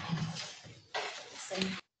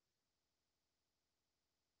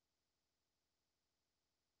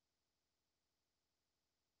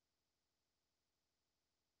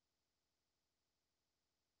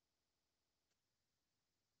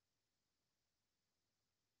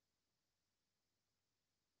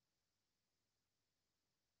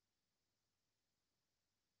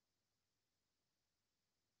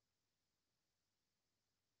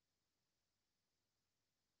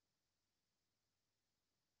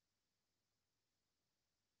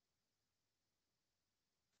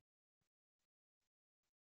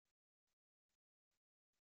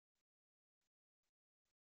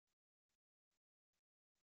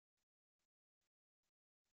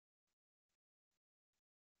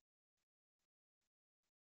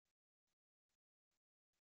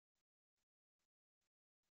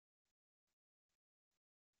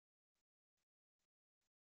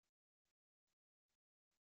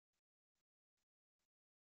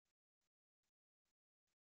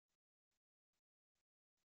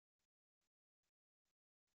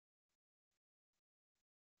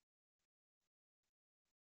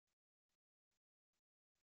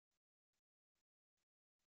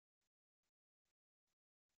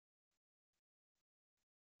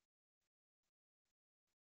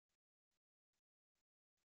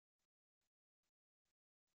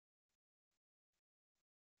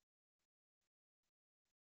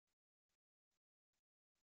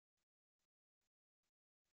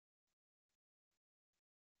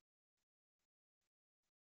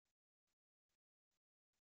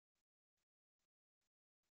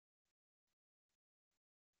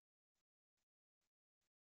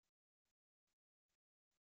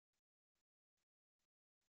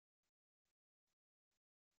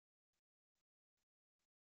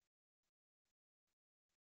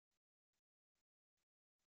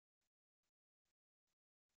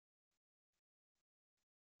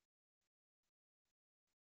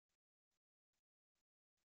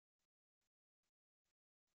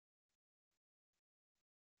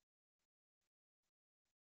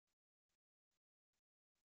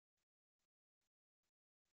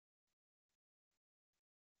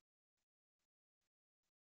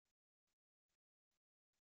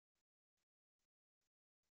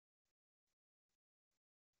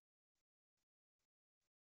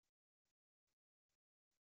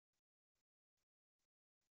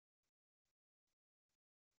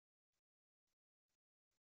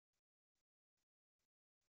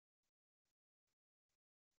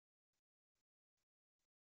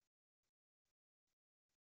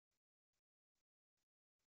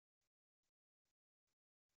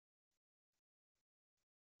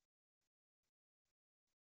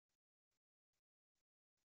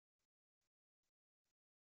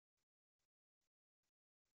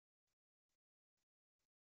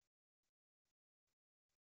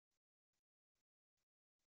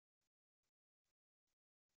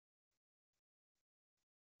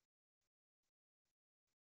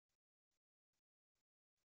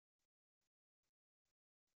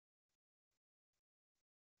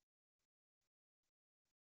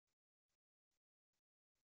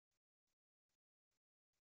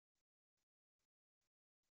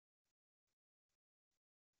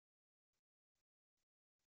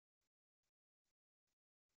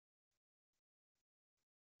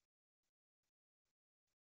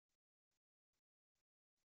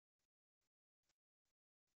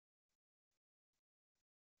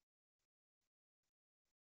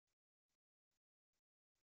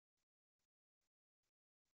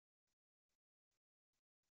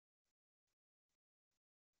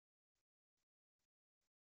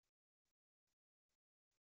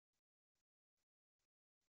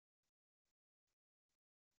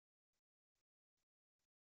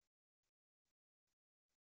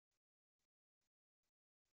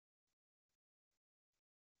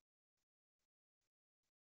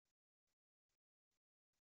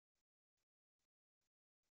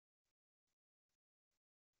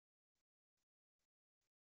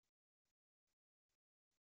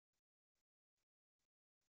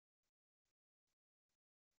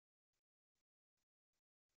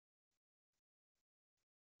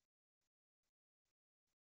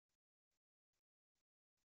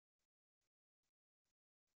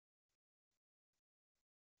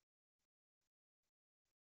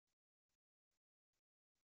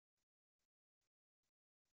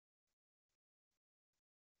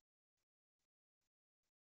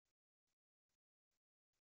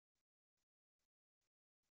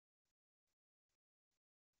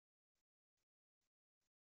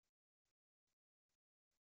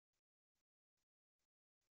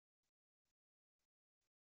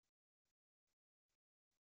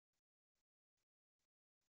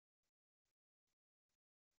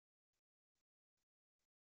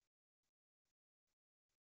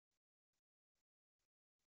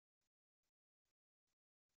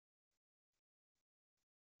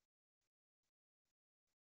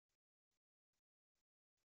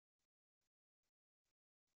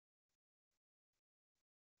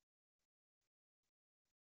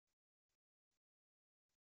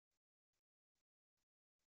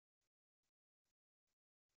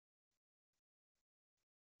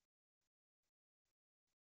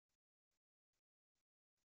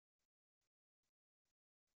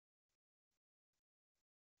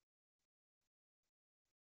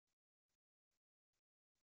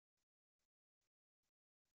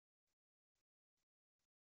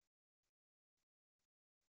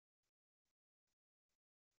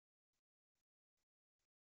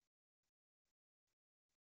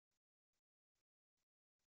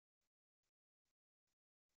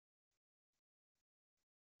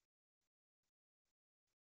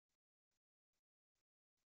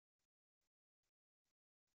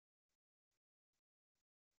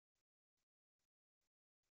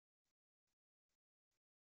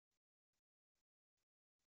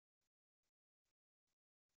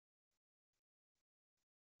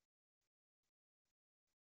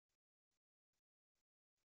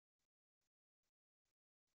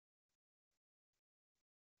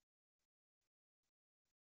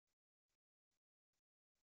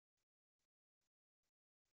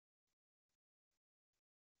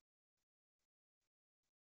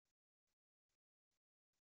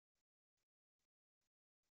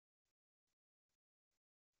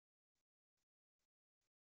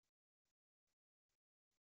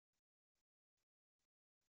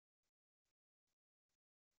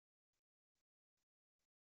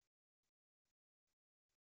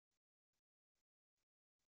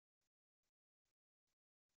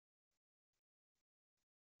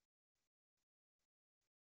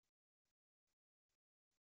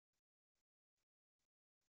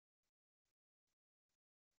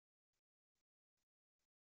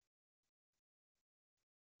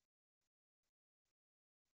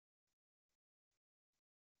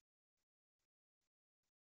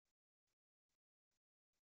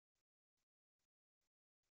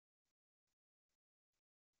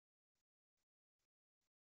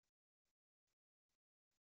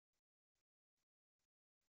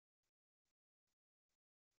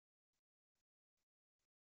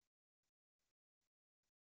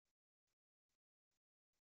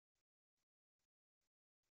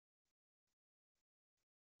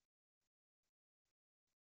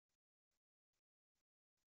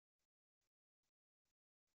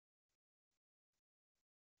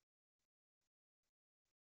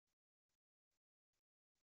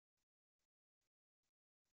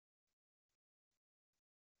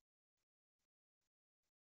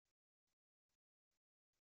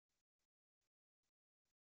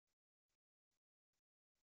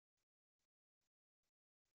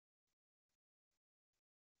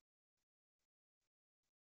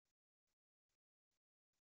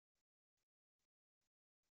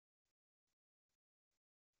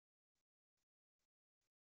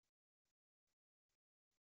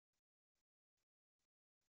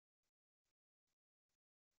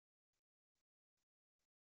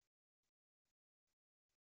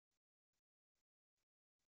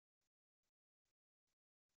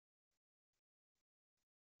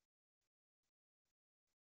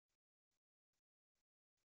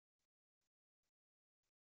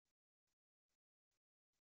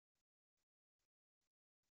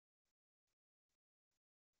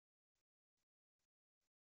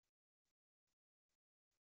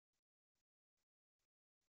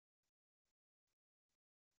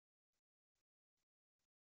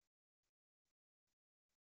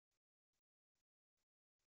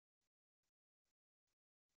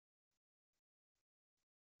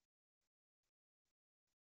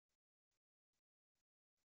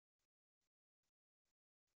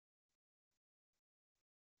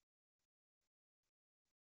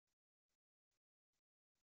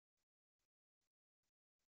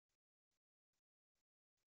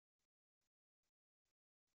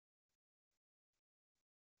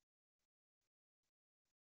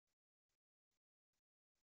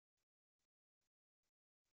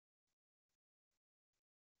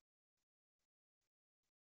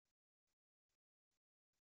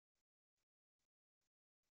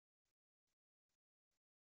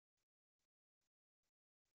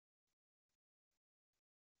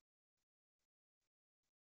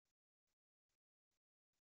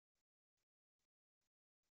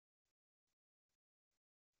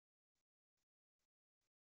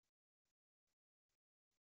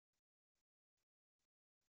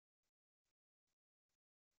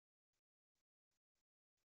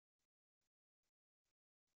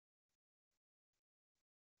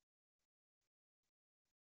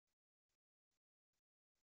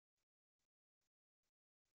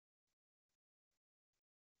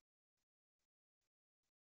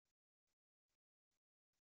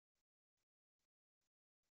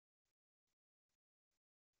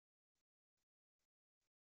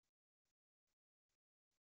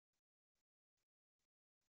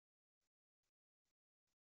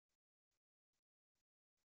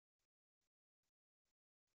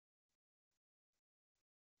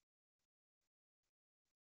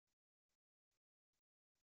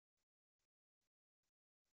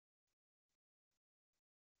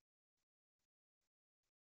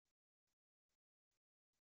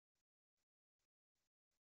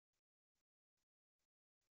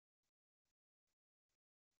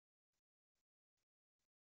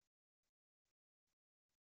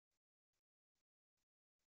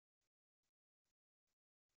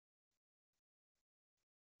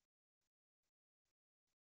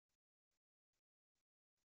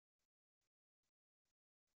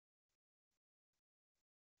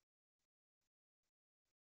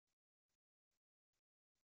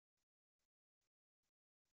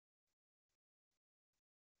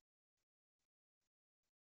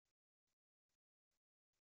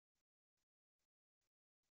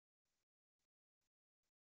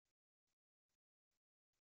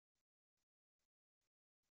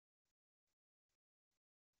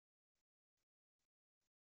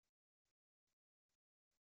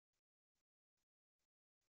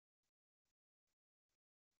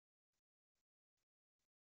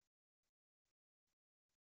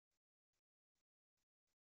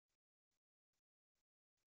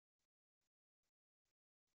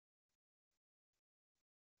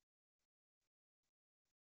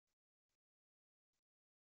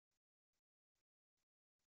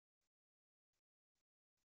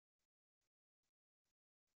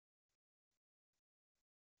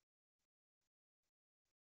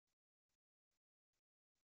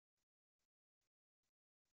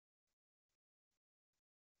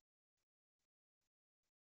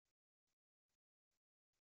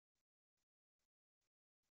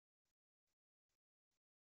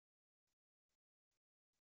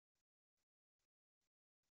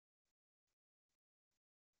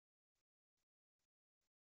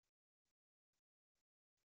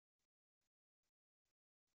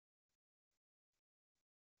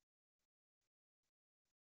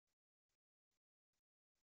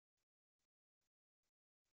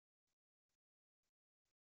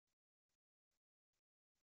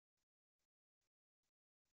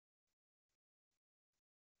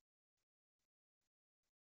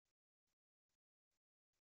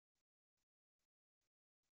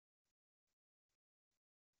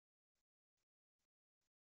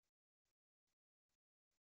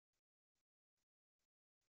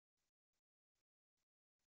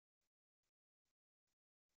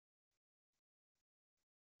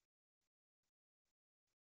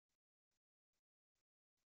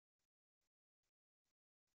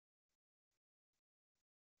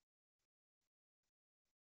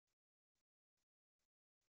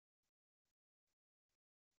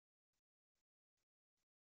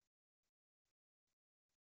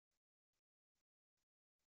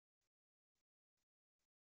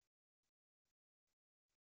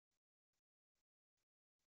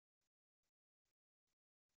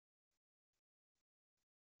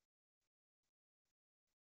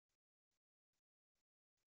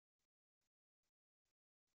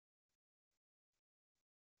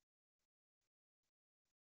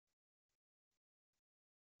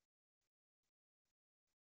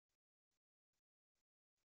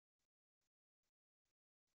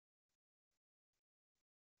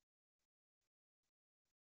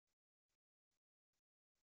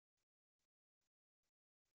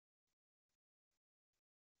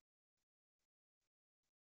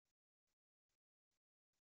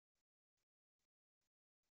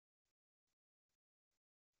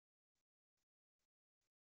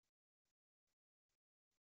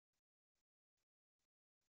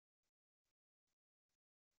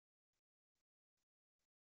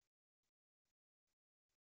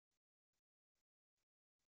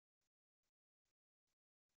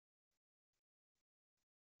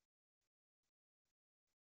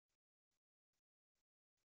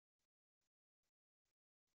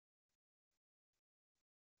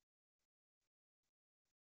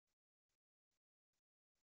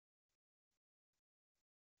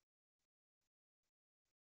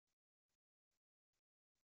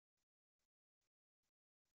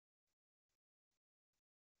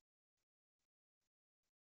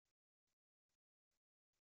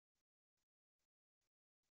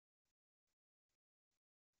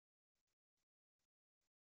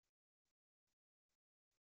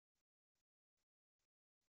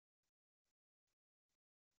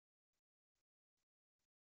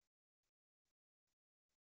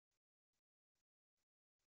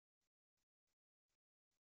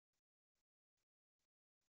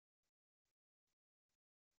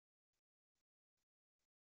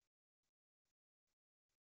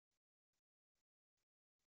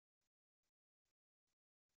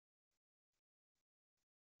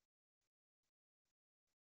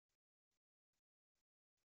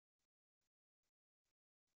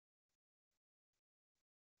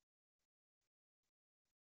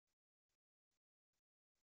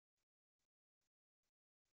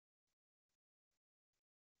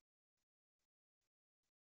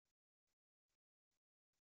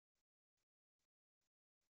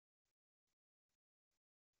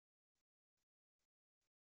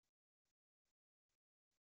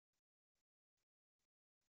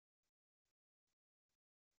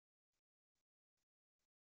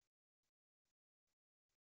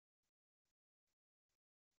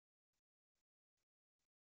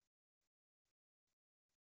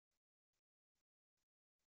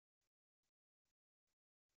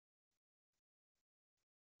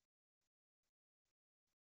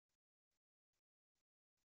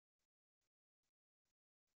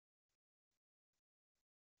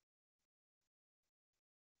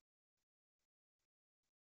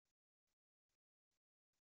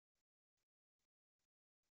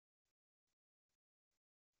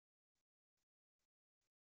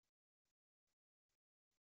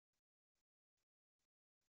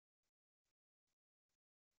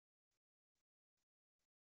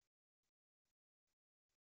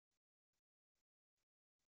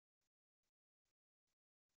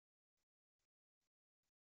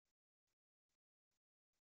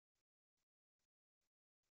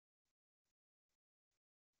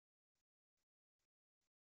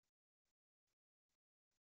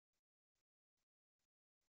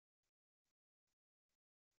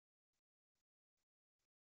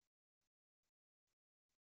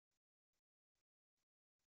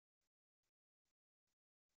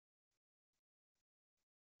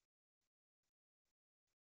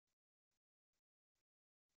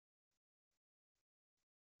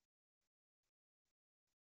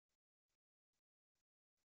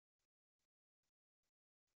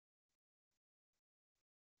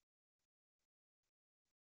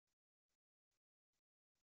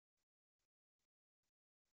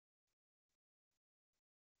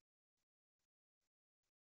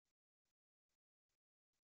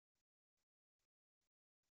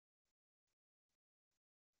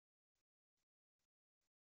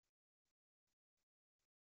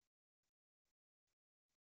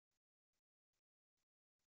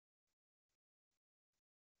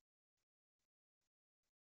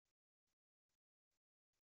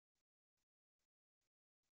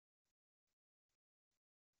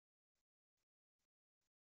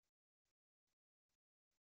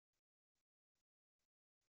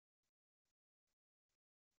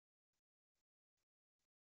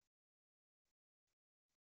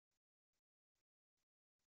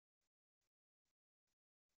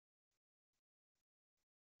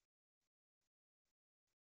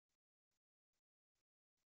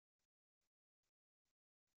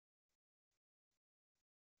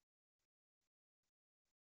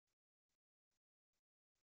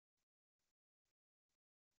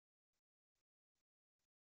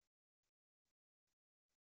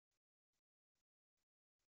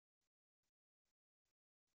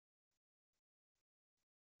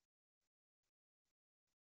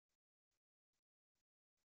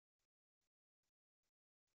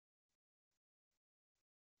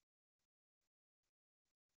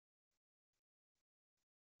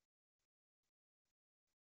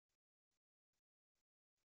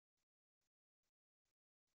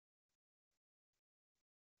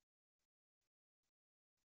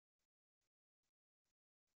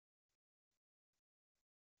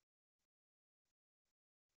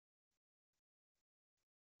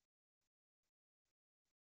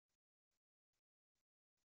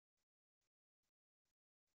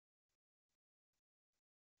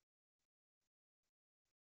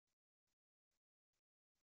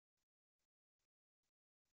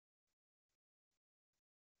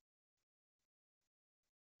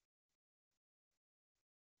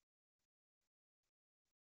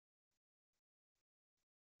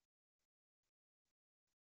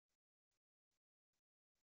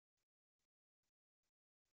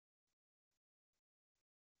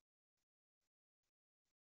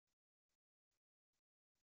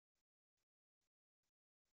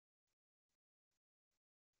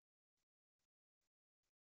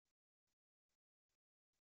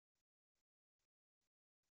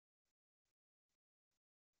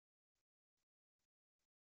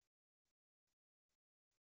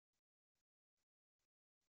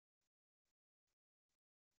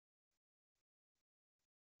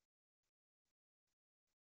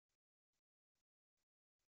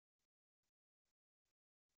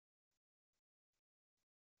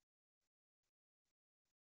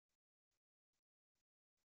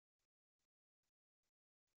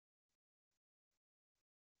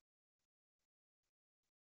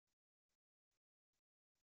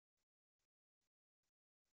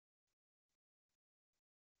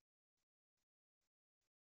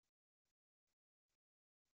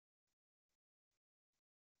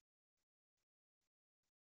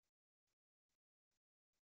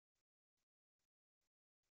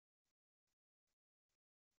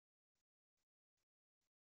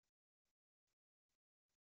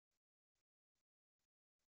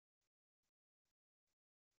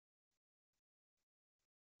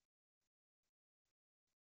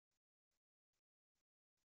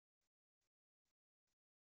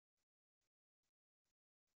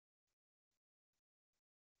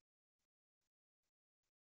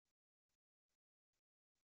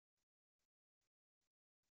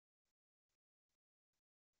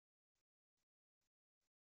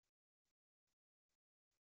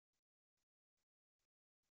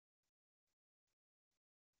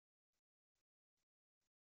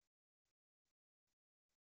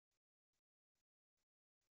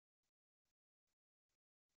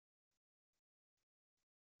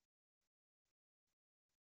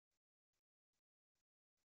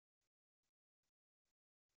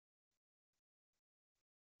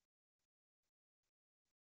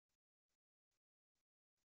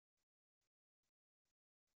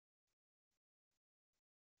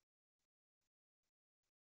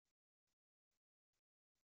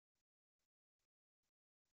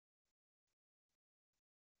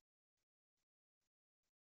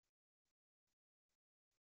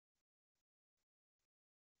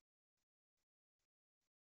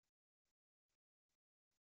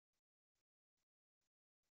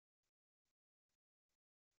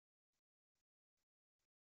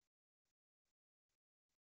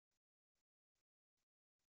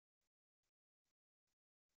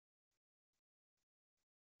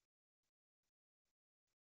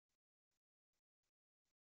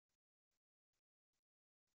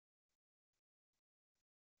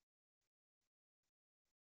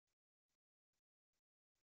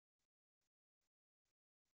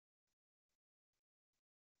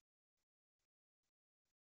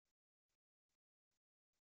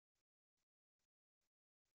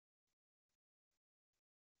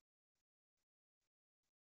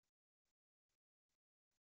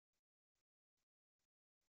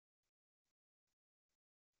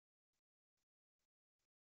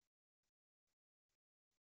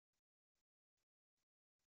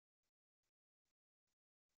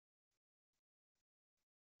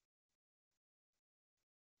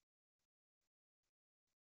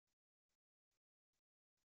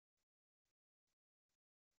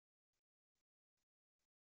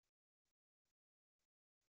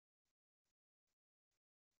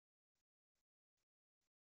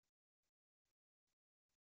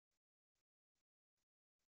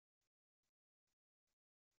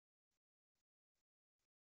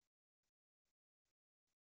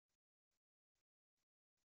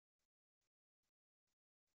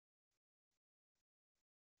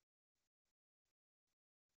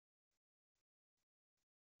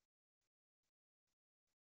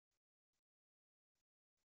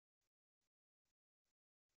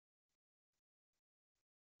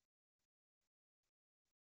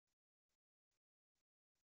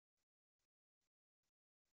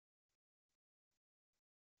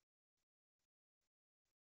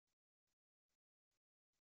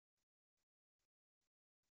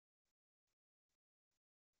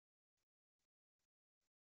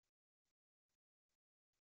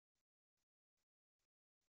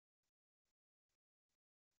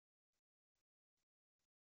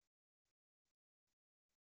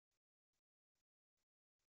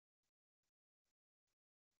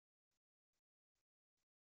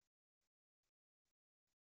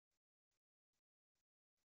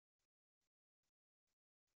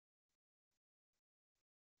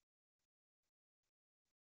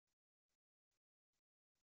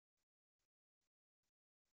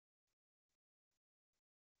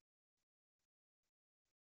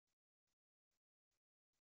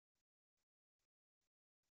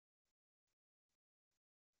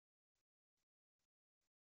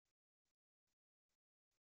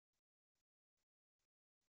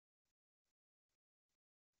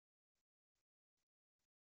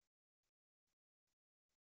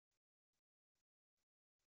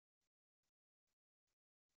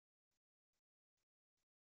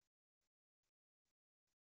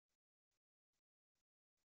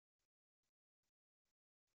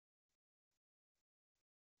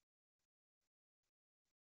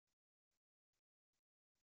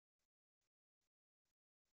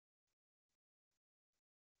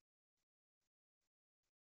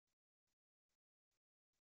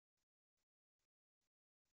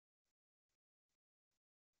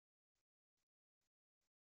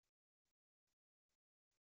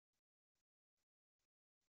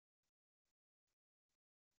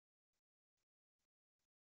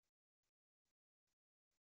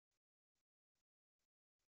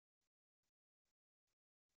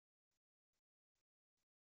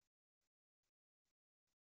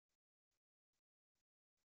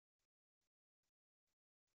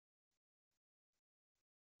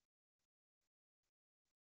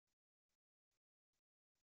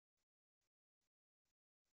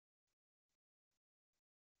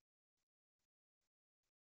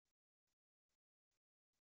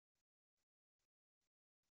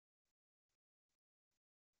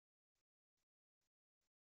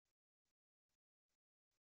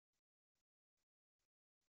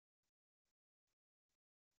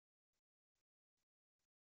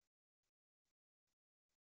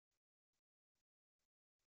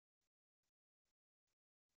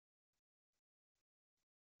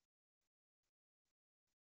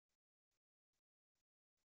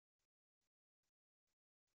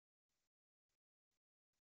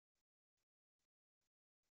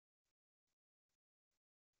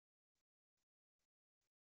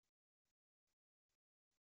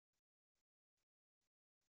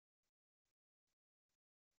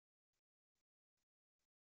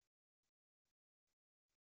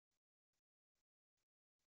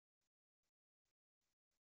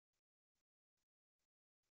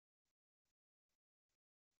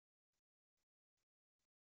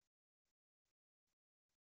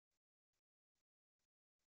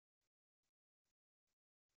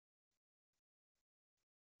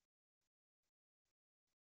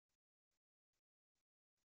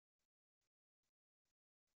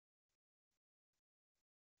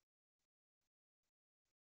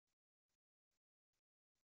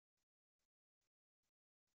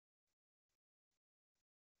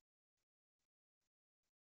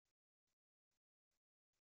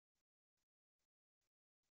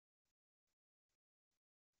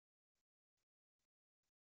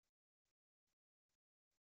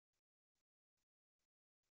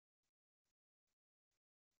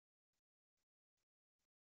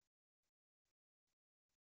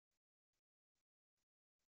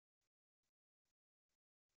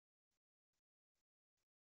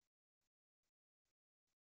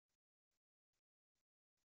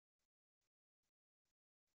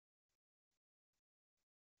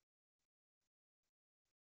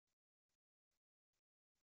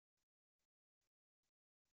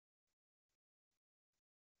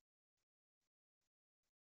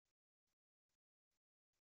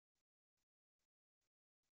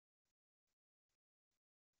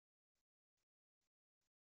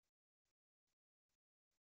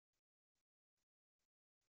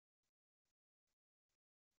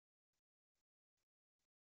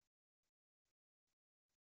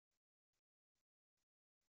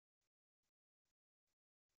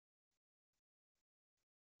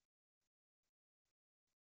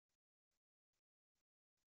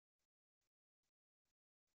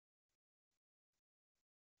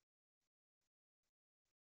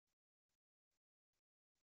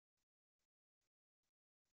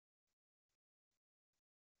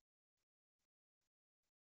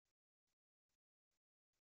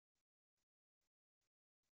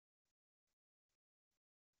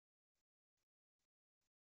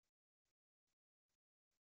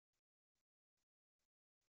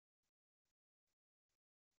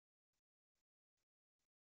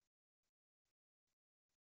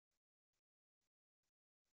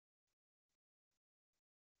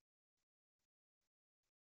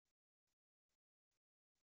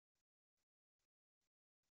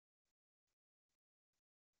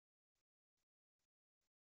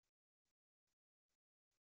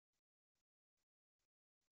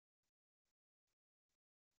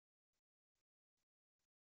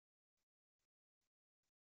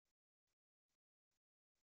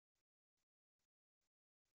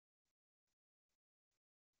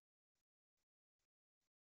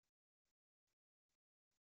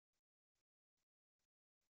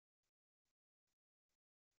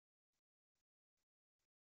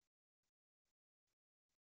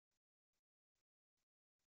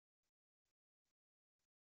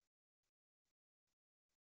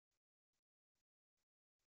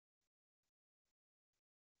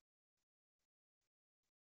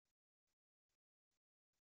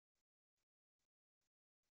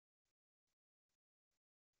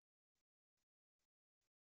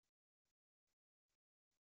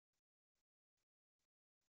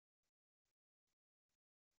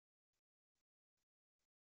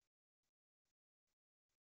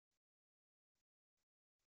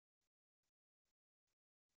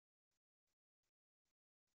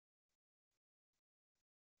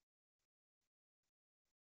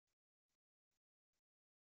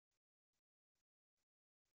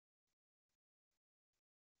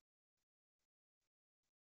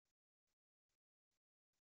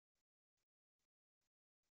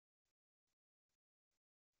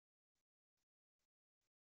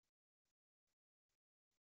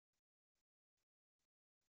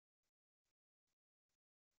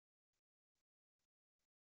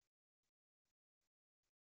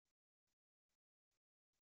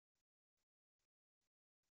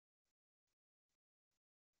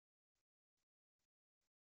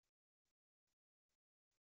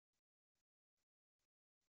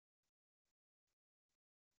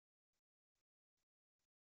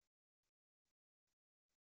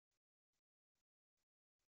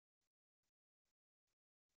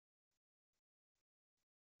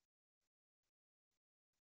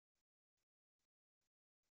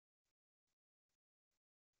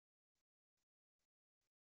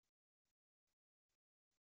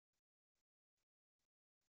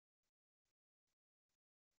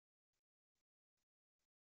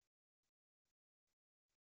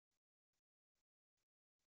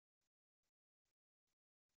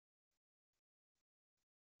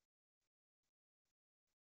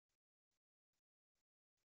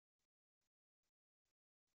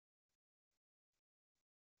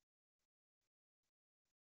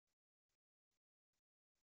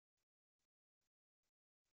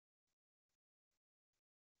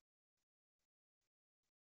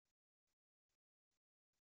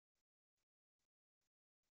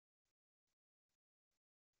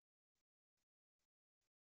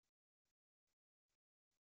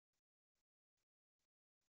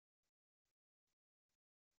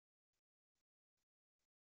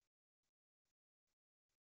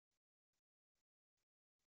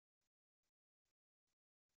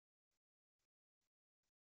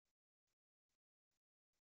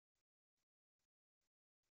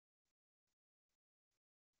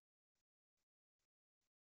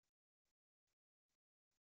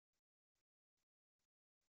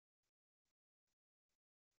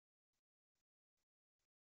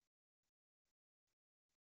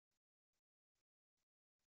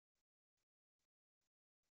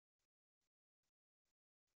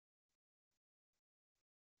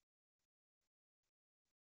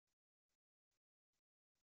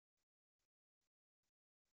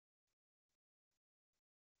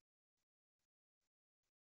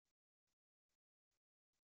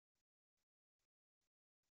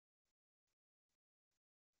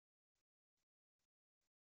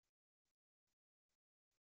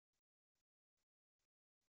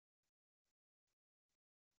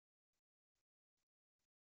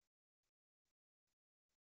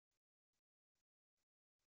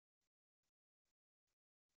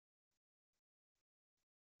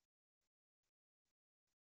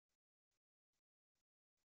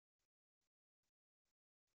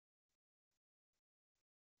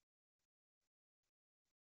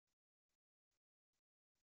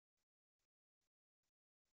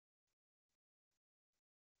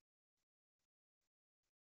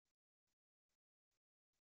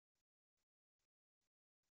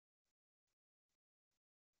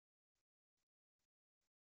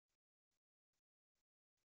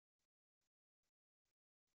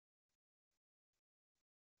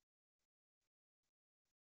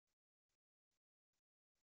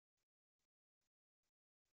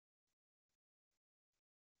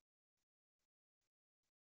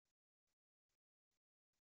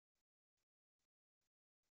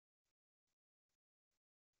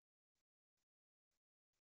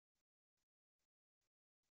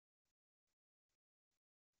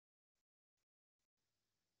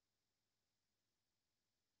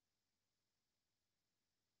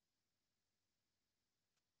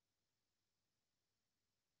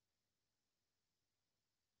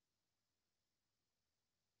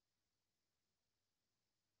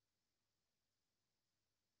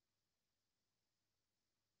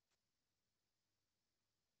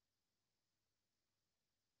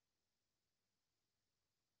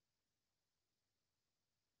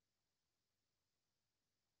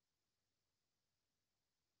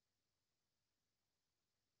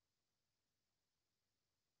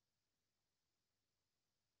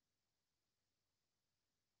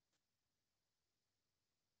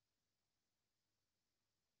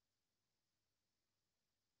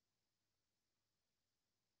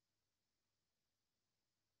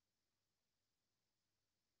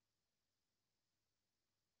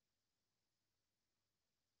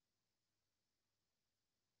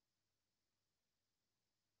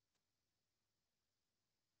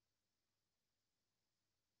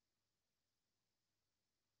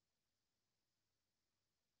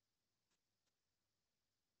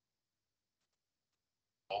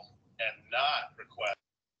 and not request.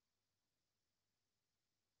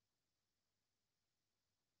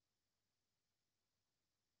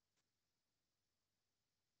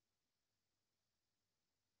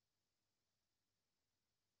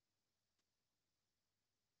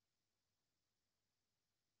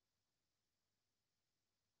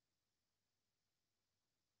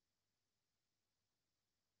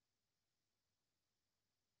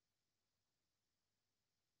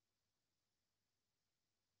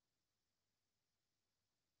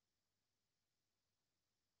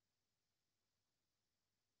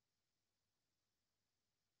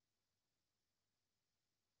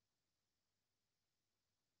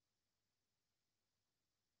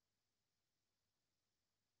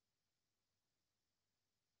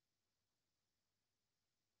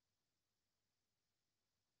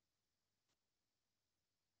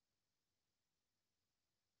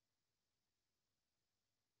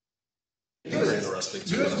 Hello,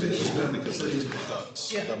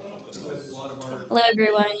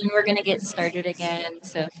 everyone. We're going to get started again.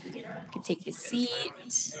 So you can take a seat.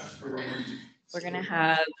 We're going to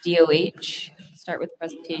have DOH start with the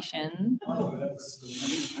presentation.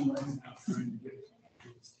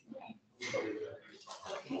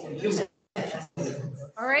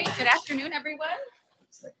 All right, good afternoon, everyone.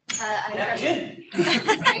 I'm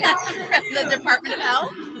from the Department of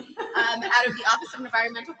Health, out of the Office of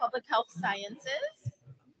Environmental Public Health Sciences.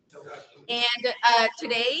 And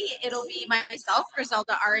today it'll be myself,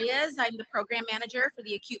 Griselda Arias. I'm the program manager for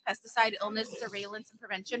the Acute Pesticide Illness Surveillance and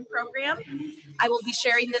Prevention Program. I will be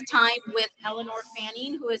sharing this time with Eleanor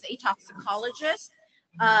Fanning, who is a toxicologist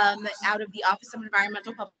out of the Office of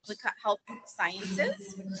Environmental Public Health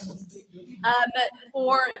Sciences.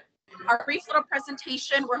 For our brief little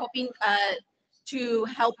presentation, we're hoping to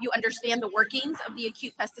help you understand the workings of the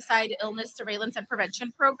Acute Pesticide Illness Surveillance and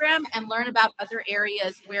Prevention Program and learn about other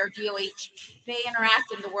areas where DOH may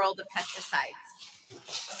interact in the world of pesticides.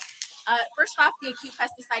 First off, the Acute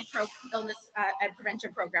Pesticide Illness and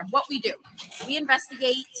Prevention Program. What we do, we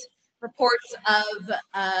investigate reports of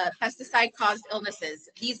pesticide-caused illnesses.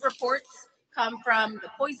 These reports come from the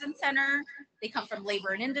Poison Center, they come from Labor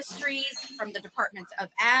and Industries, from the Departments of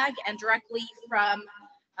Ag, and directly from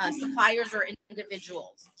suppliers or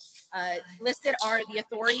individuals. Listed are the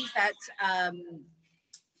authorities that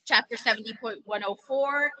Chapter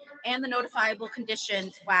 70.104 and the notifiable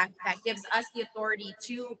conditions WAC that gives us the authority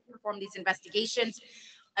to perform these investigations.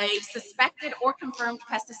 A suspected or confirmed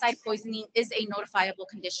pesticide poisoning is a notifiable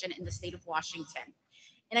condition in the state of Washington.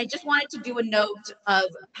 And I just wanted to do a note of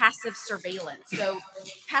passive surveillance. So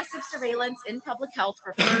passive surveillance in public health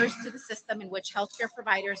refers to the system in which healthcare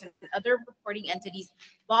providers and other reporting entities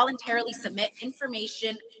voluntarily submit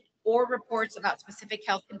information or reports about specific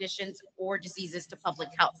health conditions or diseases to public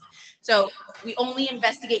health. So we only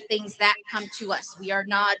investigate things that come to us. We are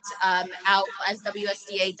not out, as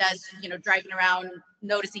WSDA does, driving around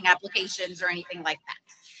noticing applications or anything like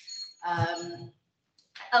that.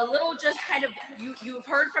 A little just kind of, you've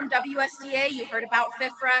heard from WSDA, you've heard about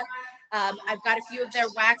FIFRA. I've got a few of their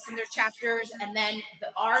WACs and their chapters, and then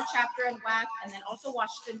our chapter and WAC, and then also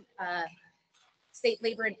Washington State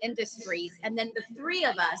Labor and Industries. And then the three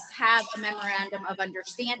of us have a memorandum of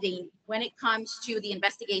understanding when it comes to the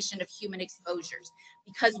investigation of human exposures,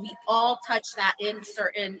 because we all touch that in a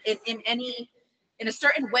certain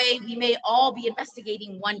way. We may all be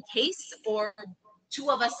investigating one case, or two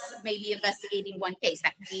of us may be investigating one case.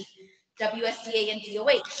 That could be WSDA and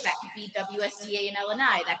DOH, that could be WSDA and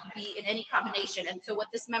LNI, that could be in any combination. And so what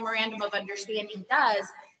this memorandum of understanding does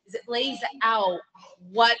is it lays out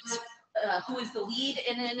what who is the lead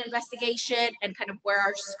in an investigation and kind of where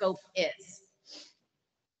our scope is.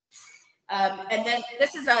 And then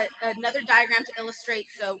this is another diagram to illustrate.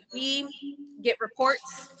 So we get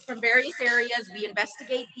reports from various areas. We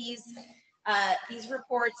investigate these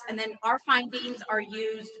reports, and then our findings are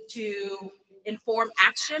used to inform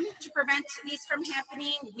action to prevent these from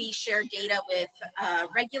happening. We share data with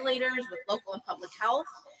regulators, with local and public health.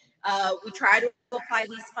 We try to apply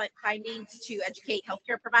these findings to educate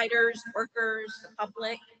healthcare providers, workers, the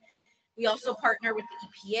public. We also partner with the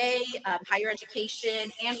EPA, higher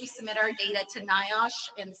education, and we submit our data to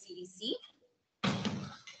NIOSH and the CDC.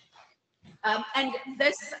 And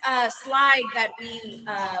this slide that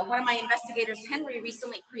one of my investigators, Henry,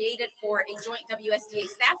 recently created for a joint WSDA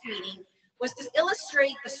staff meeting was to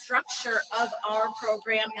illustrate the structure of our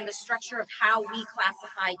program and the structure of how we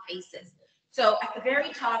classify cases. So at the very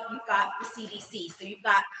top, you've got the CDC. So you've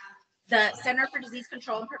got the Center for Disease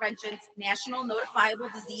Control and Prevention's National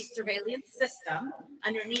Notifiable Disease Surveillance System.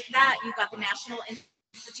 Underneath that, you've got the National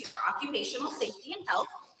Institute for Occupational Safety and Health.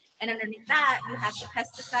 And underneath that, you have the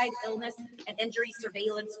Pesticide Illness and Injury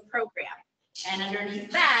Surveillance Program. And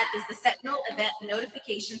underneath that is the Sentinel Event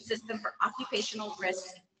Notification System for Occupational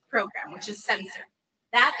Risk Program, which is SENSOR.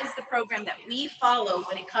 That is the program that we follow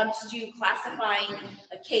when it comes to classifying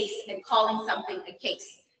a case and calling something a case,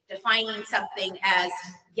 defining something as,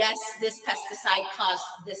 yes, this pesticide caused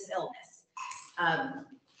this illness.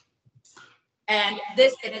 And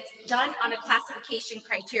it's done on a classification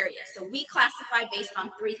criteria. So we classify based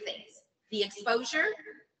on three things: the exposure,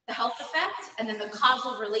 the health effect, and then the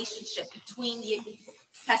causal relationship between the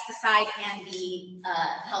pesticide and the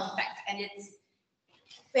health effect. And it's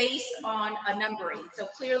based on a numbering. So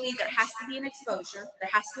clearly there has to be an exposure, there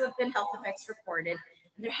has to have been health effects reported,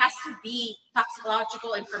 and there has to be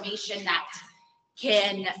toxicological information that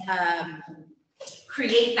can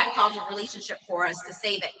create that causal relationship for us to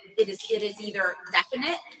say that it is either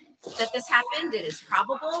definite that this happened, it is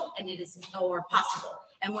probable, and it is or possible.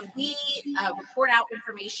 And when we report out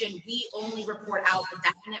information, we only report out the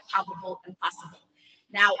definite, probable, and possible.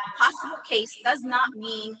 Now, a possible case does not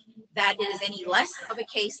mean that it is any less of a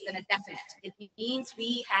case than a definite. It means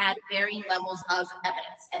we had varying levels of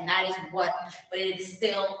evidence, and that is but it is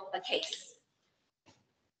still a case.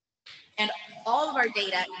 And all of our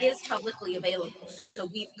data is publicly available. So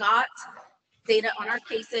we've got data on our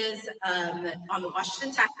cases on the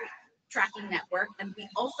Washington Tracking Network, and we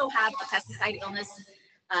also have a pesticide illness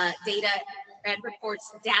data and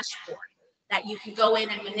reports dashboard that you can go in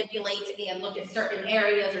and manipulate and look at certain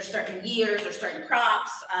areas or certain years or certain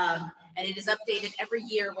crops, and it is updated every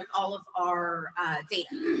year with all of our data.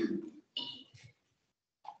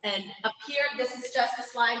 And up here, this is just a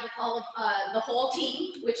slide with all of the whole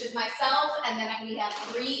team, which is myself, and then we have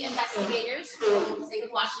 3 investigators from the state of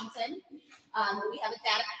Washington. We have a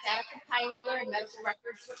data compiler and medical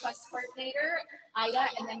records request coordinator, Ida,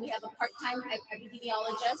 and then we have a part-time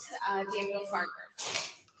epidemiologist, Daniel Farger.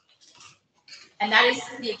 And that is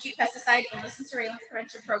the Acute Pesticide Illness and Surveillance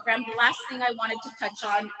Prevention Program. The last thing I wanted to touch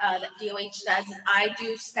on that DOH does is I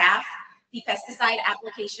do staff the Pesticide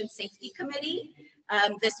Application Safety Committee.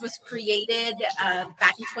 This was created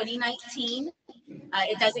back in 2019.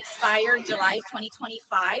 It does expire July of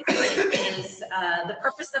 2025. It is, the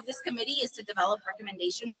purpose of this committee is to develop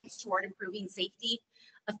recommendations toward improving safety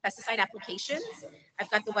of pesticide applications. I've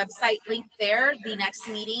got the website linked there. The next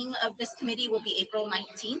meeting of this committee will be April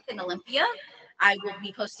 19th in Olympia. I will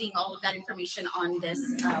be posting all of that information on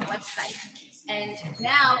this website. And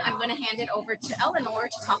now I'm going to hand it over to Eleanor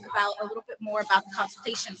to talk about a little bit more about the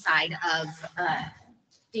consultation side of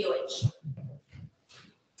DOH.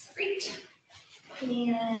 Great.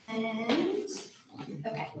 And,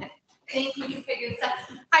 okay. Anything you figured out?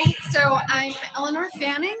 Hi, so I'm Eleanor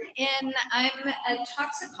Fanning, and I'm a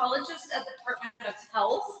toxicologist at the Department of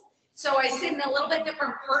Health. So I sit in a little bit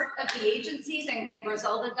different part of the agency than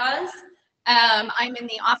Griselda does. I'm in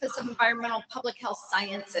the Office of Environmental Public Health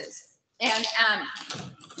Sciences. And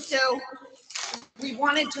so we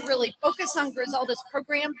wanted to really focus on Griselda's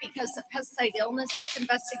program because the pesticide illness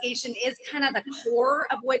investigation is kind of the core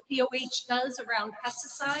of what DOH does around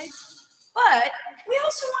pesticides. But we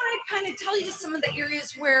also want to kind of tell you some of the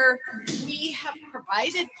areas where we have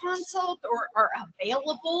provided consult or are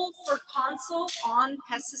available for consult on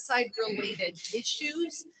pesticide related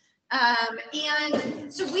issues.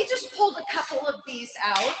 And so we just pulled a couple of these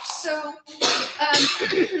out. So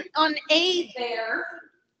on A there,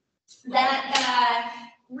 that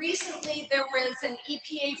recently there was an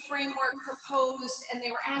EPA framework proposed and they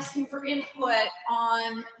were asking for input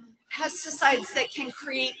on pesticides that can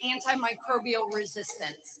create antimicrobial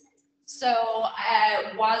resistance. So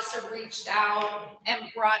WASA reached out and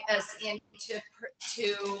brought us in to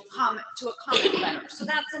a comment letter. So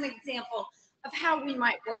that's an example of how we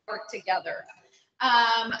might work together.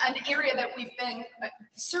 An area that we've been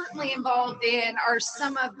certainly involved in are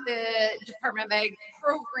some of the Department of Ag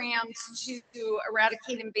programs to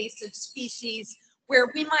eradicate invasive species, where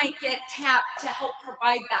we might get tapped to help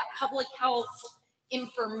provide that public health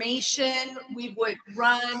information. We would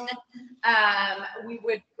run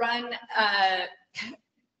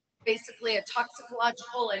basically a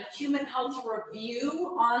toxicological and human health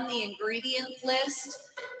review on the ingredient list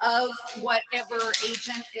of whatever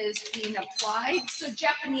agent is being applied. So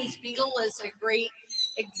Japanese beetle is a great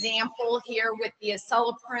example here with the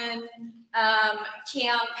acelepryn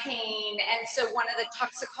campaign. And so one of the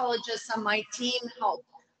toxicologists on my team helped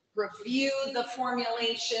review the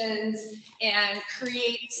formulations and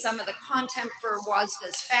create some of the content for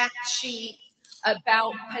WASDA's fact sheet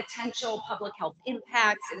about potential public health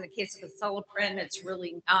impacts. In the case of acelepryn, it's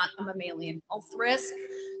really not a mammalian health risk.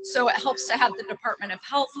 So it helps to have the Department of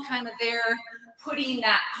Health kind of there, putting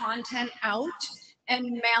that content out.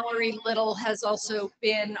 And Mallory Little has also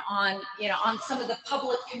been on, on some of the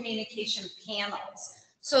public communication panels.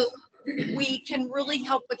 So we can really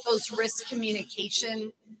help with those risk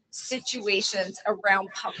communication situations around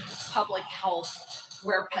public health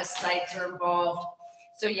where pesticides are involved.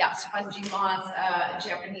 So yeah, spongy moth,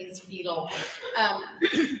 Japanese beetle.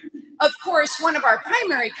 Of course, one of our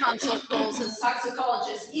primary consult goals as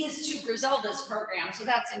toxicologists is to Griselda's program. So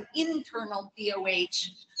that's an internal DOH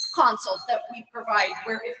consult that we provide,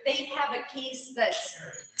 where if they have a case that's,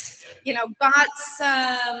 got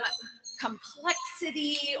some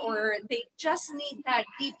complexity, or they just need that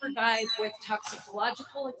deeper dive with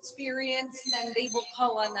toxicological experience, then they will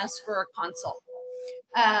call on us for a consult.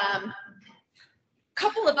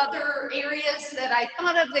 Couple of other areas that I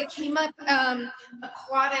thought of that came up,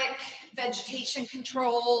 aquatic vegetation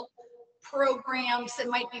control programs that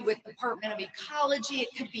might be with Department of Ecology, it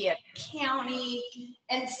could be a county,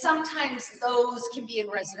 and sometimes those can be in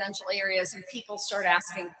residential areas and people start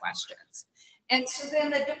asking questions. And so then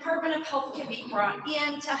the Department of Health can be brought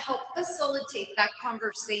in to help facilitate that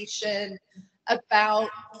conversation about,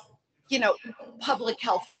 public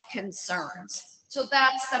health concerns. So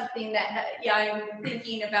that's something that, I'm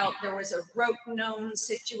thinking about. There was a rope-known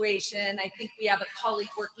situation. I think we have a colleague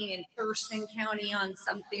working in Thurston County on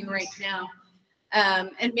something right now.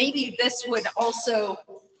 And maybe this would also,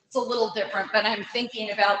 it's a little different, but I'm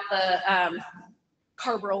thinking about the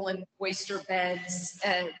carbaryl and oyster beds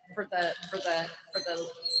for the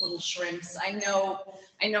little shrimps. I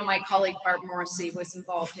know my colleague Barb Morrissey was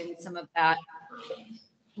involved in some of that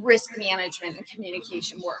risk management and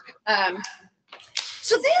communication work.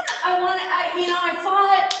 So then I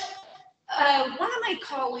thought one of my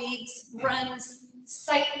colleagues runs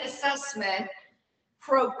site assessment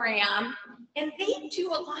program, and they do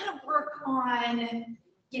a lot of work on,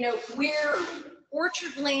 where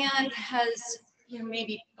orchard land has,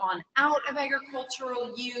 maybe gone out of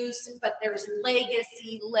agricultural use, but there's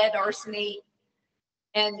legacy lead arsenate.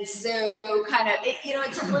 And so kind of,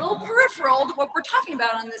 it's a little peripheral to what we're talking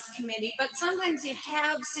about on this committee, but sometimes you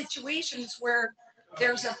have situations where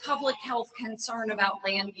there's a public health concern about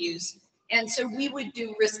land use. And so we would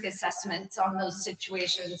do risk assessments on those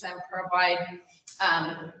situations and provide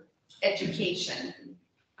education.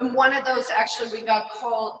 And one of those, actually, we got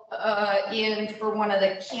called in for one of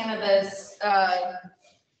the cannabis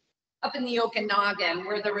up in the Okanagan,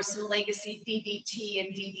 where there was some legacy DDT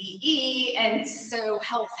and DDE. And so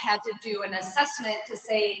health had to do an assessment to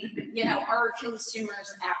say, are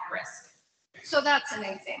consumers at risk? So that's an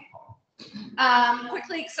example.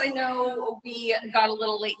 Quickly, because I know we got a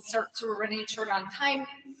little late start, so we're running short on time.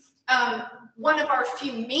 One of our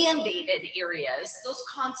few mandated areas, those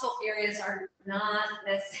consult areas are not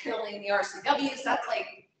necessarily in the RCWs. That's like,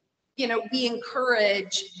 we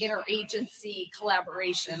encourage interagency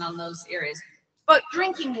collaboration on those areas. But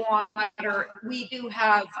drinking water, we do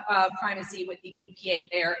have primacy with the EPA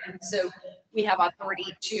there. And so we have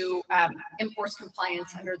authority to enforce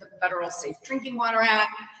compliance under the Federal Safe Drinking Water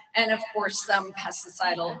Act. And of course, some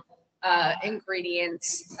pesticidal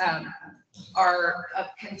ingredients are of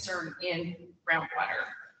concern in groundwater.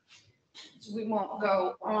 So we won't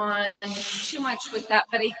go on too much with that,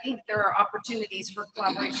 but I think there are opportunities for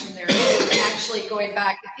collaboration there. Actually, going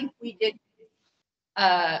back, I think we did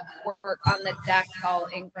work on the DACL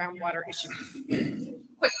and groundwater issue.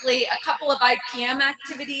 Quickly, a couple of IPM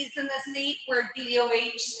activities in the state where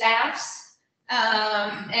DOH staffs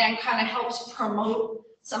and kind of helps promote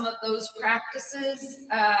some of those practices.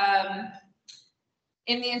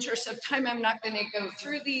 In the interest of time, I'm not going to go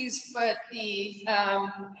through these, but the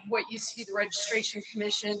what used to be the Registration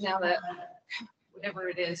Commission, now the whatever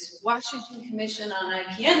it is, Washington Commission on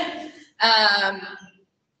IPM,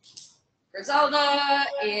 Griselda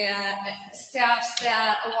and staffs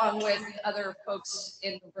that, along with other folks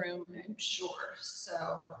in the room, I'm sure.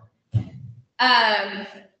 So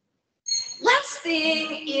last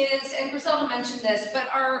thing is, and Griselda mentioned this, but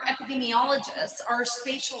our epidemiologists, our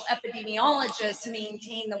spatial epidemiologists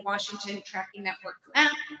maintain the Washington Tracking Network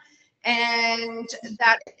map. And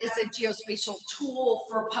that is a geospatial tool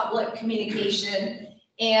for public communication.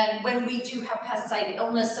 And when we do have pesticide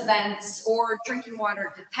illness events or drinking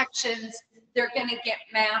water detections, they're going to get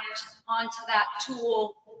mapped onto that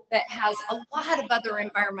tool that has a lot of other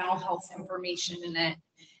environmental health information in it.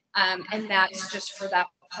 And that's just for that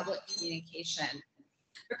public communication.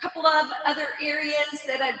 There are a couple of other areas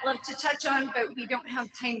that I'd love to touch on, but we don't have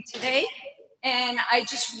time today. And I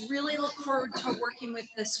just really look forward to working with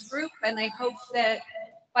this group. And I hope that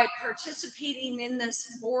by participating in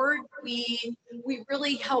this board, we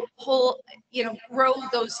really help grow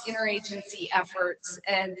those interagency efforts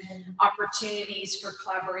and opportunities for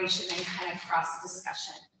collaboration and kind of cross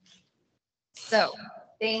discussion. So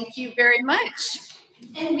thank you very much.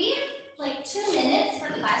 And we have like 2 minutes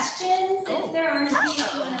for questions if there are any that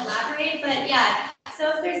you want to elaborate. But yeah, so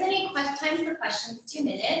if there's any time for questions, 2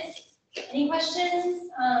 minutes. Any questions?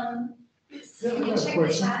 Can we check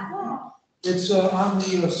the chat? It's on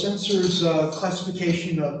the sensors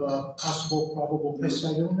classification of possible probable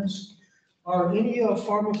pesticide illness. Are any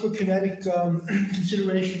pharmacokinetic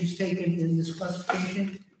considerations taken in this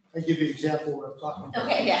classification? I'll give you an example of what I'm talking about.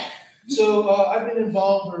 Okay, yeah. So I've been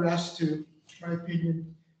involved or asked to, my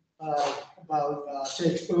opinion, about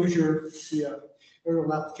say exposure to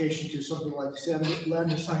aerial application to something like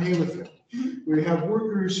Lamisahalithrin. We have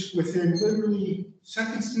workers within literally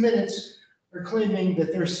seconds to minutes are claiming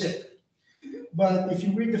that they're sick. But if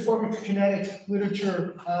you read the pharmacokinetic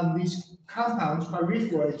literature on these compounds,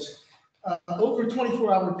 pyrethroids, over a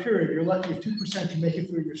 24-hour period, you're lucky if 2% can make it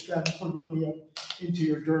through your stratum into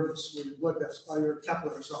your dermis, where your blood vessels, or your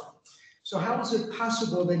capillaries are. So how is it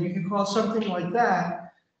possible that you can call something like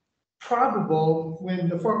that probable when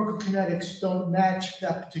the pharmacokinetics don't match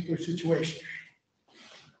that particular situation?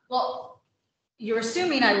 Well, you're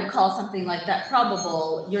assuming I would call something like that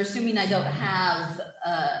probable. You're assuming I don't have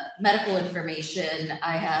medical information.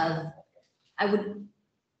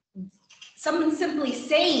 Someone simply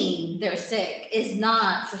saying they're sick is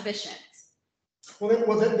not sufficient.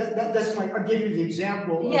 That's my, I'll give you the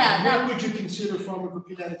example. Yeah. When would you consider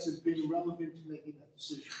pharmacokinetics as being relevant to making that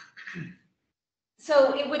decision?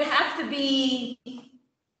 So it would have to be,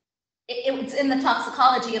 it's in the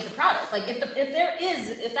toxicology of the product. Like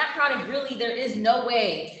if that product really, there is no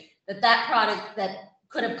way that product that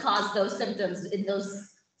could have caused those symptoms in those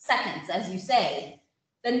seconds, as you say,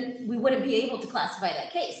 then we wouldn't be able to classify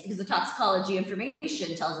that case because the toxicology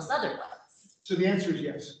information tells us otherwise. So the answer is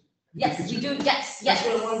yes. Yes, we do. Yes, That's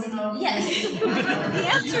what I wanted to know. Yes. The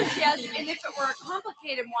answer is yes, and if it were a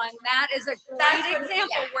complicated one, that is a great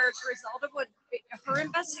example where Griselda her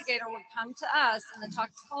investigator would come to us in the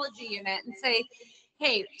toxicology unit and say,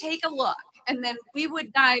 hey, take a look. And then we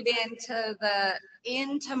would dive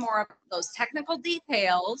into more of those technical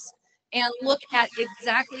details and look at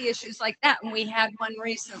exactly issues like that. And we had one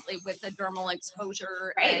recently with the dermal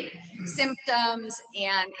exposure and symptoms,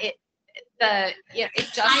 and it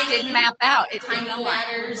just didn't map out. It didn't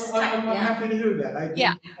matters. I'm happy to hear that.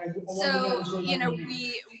 So,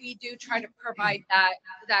 we do try to provide that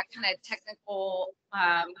kind of technical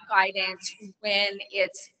guidance when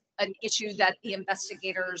it's an issue that the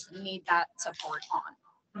investigators need that support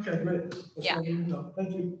on. Okay, great. Yeah.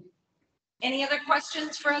 Thank you. Any other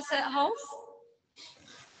questions for us at Health?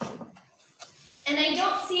 And I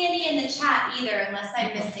don't see any in the chat either, unless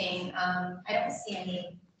I'm missing. I don't see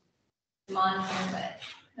any on here,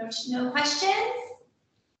 but no questions.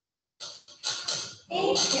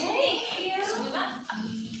 Thank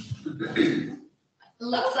you.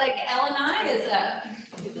 Looks like L&I is up.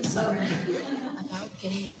 About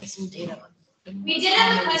getting some data. We did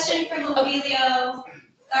have a question from Ovilio.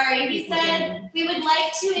 Sorry, he said we would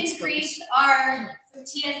like to increase our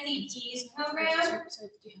TSCD's program,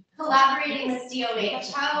 collaborating with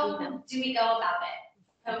DOH. How do we go about it?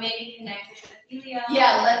 So maybe connect with Ovilio.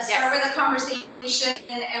 Yeah, let's start with a conversation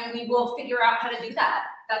and we will figure out how to do that.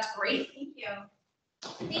 That's great. Thank you.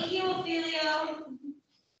 Thank you, Ovilio.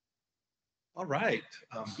 All right.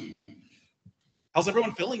 How's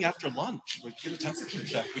everyone feeling after lunch? We get a temperature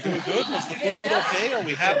check. We doing good? Was the food okay? Are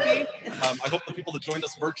we happy? I hope the people that joined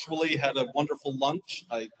us virtually had a wonderful lunch.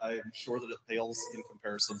 I'm sure that it pales in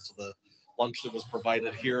comparison to the lunch that was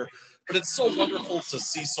provided here. But it's so wonderful to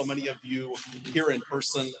see so many of you here in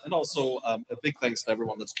person, and also a big thanks to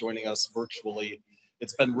everyone that's joining us virtually.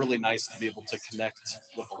 It's been really nice to be able to connect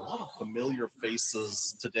with a lot of familiar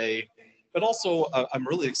faces today, but also I'm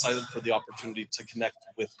really excited for the opportunity to connect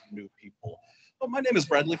with new people. Well, my name is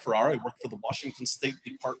Bradley Farrar. I work for the Washington State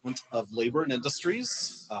Department of Labor and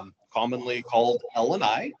Industries, commonly called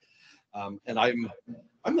L&I, and I'm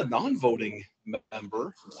the non-voting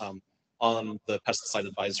member on the Pesticide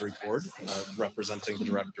Advisory Board, representing the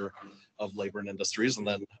Director of Labor and Industries. And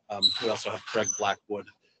then we also have Craig Blackwood,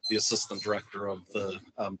 the Assistant Director of the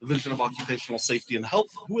Division of Occupational Safety and Health,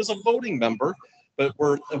 who is a voting member. But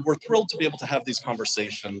we're thrilled to be able to have these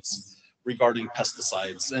conversations regarding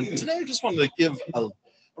pesticides. And today I just wanted to give a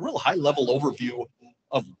real high-level overview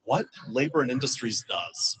of what Labor and Industries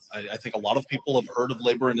does. I think a lot of people have heard of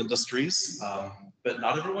Labor and Industries, but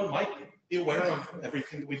not everyone might be aware of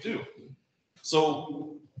everything that we do.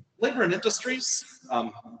 So Labor and Industries,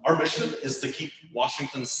 our mission is to keep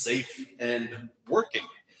Washington safe and working.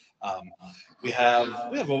 We have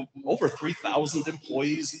over 3,000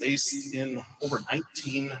 employees based in over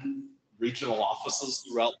 19 regional offices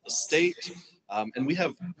throughout the state, and we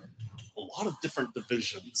have a lot of different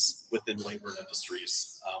divisions within Labor and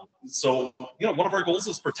Industries. So, one of our goals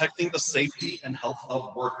is protecting the safety and health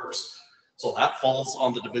of workers. So that falls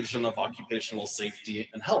on the Division of Occupational Safety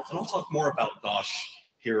and Health, and I'll talk more about DOSH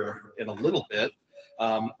here in a little bit.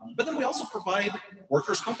 But then we also provide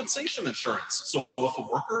workers' compensation insurance. So if a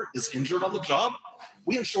worker is injured on the job,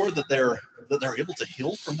 we ensure that they're able to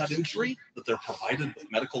heal from that injury, that they're provided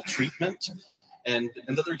with medical treatment, and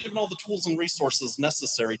that they're given all the tools and resources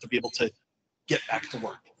necessary to be able to get back to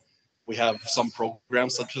work. We have some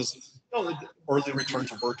programs such as early return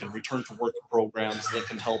to work and return to work programs that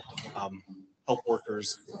can help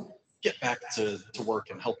workers get back to work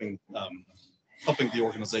and helping the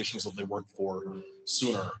organizations that they work for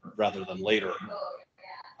sooner rather than later.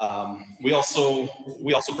 We also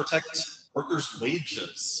protect workers'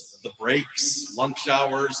 wages, the breaks, lunch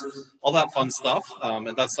hours, all that fun stuff,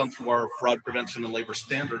 and that's done through our Fraud Prevention and Labor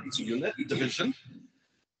Standards Unit division.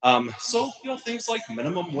 So things like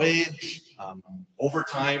minimum wage,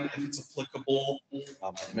 overtime if it's applicable,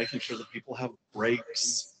 making sure that people have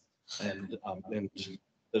breaks, and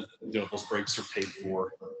those breaks are paid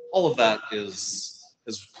for. All of that is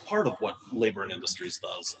part of what Labor and Industries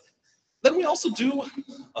does. Then we also do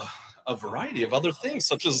a variety of other things,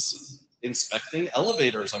 such as inspecting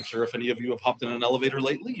elevators. I'm sure if any of you have hopped in an elevator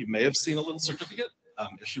lately, you may have seen a little certificate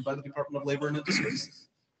issued by the Department of Labor and Industries.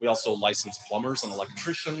 We also license plumbers and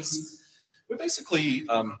electricians. We basically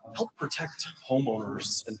help protect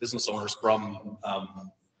homeowners and business owners from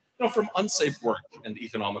unsafe work and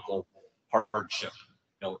economical hardship,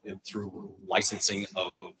 through licensing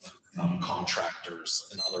of contractors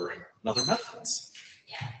and other methods.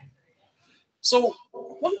 So I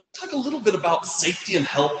want to talk a little bit about safety and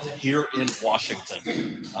health here in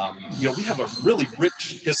Washington. We have a really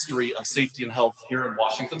rich history of safety and health here in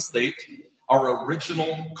Washington State. Our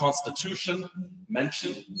original Constitution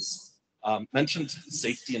mentioned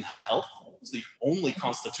safety and health. It's the only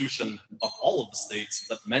Constitution of all of the states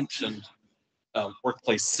that mentioned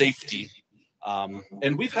workplace safety.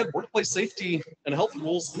 And we've had workplace safety and health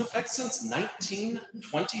rules in effect since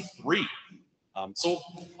 1923. So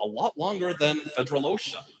a lot longer than federal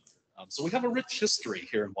OSHA. So we have a rich history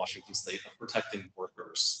here in Washington State of protecting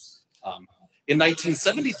workers. In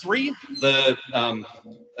 1973,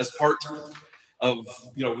 as part of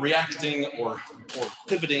reacting or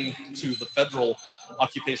pivoting to the Federal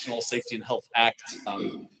Occupational Safety and Health Act,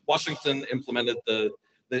 Washington implemented the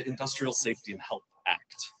Industrial Safety and Health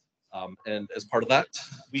Act. And as part of that,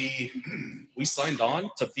 we signed on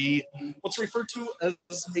to be what's referred to as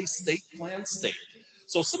a state plan state.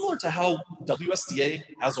 So similar to how WSDA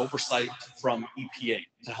has oversight from EPA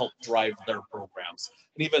to help drive their programs,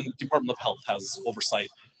 and even Department of Health has oversight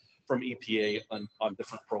from EPA on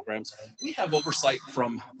different programs. We have oversight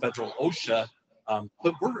from federal OSHA,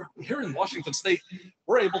 but we're here in Washington State,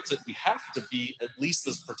 we have to be at least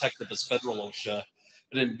as protective as federal OSHA.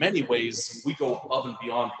 But in many ways, we go above and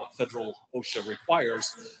beyond what federal OSHA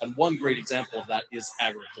requires. And one great example of that is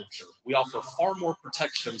agriculture. We offer far more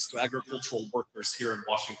protections to agricultural workers here in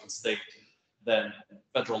Washington State than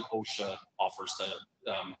federal OSHA offers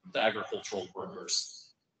to agricultural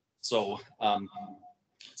workers. So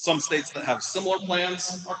some states that have similar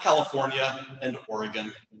plans are California and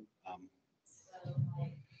Oregon.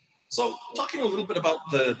 So talking a little bit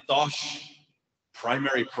about the DOSH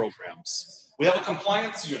primary programs. We have a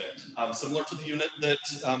compliance unit, similar to the unit that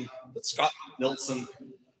Scott Nilsson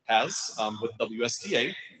has with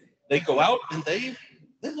WSDA. They go out and they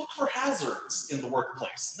look for hazards in the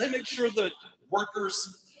workplace. They make sure that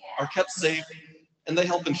workers are kept safe, and they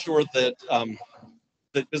help ensure that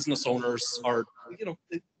that business owners are,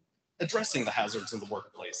 addressing the hazards in the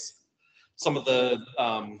workplace. Some of the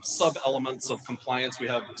sub-elements of compliance, we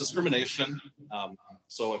have discrimination.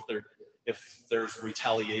 So if there's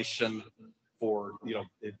retaliation for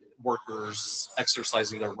workers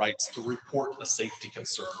exercising their rights to report a safety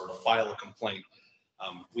concern or to file a complaint,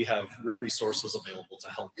 we have resources available to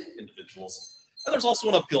help individuals. And there's also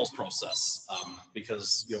an appeals process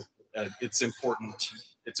because it's important.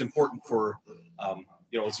 It's important for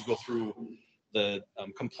as you go through the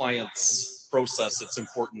compliance process. It's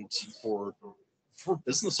important for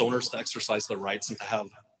business owners to exercise their rights and to have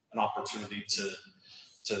an opportunity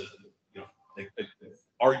to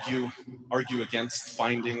argue against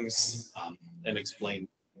findings and explain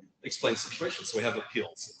situations. So we have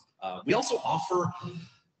appeals. We also offer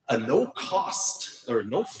a no cost or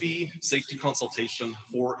no fee safety consultation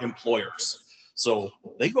for employers. So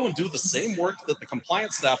they go and do the same work that the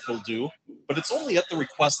compliance staff will do, but it's only at the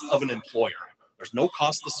request of an employer. There's no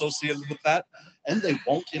cost associated with that, and they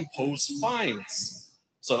won't impose fines.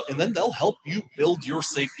 So, and then they'll help you build your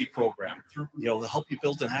safety program through, they'll help you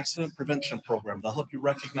build an accident prevention program. They'll help you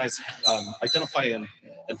recognize, identify and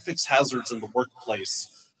fix hazards in the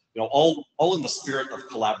workplace, all in the spirit of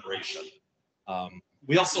collaboration.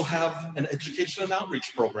 We also have an education and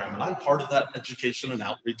outreach program, and I'm part of that education and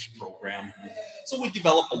outreach program. So we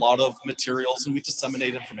develop a lot of materials and we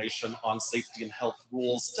disseminate information on safety and health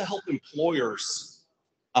rules to help employers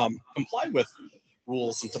comply with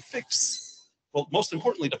rules and to fix, well, most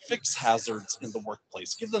importantly, to fix hazards in the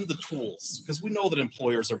workplace. Give them the tools, because we know that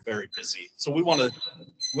employers are very busy. So we want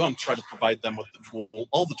to try to provide them with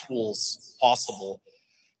all the tools possible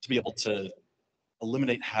to be able to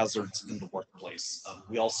eliminate hazards in the workplace.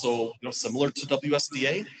 We also, similar to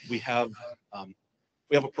WSDA, we have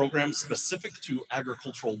a program specific to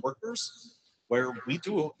agricultural workers where we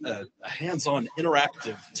do a hands-on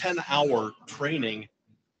interactive 10-hour training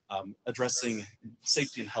addressing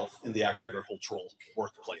safety and health in the agricultural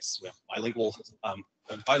workplace. We have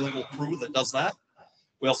a bilingual crew that does that.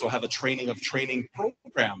 We also have a training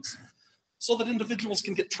programs so that individuals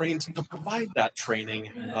can get trained to provide that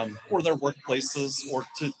training for their workplaces or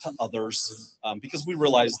to others, because we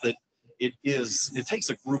realize that it takes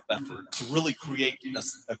a group effort to really create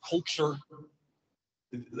a culture,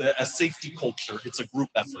 a safety culture. It's a group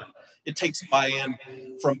effort. It takes buy-in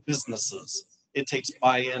from businesses. It takes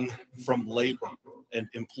buy-in from labor and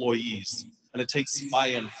employees, and it takes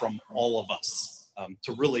buy-in from all of us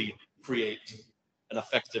to really create an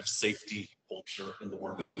effective safety culture in the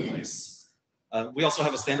workplace. We also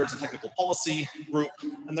have a standards and technical policy group,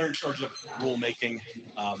 and they're in charge of rulemaking,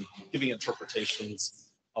 giving interpretations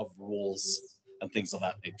of rules and things of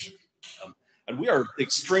that nature. And we are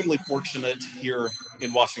extremely fortunate here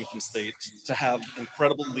in Washington State to have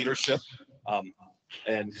incredible leadership.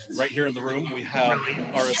 And right here in the room, we have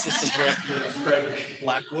our Assistant Director, Greg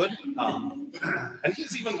Blackwood. And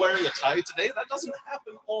he's even wearing a tie today. That doesn't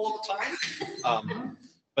happen all the time.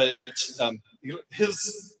 But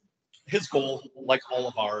his goal, like all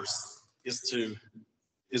of ours, is to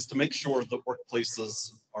make sure that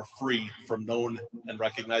workplaces are free from known and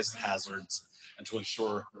recognized hazards, and to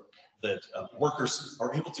ensure that workers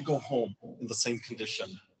are able to go home in the same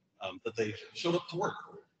condition that they showed up to work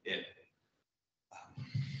in.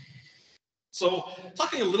 So,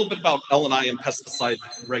 talking a little bit about L&I and pesticide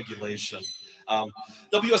regulation,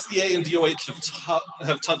 WSDA and DOH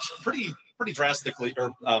have touched pretty drastically,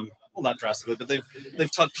 or well, not drastically, but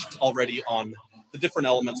they've touched already on the different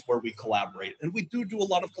elements where we collaborate, and we do a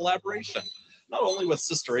lot of collaboration, not only with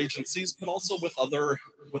sister agencies but also with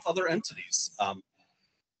other entities.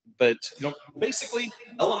 But basically,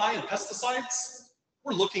 L&I and pesticides,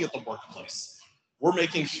 we're looking at the workplace. We're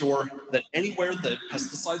making sure that anywhere that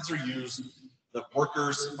pesticides are used, that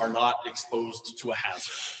workers are not exposed to a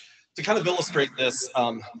hazard. To kind of illustrate this,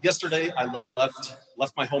 yesterday I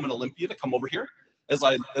left my home in Olympia to come over here. As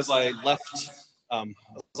I left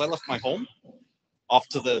my home, off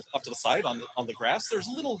to the side on the grass, there's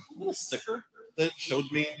a little sticker that showed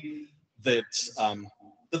me that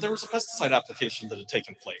there was a pesticide application that had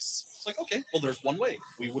taken place. It's like, okay, well, there's one way.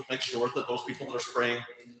 We would make sure that those people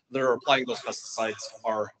that are applying those pesticides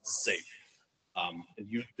are safe. And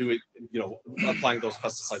you do it, applying those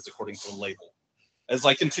pesticides according to the label. As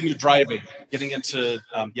I continue driving, getting into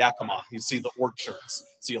Yakima, you see the orchards,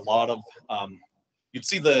 see a lot of, you'd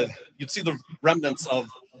see the remnants of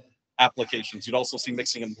applications. You'd also see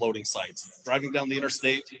mixing and loading sites. Driving down the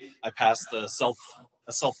interstate, I passed a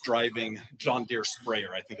self-driving John Deere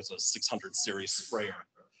sprayer. I think it's a 600 series sprayer.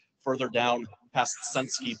 Further down, past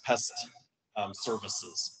Sensky Pest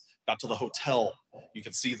Services. Got to the hotel, you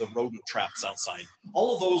can see the rodent traps outside.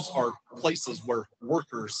 All of those are places where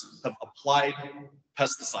workers have applied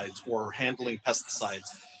pesticides or handling pesticides.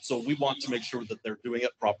 So we want to make sure that they're doing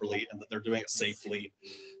it properly and that they're doing it safely,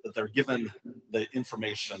 that they're given the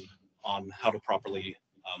information on how to properly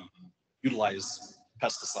utilize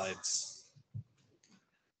pesticides.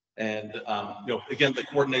 And again, the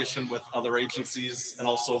coordination with other agencies and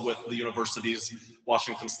also with the universities,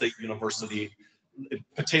 Washington State University,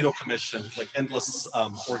 Potato Commission, like endless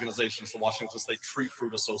organizations, the Washington State Tree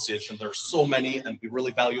Fruit Association. There are so many, and we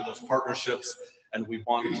really value those partnerships, and we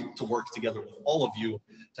want to work together with all of you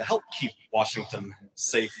to help keep Washington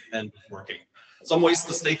safe and working. Some ways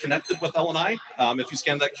to stay connected with L&I. If you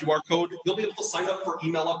scan that QR code, you'll be able to sign up for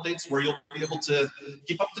email updates where you'll be able to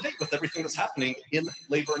keep up to date with everything that's happening in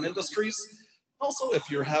labor and industries. Also, if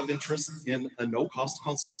you have interest in a no-cost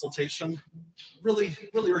consultation, really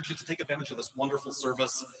urge you to take advantage of this wonderful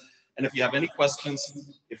service. And if you have any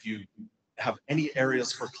questions, if you have any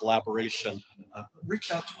areas for collaboration,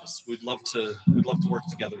 reach out to us. We'd love to work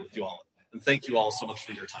together with you all. And thank you all so much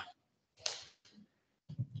for your time.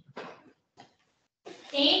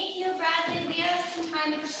 Thank you, Bradley. We have some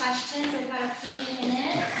time for questions. We've got a few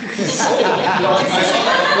minutes.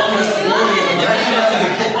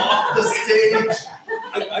 Off the stage.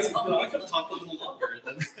 I could talk a little longer.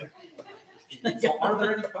 So are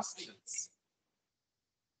there any questions?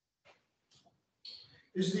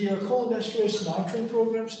 Is the cholinesterase monitoring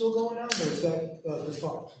program still going on, or is that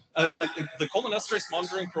defunct? The cholinesterase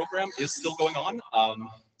monitoring program is still going on. I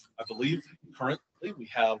believe currently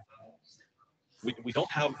we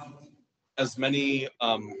don't have as many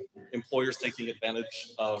employers taking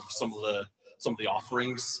advantage of some of the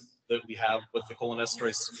offerings that we have with the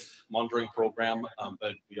cholinesterase monitoring program,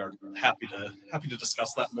 but we are happy to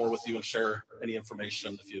discuss that more with you and share any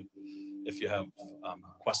information if you have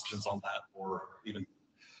questions on that, or even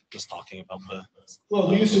just talking about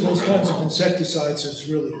the use of those kinds of insecticides has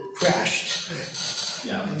really crashed.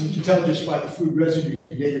 Yeah, and you can tell just by the food residue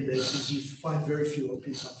databases, you find very few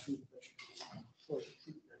OPs on food.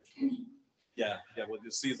 Yeah. Well,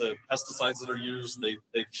 you see the pesticides that are used,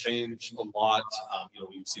 they've changed a lot.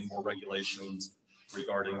 We've seen more regulations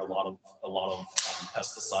regarding a lot of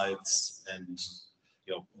pesticides, and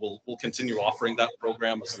we'll continue offering that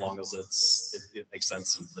program as long as it makes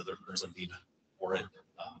sense and that there's a need for it.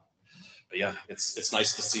 But yeah, it's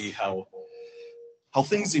nice to see how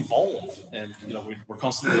things evolve, and we're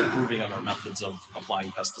constantly improving on our methods of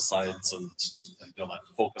applying pesticides, and that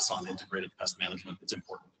focus on integrated pest management. It's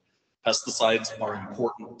important. Pesticides are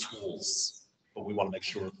important tools, but we want to make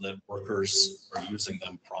sure that workers are using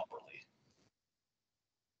them properly.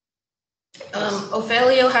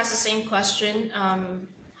 Ophelio has the same question.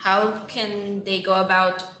 How can they go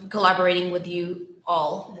about collaborating with you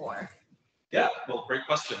all more? Yeah, well, great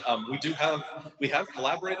question. We have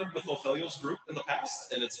collaborated with Ophelio's group in the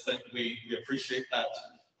past, and we appreciate that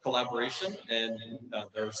collaboration, and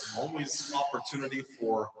there's always opportunity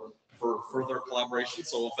for further collaboration.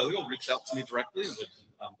 So Ophelio reached out to me directly, and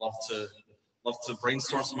would love to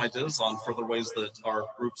brainstorm some ideas on further ways that our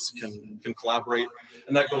groups can collaborate.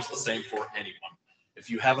 And that goes the same for anyone. If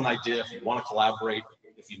you have an idea, if you want to collaborate,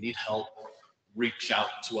 if you need help, reach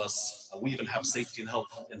out to us. We even have safety and health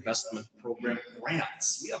investment program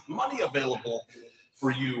grants. We have money available for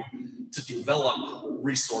you to develop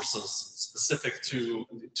resources specific to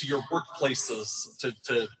your workplaces,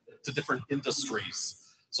 to different industries.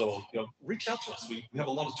 So reach out to us. We have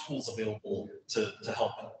a lot of tools available to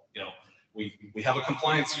help. We have a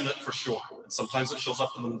compliance unit for sure. And sometimes it shows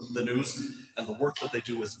up in the news, and the work that they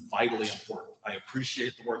do is vitally important. I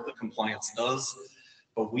appreciate the work that compliance does,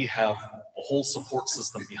 but we have a whole support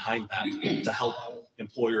system behind that to help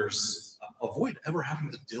employers avoid ever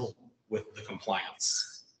having to deal with the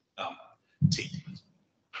compliance team.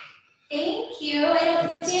 Thank you. I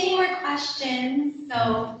don't see any more questions,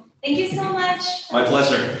 so thank you so much. My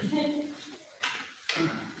pleasure.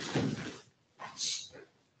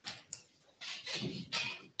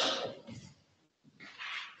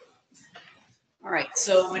 All right,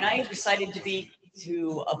 so when I decided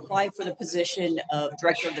to apply for the position of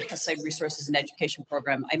Director of the Pesticide Resources and Education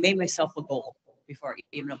Program, I made myself a goal before I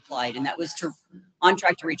even applied, and that was on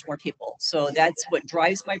track to reach more people. So that's what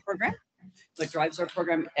drives my program, what drives our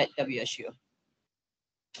program at WSU.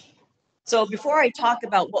 So before I talk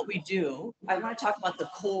about what we do, I want to talk about the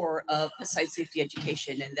core of pesticide safety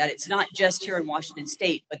education, and that it's not just here in Washington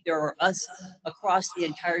State, but there are us across the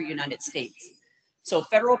entire United States. So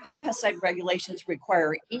federal pesticide regulations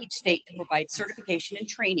require each state to provide certification and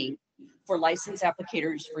training for licensed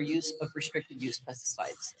applicators for use of restricted use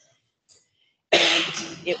pesticides. And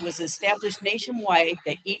it was established nationwide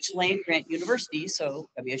that each land-grant university, so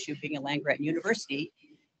WSU being a land-grant university,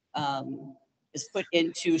 is put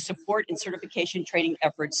into support and certification training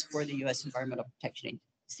efforts for the U.S. Environmental Protection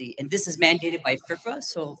Agency. And this is mandated by FIFRA,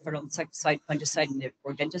 so Federal Insecticide, Fungicide, and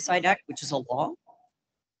Rodenticide Act, which is a law.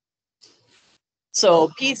 So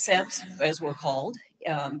PSEPs, as we're called,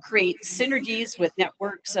 create synergies with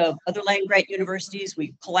networks of other land-grant universities.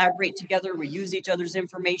 We collaborate together, we use each other's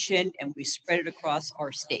information, and we spread it across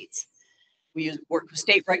our states. We work with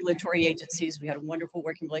state regulatory agencies. We had a wonderful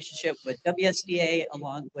working relationship with WSDA,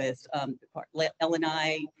 along with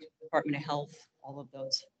LNI, Department of Health, all of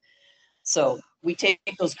those. So we take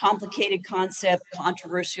those complicated concepts,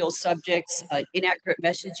 controversial subjects, inaccurate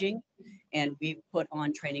messaging, and we put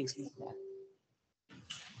on trainings like that.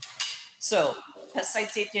 So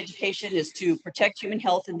pesticide safety education is to protect human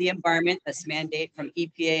health and the environment. That's mandate from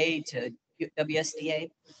EPA to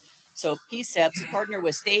WSDA. So PSEPs partner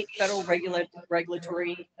with state, federal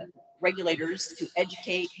regulatory regulators to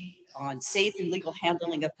educate on safe and legal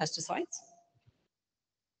handling of pesticides.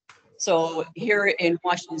 So here in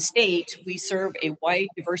Washington State, we serve a wide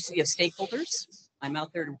diversity of stakeholders. I'm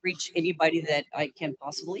out there to reach anybody that I can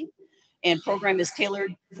possibly. And program is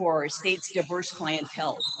tailored for our state's diverse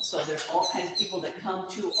clientele. So there's all kinds of people that come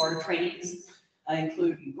to our trainings,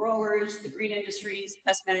 including growers, the green industries,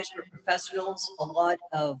 pest management professionals, a lot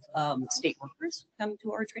of state workers come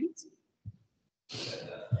to our trainings.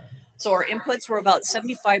 So our inputs were about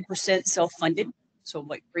 75% self-funded. So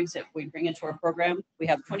what we bring into our program, we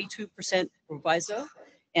have 22% proviso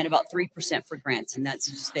and about 3% for grants, and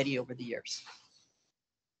that's steady over the years.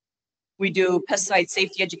 We do pesticide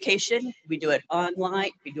safety education. We do it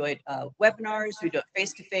online. We do it webinars. We do it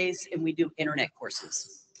face-to-face, and we do internet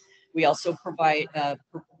courses. We also provide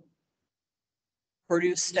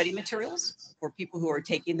produce study materials for people who are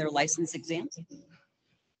taking their license exams.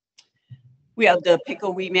 We have the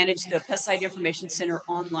PICO. We manage the Pesticide Information Center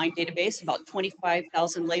online database, about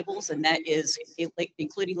 25,000 labels, and that is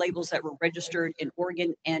including labels that were registered in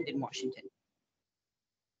Oregon and in Washington.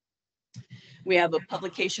 We have a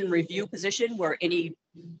publication review position where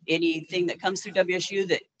anything that comes through WSU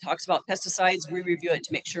that talks about pesticides, we review it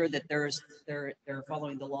to make sure that they're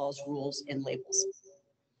following the laws, rules, and labels.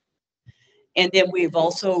 And then we've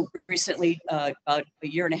also recently, about a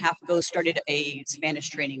year and a half ago, started a Spanish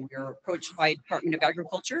training. We were approached by Department of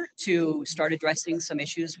Agriculture to start addressing some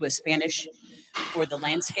issues with Spanish for the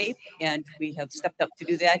landscape, and we have stepped up to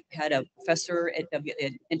do that. Had a professor at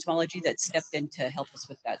in entomology that stepped in to help us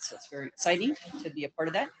with that, so it's very exciting to be a part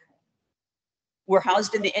of that. We're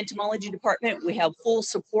housed in the entomology department. We have full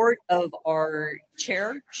support of our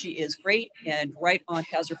chair. She is great and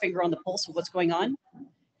has her finger on the pulse of what's going on.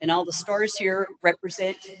 And all the stars here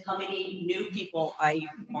represent how many new people I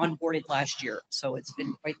onboarded last year. So it's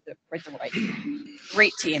been quite the ride.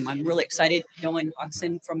 Great team. I'm really excited. Nolan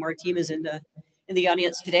Oxen from our team is in the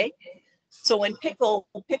audience today. So when Pickle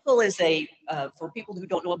is for people who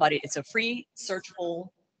don't know about it, it's a free searchable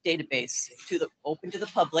database open to the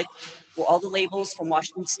public, where all the labels from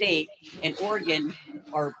Washington State and Oregon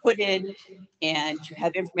are put in, and you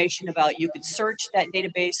have information about. You could search that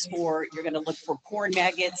database for. You're going to look for corn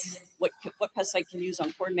maggots. What pesticide can you use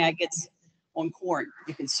on corn maggots on corn?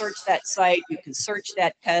 You can search that site. You can search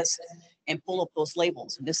that pest and pull up those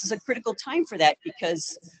labels. And this is a critical time for that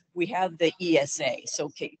because we have the ESA. So,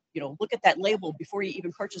 okay, look at that label before you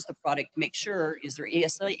even purchase the product. Make sure, is there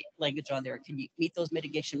ESA language on there? Can you meet those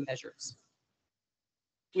mitigation measures?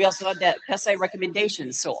 We also have that pesticide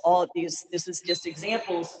recommendations. So all of this is just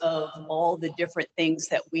examples of all the different things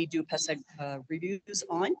that we do pesticide reviews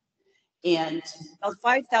on. And about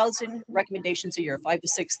 5,000 recommendations a year, 5,000 to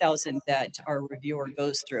 6,000 that our reviewer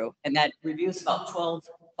goes through. And that reviews about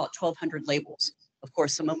 1,200 labels. Of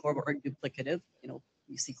course, some of them are duplicative. You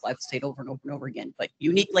see glyphosate over and over and over again, but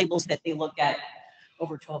unique labels that they look at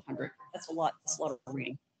over 1,200. That's a lot. That's a lot of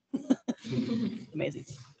reading. Amazing.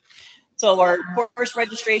 So our course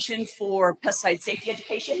registration for pesticide safety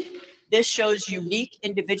education. This shows unique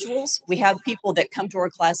individuals. We have people that come to our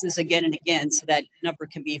classes again and again, so that number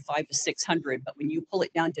can be 500 to 600. But when you pull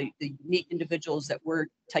it down to the unique individuals that we're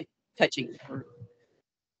touching, for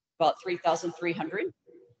about 3,300.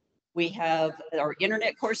 We have our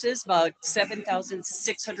internet courses, about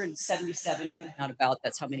 7,677, not about,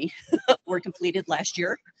 that's how many were completed last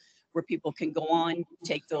year, where people can go on,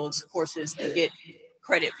 take those courses to get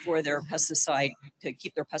credit for their pesticide, to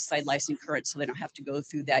keep their pesticide license current so they don't have to go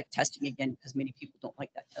through that testing again, because many people don't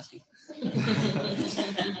like that testing.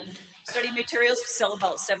 Study materials sell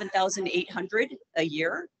about 7,800 a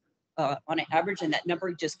year on an average, and that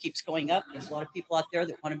number just keeps going up. There's a lot of people out there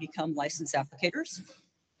that want to become licensed applicators.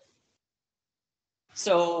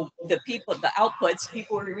 So the outputs,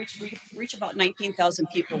 people reach about 19,000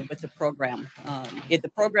 people with the program. The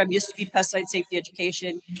program used to be pesticide safety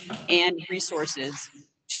education and resources,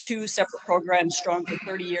 two separate programs, strong for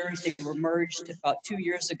 30 years. They were merged about 2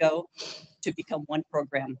 years ago to become one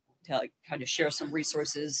program to kind of share some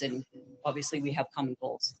resources, and obviously we have common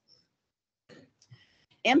goals.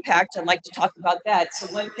 Impact, I'd like to talk about that. So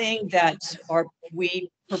one thing that we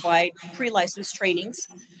provide pre-licensed trainings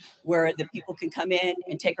where the people can come in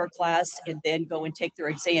and take our class and then go and take their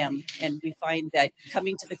exam. And we find that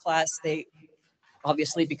coming to the class, they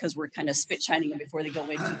obviously, because we're kind of spit shining them before they go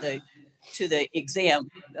into the exam,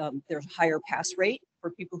 there's a higher pass rate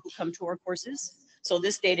for people who come to our courses. So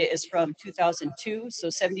this data is from 2002. So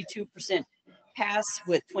 72% pass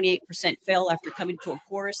with 28% fail after coming to a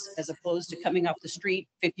course, as opposed to coming off the street,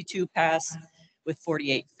 52 pass with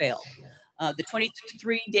 48 fail. The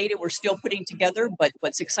 23 data we're still putting together, but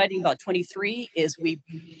what's exciting about 23 is we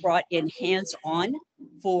brought in hands-on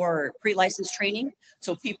for pre-license training.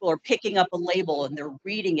 So people are picking up a label and they're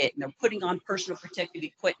reading it and they're putting on personal protective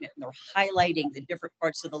equipment and they're highlighting the different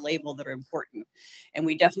parts of the label that are important. And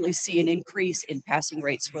we definitely see an increase in passing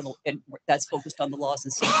rates for the, and that's focused on the laws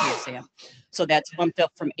and safety exam. So that's bumped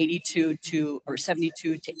up from 82 to, or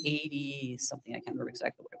 72 to 80 something. I can't remember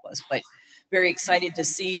exactly what it was, but very excited to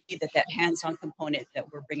see that that hands-on component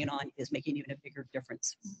that we're bringing on is making even a bigger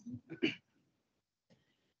difference.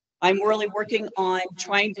 I'm really working on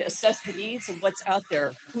trying to assess the needs of what's out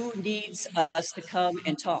there. Who needs us to come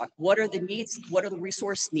and talk? What are the needs? What are the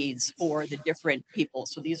resource needs for the different people?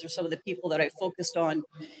 So these are some of the people that I focused on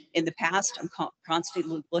in the past. I'm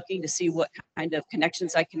constantly looking to see what kind of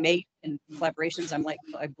connections I can make and collaborations.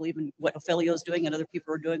 I believe in what Ophelio is doing and other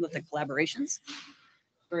people are doing with the collaborations.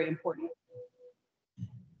 Very important.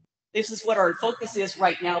 This is what our focus is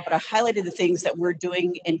right now, but I highlighted the things that we're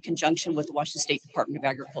doing in conjunction with the Washington State Department of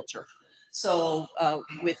Agriculture. So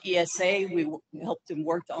with ESA, we helped and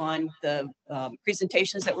worked on the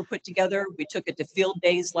presentations that were put together. We took it to field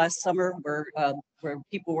days last summer where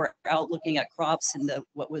people were out looking at crops and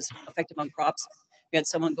what was effective on crops. We had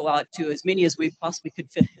someone go out to as many as we possibly could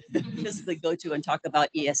physically go to and talk about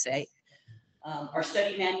ESA. Our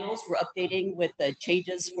study manuals we're updating with the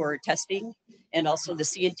changes for testing and also the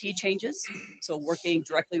C&T changes. So working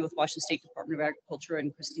directly with Washington State Department of Agriculture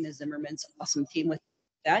and Christina Zimmerman's awesome team with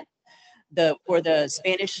that. For the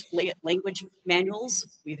Spanish language manuals,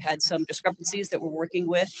 we've had some discrepancies that we're working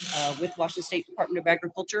with Washington State Department of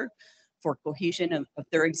Agriculture for cohesion of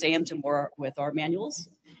their exams and more with our manuals.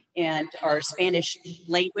 And our Spanish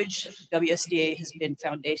language, WSDA has been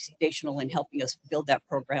foundational in helping us build that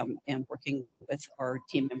program and working with our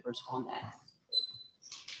team members on that.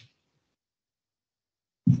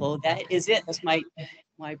 So that is it. That's my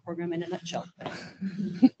program in a nutshell.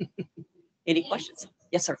 Any questions?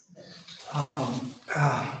 Yes, sir.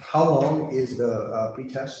 How long is the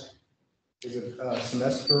pre-test? Is it a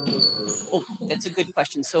semester or? Oh, that's a good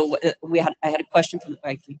question. So I had a question from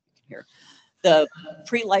here. The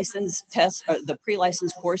pre-license test, or the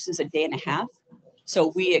pre-license course is a day and a half.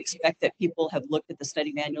 So we expect that people have looked at the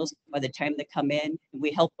study manuals by the time they come in.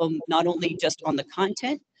 We help them not only just on the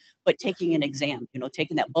content, but taking an exam. You know,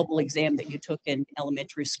 taking that bubble exam that you took in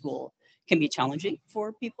elementary school can be challenging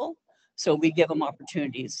for people. So we give them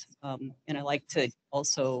opportunities. And I like to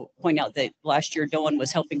also point out that last year, Dawn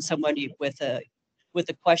was helping somebody with a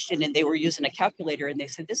question and they were using a calculator and they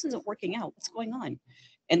said, this isn't working out. What's going on?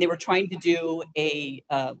 And they were trying to do a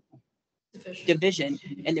division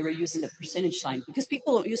and they were using the percentage sign because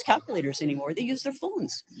people don't use calculators anymore. They use their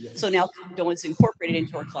phones. Yes. So now Dawn's incorporated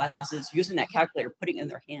into our classes using that calculator, putting it in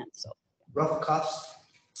their hands. So rough cost?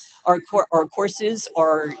 Our courses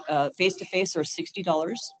are face-to-face are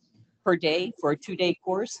 $60 per day for a 2-day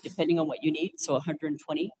course, depending on what you need. So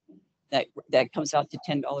 120. That comes out to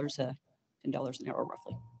 $10 an hour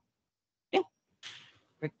roughly. Yeah,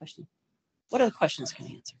 great question. What other questions can I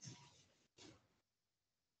answer?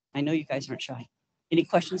 I know you guys aren't shy. Any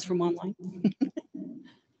questions from online?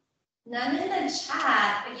 None in the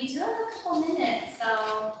chat, but you do have a couple minutes,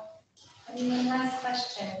 so anyone has a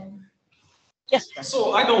question? Yes.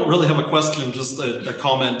 So I don't really have a question, just a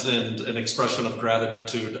comment and an expression of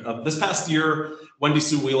gratitude. This past year, Wendy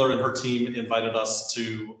Sue Wheeler and her team invited us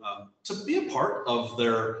to be a part of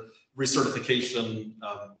their recertification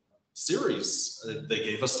series. They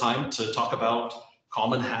gave us time to talk about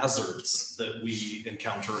common hazards that we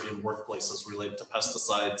encounter in workplaces related to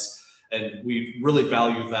pesticides. And we really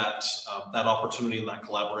value that opportunity and that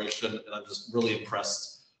collaboration. And I'm just really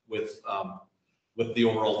impressed with the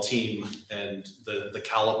overall team and the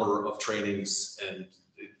caliber of trainings and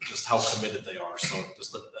just how committed they are. So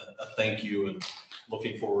just a thank you and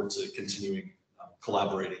looking forward to continuing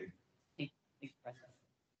collaborating.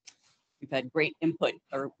 We've had great input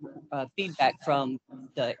or feedback from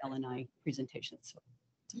the LNI presentations. So,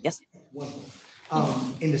 yes.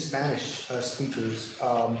 In the Spanish speakers,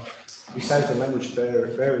 besides the language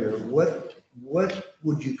barrier, what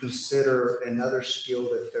would you consider another skill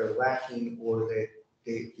that they're lacking or that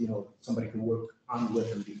somebody can work on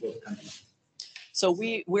with them before the country? So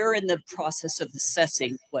we're in the process of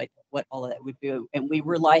assessing what all of that would do, and we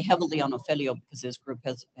rely heavily on Ophelio because his group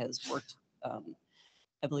has worked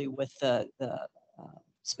heavily with the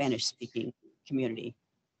Spanish-speaking community.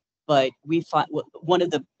 But we find one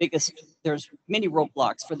of the biggest, there's many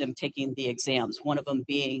roadblocks for them taking the exams. One of them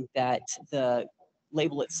being that the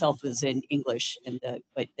label itself is in English,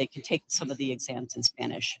 but they can take some of the exams in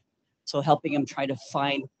Spanish. So helping them try to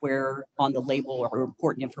find where on the label are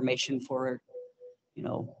important information for,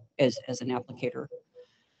 as an applicator.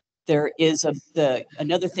 There is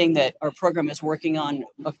another thing that our program is working on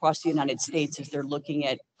across the United States is they're looking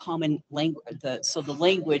at common language. So the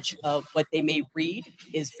language of what they may read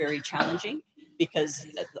is very challenging because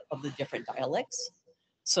of the different dialects.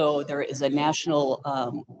 So there is a national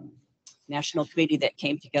committee that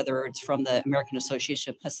came together. It's from the American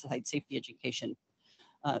Association of Pesticide Safety Education,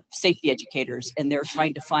 safety educators, and they're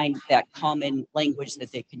trying to find that common language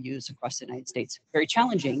that they can use across the United States. Very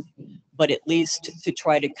challenging, but at least to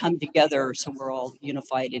try to come together so we're all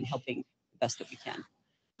unified in helping the best that we can.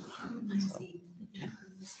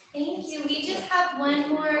 Thank you. We just have one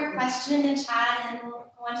more question in the chat and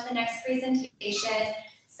we'll go on to the next presentation.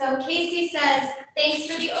 So Casey says, thanks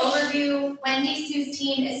for the overview. Wendy Sue's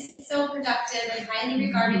team is so productive and highly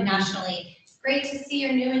regarded nationally. Great to see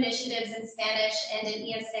your new initiatives in Spanish and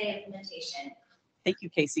in ESA implementation. Thank you,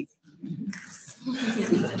 Casey.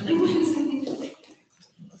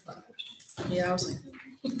 Yeah, I was like.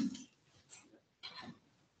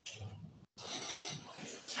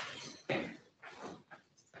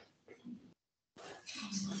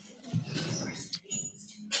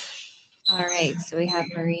 All right, so we have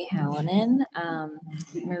Marie Hallinan.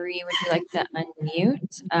 Marie, would you like to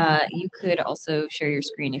unmute? You could also share your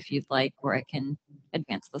screen if you'd like, or I can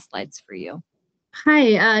advance the slides for you.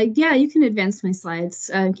 Hi, yeah, you can advance my slides.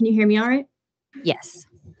 Can you hear me all right? Yes.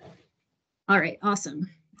 All right, awesome.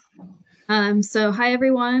 So hi,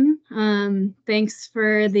 everyone. Thanks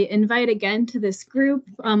for the invite again to this group.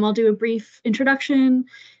 I'll do a brief introduction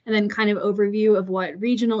and then kind of overview of what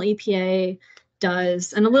regional EPA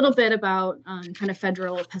does and a little bit about kind of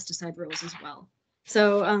federal pesticide rules as well.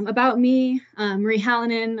 So about me, Marie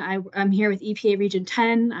Hallinan, I'm here with EPA Region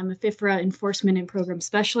 10. I'm a FIFRA enforcement and program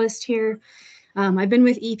specialist here. I've been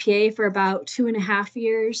with EPA for about 2.5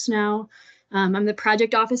 years now. I'm the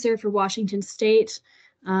project officer for Washington State,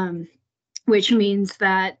 which means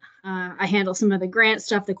that I handle some of the grant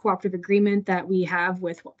stuff, the cooperative agreement that we have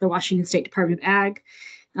with the Washington State Department of Ag.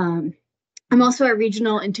 I'm also a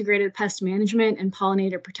regional integrated pest management and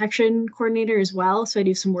pollinator protection coordinator as well, so I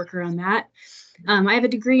do some work around that. I have a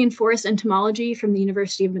degree in forest entomology from the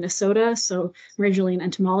University of Minnesota, so I'm originally an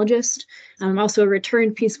entomologist. I'm also a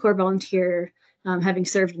returned Peace Corps volunteer, having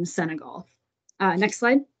served in Senegal. Next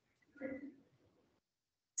slide.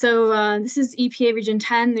 So this is EPA Region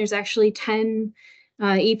 10. There's actually 10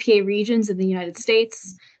 EPA regions in the United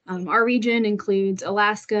States. Our region includes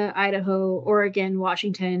Alaska, Idaho, Oregon,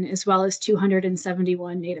 Washington, as well as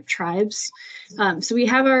 271 Native tribes. So we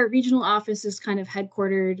have our regional offices kind of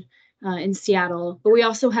headquartered in Seattle, but we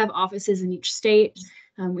also have offices in each state.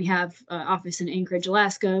 We have an office in Anchorage,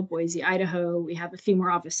 Alaska, Boise, Idaho. We have a few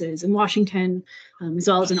more offices in Washington, as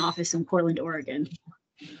well as an office in Portland, Oregon.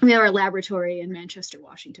 We have our laboratory in Manchester,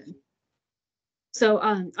 Washington. So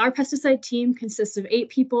our pesticide team consists of 8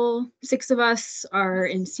 people. 6 of us are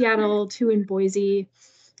in Seattle, 2 in Boise.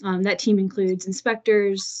 That team includes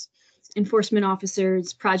inspectors, enforcement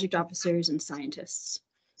officers, project officers, and scientists.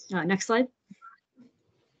 Next slide.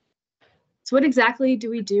 So what exactly do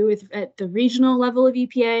we do at the regional level of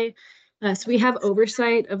EPA? So we have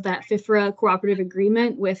oversight of that FIFRA cooperative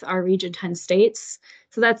agreement with our Region 10 states.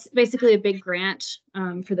 So that's basically a big grant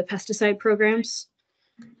for the pesticide programs.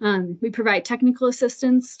 We provide technical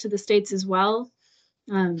assistance to the states as well.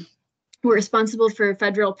 We're responsible for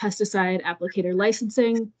federal pesticide applicator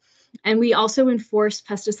licensing, and we also enforce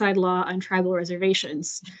pesticide law on tribal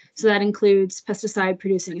reservations. So that includes pesticide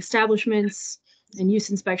producing establishments and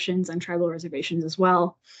use inspections on tribal reservations as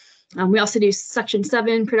well. We also do Section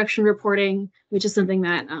 7 production reporting, which is something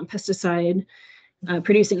that pesticide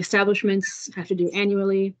producing establishments have to do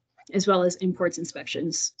annually, as well as imports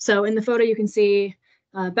inspections. So in the photo, you can see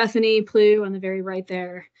Bethany Plew on the very right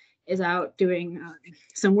there is out doing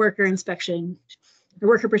some worker inspection, or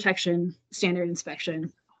worker protection standard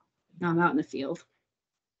inspection out in the field.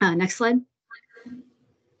 Next slide.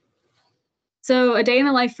 So a day in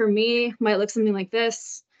the life for me might look something like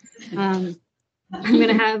this. I'm going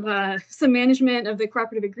to have some management of the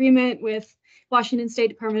cooperative agreement with Washington State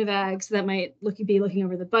Department of Ag, so that might be looking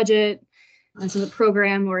over the budget, some of the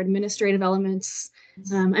program or administrative elements.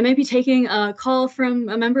 I might be taking a call from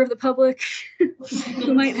a member of the public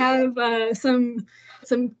who might have some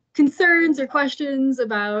concerns or questions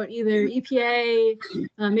about either EPA,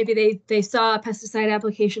 maybe they saw a pesticide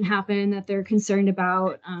application happen that they're concerned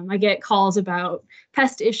about. I get calls about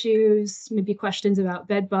pest issues, maybe questions about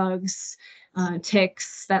bed bugs,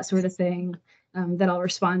 ticks, that sort of thing. that I'll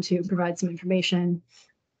respond to, provide some information.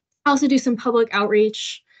 I also do some public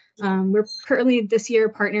outreach. We're currently this year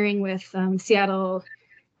partnering with Seattle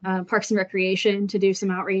Parks and Recreation to do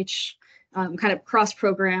some outreach, kind of cross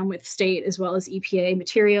program with state as well as EPA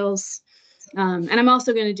materials. And I'm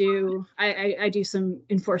also going to do, I do some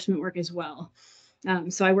enforcement work as well.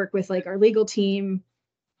 So I work with like our legal team,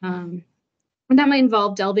 and that might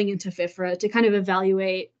involve delving into FIFRA to kind of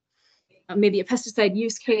evaluate maybe a pesticide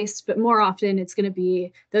use case, but more often it's going to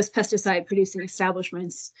be those pesticide producing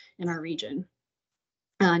establishments in our region.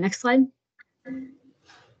 Next slide.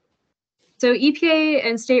 So EPA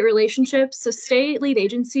and state relationships, so state lead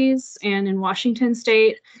agencies, and in Washington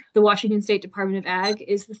state, the Washington State Department of Ag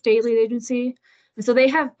is the state lead agency. And so they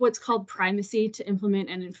have what's called primacy to implement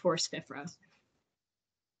and enforce FIFRA.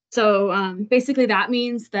 So basically that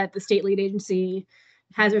means that the state lead agency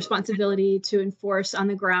has a responsibility to enforce on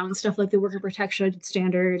the ground stuff like the worker protection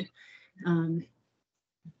standard.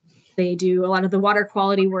 They do a lot of the water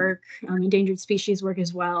quality work, endangered species work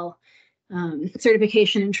as well,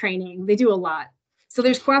 certification and training. They do a lot. So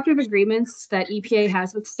there's cooperative agreements that EPA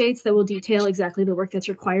has with states that will detail exactly the work that's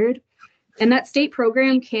required. And that state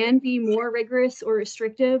program can be more rigorous or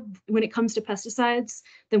restrictive when it comes to pesticides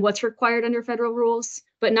than what's required under federal rules,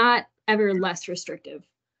 but not ever less restrictive.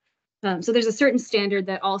 So there's a certain standard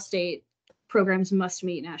that all state programs must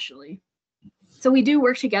meet nationally. So we do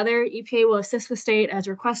work together. EPA will assist the state as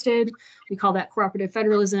requested. We call that cooperative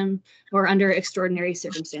federalism, or under extraordinary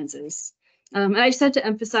circumstances. And I just had to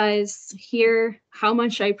emphasize here how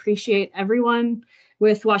much I appreciate everyone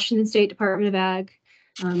with Washington State Department of Ag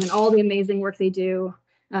and all the amazing work they do.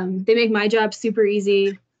 They make my job super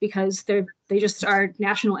easy because they just are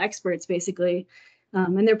national experts basically.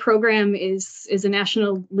 And their program is a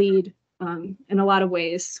national lead in a lot of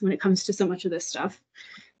ways when it comes to so much of this stuff.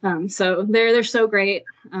 So they're so great.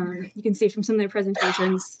 You can see from some of their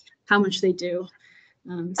presentations how much they do.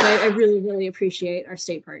 So I really, really appreciate our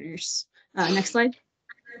state partners. Next slide.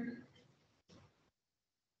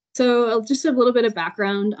 So just a little bit of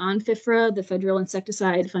background on FIFRA, the Federal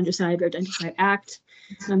Insecticide, Fungicide, Rodenticide Act.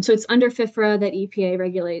 So it's under FIFRA that EPA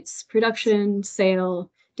regulates production, sale,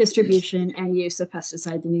 distribution, and use of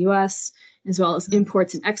pesticides in the US, as well as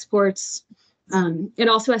imports and exports. It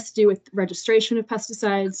also has to do with registration of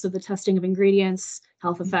pesticides, so the testing of ingredients,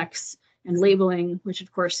 health effects, and labeling, which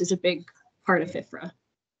of course is a big part of FIFRA.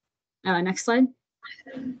 Next slide.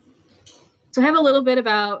 So I have a little bit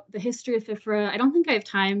about the history of FIFRA. I don't think I have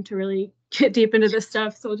time to really get deep into this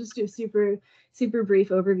stuff, so I'll just do a super brief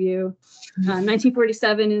overview.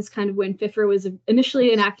 1947 is kind of when FIFRA was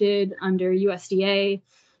initially enacted under USDA.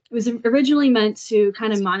 It was originally meant to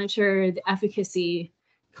kind of monitor the efficacy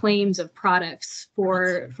claims of products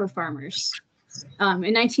for farmers. In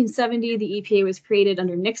 1970, the EPA was created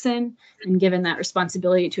under Nixon and given that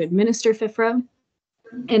responsibility to administer FIFRA.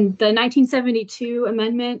 And the 1972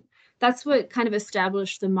 amendment, that's what kind of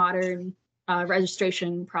established the modern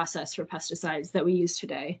registration process for pesticides that we use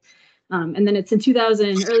today. And then it's in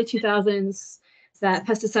early 2000s, that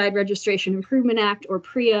Pesticide Registration Improvement Act, or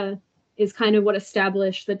PREA, is kind of what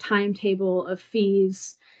established the timetable of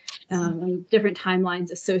fees and different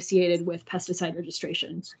timelines associated with pesticide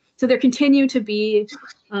registration. So there continue to be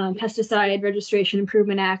Pesticide Registration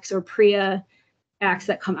Improvement Acts, or PREA, acts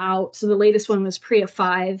that come out. So the latest one was PREA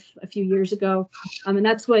 5 a few years ago. And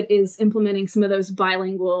that's what is implementing some of those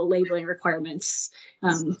bilingual labeling requirements.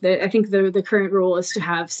 I think the current rule is to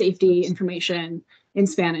have safety information in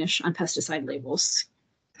Spanish on pesticide labels.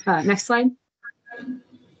 Next slide.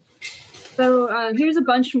 So here's a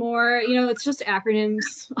bunch more, it's just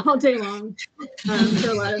acronyms all day long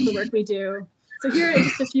for a lot of the work we do. So here are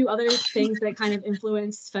just a few other things that kind of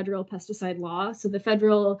influence federal pesticide law. So the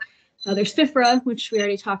federal there's FIFRA, which we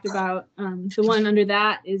already talked about. The one under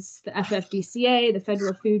that is the FFDCA, the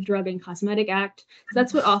Federal Food, Drug, and Cosmetic Act. So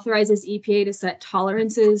that's what authorizes EPA to set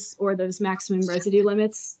tolerances, or those maximum residue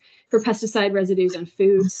limits, for pesticide residues on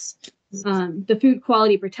foods. The Food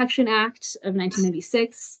Quality Protection Act of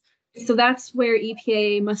 1996. So that's where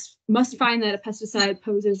EPA must find that a pesticide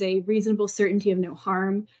poses a reasonable certainty of no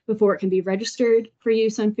harm before it can be registered for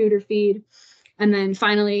use on food or feed. And then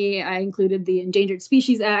finally, I included the Endangered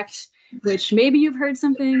Species Act, which maybe you've heard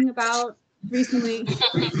something about recently.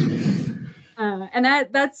 And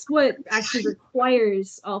that's what actually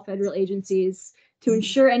requires all federal agencies to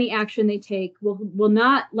ensure any action they take will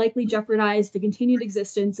not likely jeopardize the continued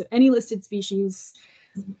existence of any listed species,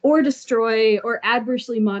 or destroy or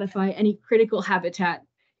adversely modify any critical habitat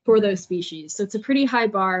for those species. So it's a pretty high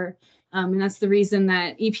bar. And that's the reason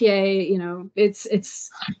that EPA, you know, it's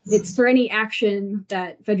for any action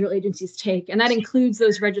that federal agencies take, and that includes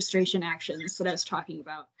those registration actions that I was talking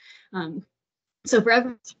about. So for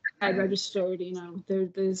every registered, you know,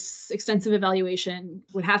 there's extensive evaluation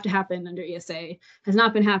would have to happen under ESA, has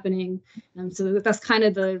not been happening. So that's kind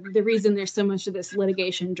of the reason there's so much of this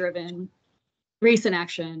litigation-driven recent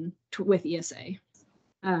action with ESA.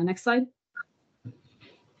 Next slide.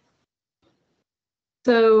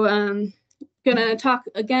 So gonna talk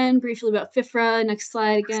again briefly about FIFRA. Next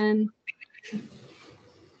slide again.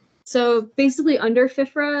 So basically under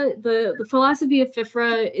FIFRA, the philosophy of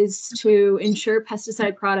FIFRA is to ensure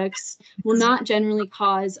pesticide products will not generally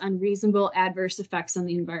cause unreasonable adverse effects on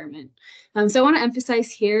the environment. So I want to emphasize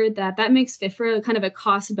here that that makes FIFRA kind of a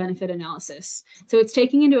cost-benefit analysis. So it's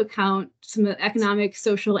taking into account some of the economic,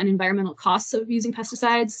 social, and environmental costs of using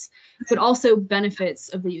pesticides, but also benefits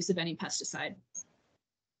of the use of any pesticide.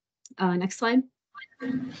 Next slide.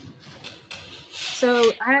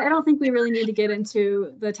 So I don't think we really need to get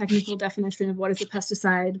into the technical definition of what is a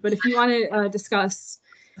pesticide, but if you want to discuss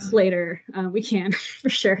later, we can for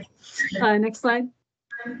sure. Next slide.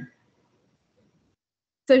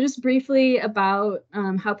 So just briefly about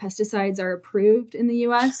how pesticides are approved in the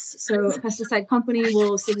US. So a pesticide company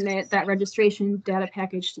will submit that registration data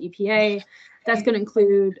package to EPA. That's going to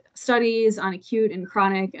include studies on acute and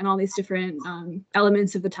chronic and all these different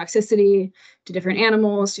elements of the toxicity to different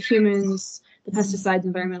animals, to humans, the pesticide's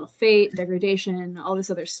environmental fate, degradation, all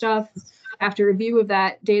this other stuff. After review of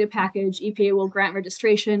that data package, EPA will grant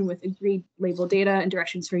registration with agreed label data and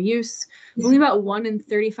directions for use. Only about 1 in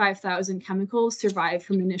 35,000 chemicals survive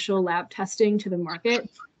from initial lab testing to the market,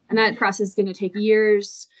 and that process is going to take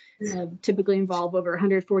years, typically involve over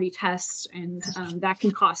 140 tests, and that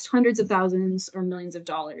can cost hundreds of thousands or millions of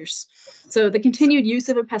dollars. So the continued use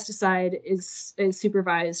of a pesticide is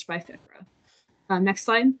supervised by FIFRA. Next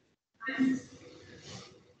slide.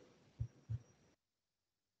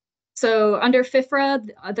 So under FIFRA,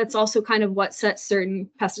 that's also kind of what sets certain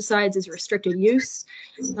pesticides as restricted use.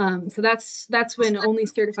 So that's when only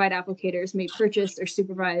certified applicators may purchase or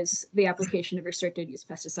supervise the application of restricted use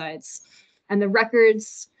pesticides. And the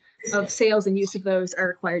records of sales and use of those are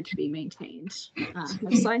required to be maintained.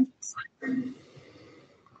 Next slide.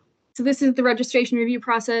 So this is the registration review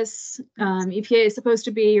process. EPA is supposed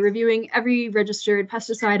to be reviewing every registered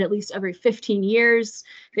pesticide at least every 15 years,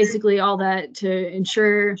 basically all that to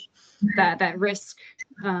ensure that that risk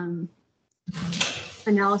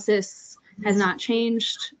analysis has not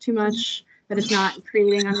changed too much, that it's not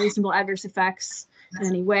creating unreasonable adverse effects in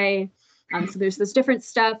any way. So there's those different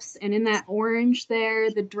steps, and in that orange there,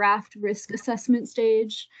 the draft risk assessment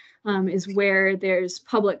stage is where there's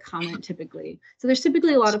public comment typically. So there's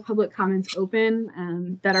typically a lot of public comments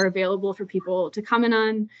open that are available for people to comment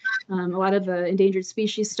on. A lot of the endangered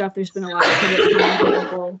species stuff, there's been a lot of public comment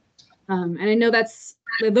available. And I know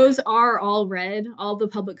those are all read, all the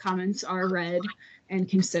public comments are read and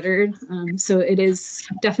considered. So it is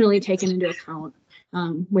definitely taken into account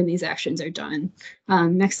when these actions are done.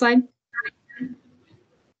 Next slide.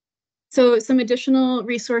 So some additional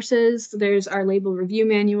resources, there's our label review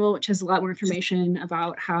manual, which has a lot more information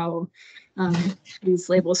about how these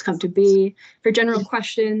labels come to be. For general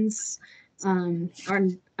questions on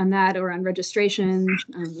that or on registration,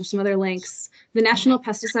 there's some other links. The National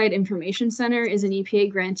Pesticide Information Center is an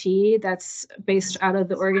EPA grantee that's based out of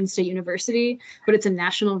the Oregon State University, but it's a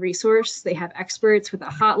national resource. They have experts with a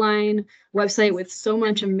hotline, website with so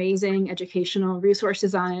much amazing educational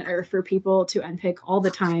resources on it, or for people to unpick all the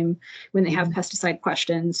time when they have pesticide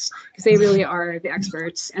questions, because they really are the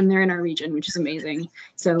experts and they're in our region, which is amazing.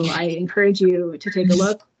 So I encourage you to take a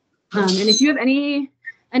look. And if you have any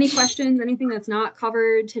questions, anything that's not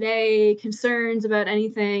covered today, concerns about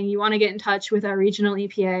anything, you want to get in touch with our regional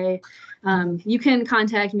EPA, you can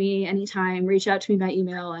contact me anytime, reach out to me by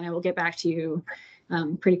email, and I will get back to you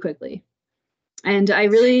pretty quickly. And I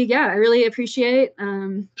really appreciate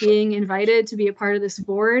being invited to be a part of this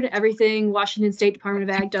board. Everything Washington State Department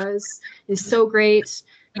of Ag does is so great.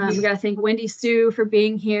 We got to thank Wendy Sue for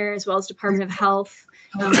being here, as well as Department of Health.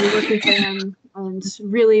 We work with them and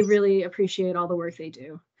really, really appreciate all the work they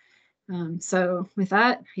do. So with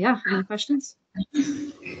that, yeah, any questions?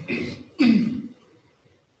 Do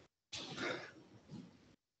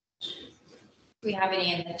we have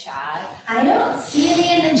any in the chat? I don't see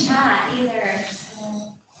any in the chat either.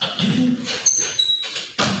 So.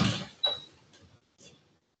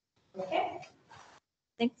 Okay.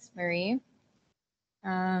 Thanks, Marie.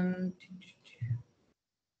 All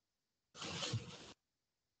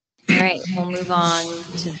right, we'll move on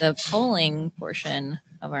to the polling portion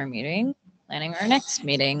of our meeting. planning our next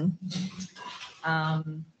meeting.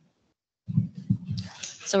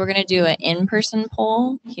 So we're going to do an in-person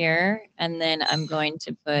poll here, and then I'm going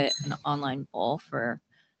to put an online poll for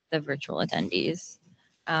the virtual attendees.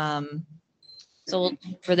 So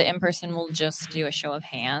for the in-person, we'll just do a show of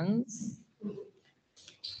hands.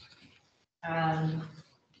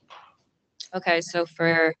 Okay, so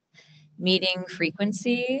for meeting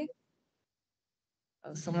frequency,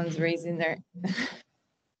 oh, someone's raising their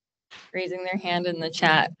raising their hand in the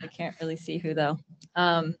chat. I can't really see who though.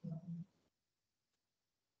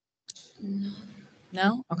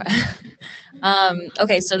 No? Okay.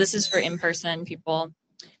 Okay, so this is for in-person people.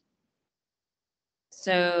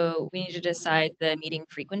 So we need to decide the meeting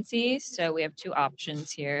frequency. So we have two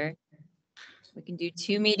options here. We can do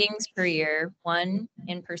 2 meetings per year, 1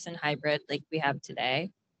 in-person hybrid like we have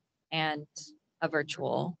today, and a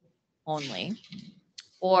virtual only.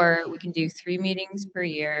 Or we can do 3 meetings per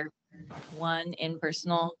year, 1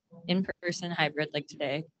 in-person hybrid like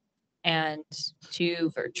today, and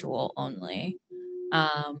 2 virtual only.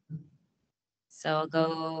 So I'll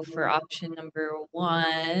go for option number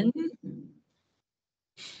 1.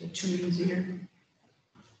 2 meetings a year.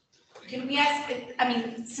 Can we ask, I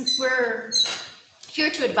mean, since we're here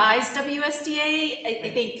to advise WSDA, I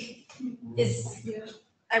think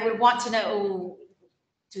I would want to know,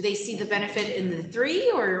 do they see the benefit in the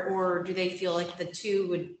 3 or do they feel like the 2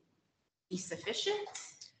 would be sufficient?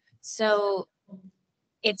 So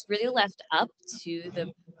it's really left up to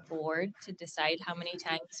the board to decide how many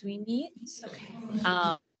times we meet.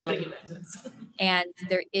 Okay. And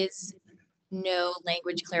there is no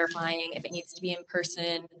language clarifying if it needs to be in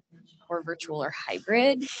person or virtual or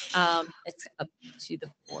hybrid. It's up to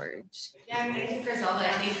the board. Yeah, I mean, I think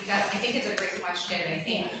Griselda, I think it's a great question. I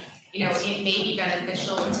think, you know, it may be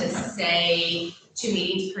beneficial to say 2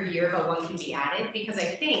 meetings per year, but 1 can be added, because I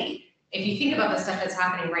think if you think about the stuff that's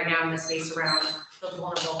happening right now in the space around the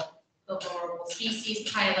vulnerable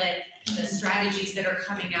species pilot, the strategies that are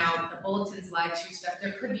coming out, the bulletins, live stream stuff,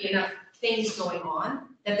 there could be enough things going on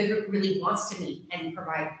that the group really wants to meet and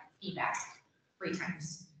provide feedback 3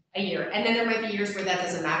 times a year. And then there might be years where that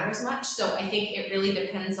doesn't matter as much. So I think it really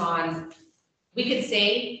depends on, we could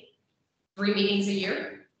say 3 meetings a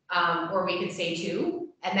year, or we could say 2.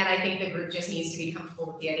 And then I think the group just needs to be comfortable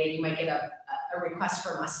with the idea. You might get a request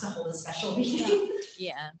from us to hold a special meeting.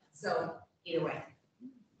 Yeah. So either way,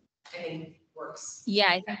 I think works. Yeah,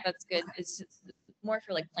 I think that's good. It's just more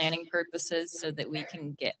for like planning purposes so that we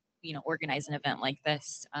can get, you know, organize an event like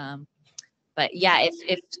this. But yeah,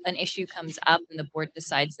 if an issue comes up and the board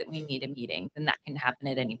decides that we need a meeting, then that can happen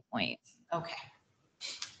at any point. Okay.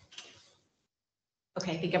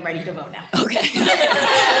 Okay, I think I'm ready to vote now. Okay.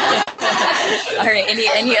 All right,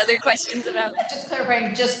 any other questions about? Just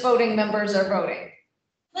clarifying, just voting members are voting.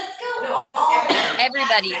 Let's go. No,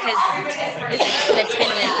 everybody, because this is an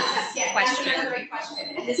attendance question. That's a great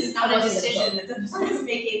question. And this is not a decision that the board is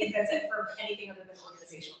making that's it for anything other than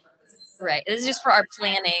organizational purposes. Right. This is just for our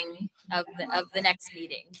planning of the next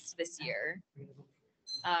meetings this year.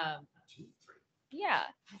 Yeah.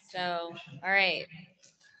 So, all right.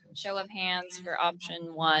 Show of hands for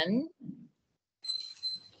option 1.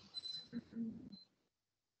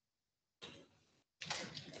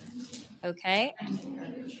 Okay.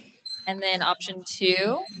 And then option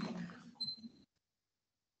 2.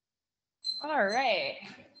 All right.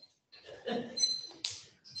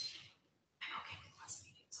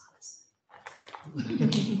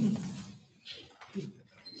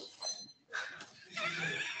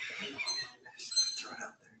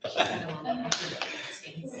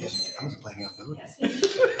 I'm planning on voting.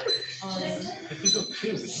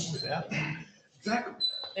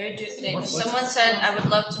 Exactly. Someone said, I would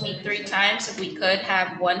love to meet 3 times if we could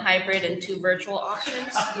have 1 hybrid and 2 virtual options.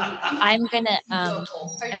 I'm gonna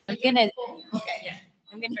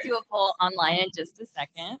do a poll online in just a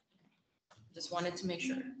second. Just wanted to make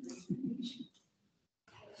sure.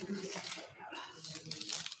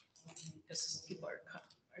 Because people are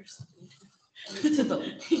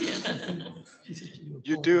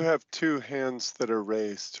You do have 2 hands that are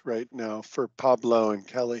raised right now for Pablo and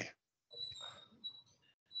Kelly.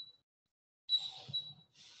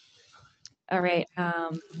 All right,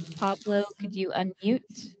 Pablo, could you unmute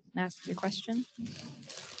and ask your question?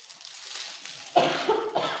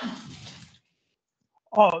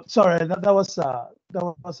 Oh, sorry, that was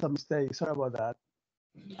a mistake. Sorry about that.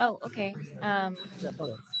 Oh, okay.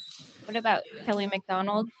 What about Kelly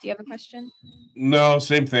McDonald? Do you have a question? No,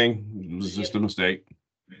 same thing. It was just a mistake.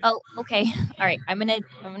 Oh, okay. All right. I'm gonna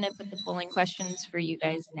put the polling questions for you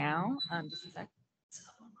guys now. Just a sec.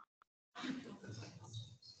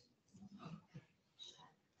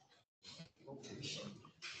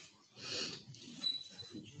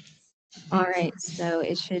 All right, so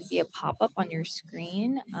it should be a pop-up on your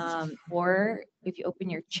screen, or if you open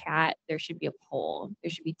your chat, there should be a poll. There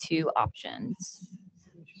should be two options.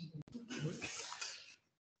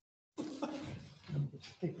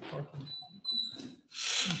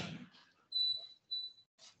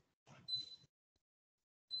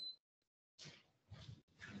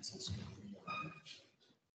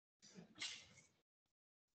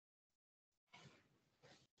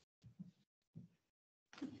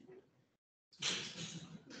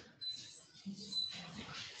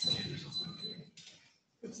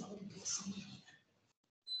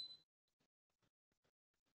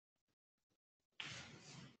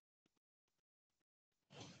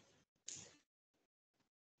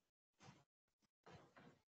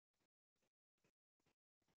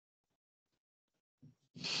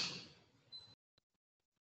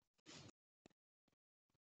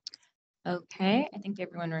 Okay, I think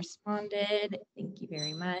everyone responded. Thank you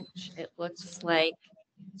very much. It looks like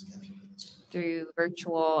through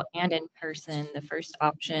virtual and in person, the first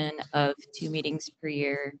option of 2 meetings per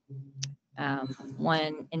year,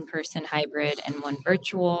 1 in-person hybrid and 1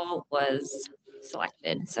 virtual was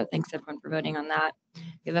selected. So thanks everyone for voting on that.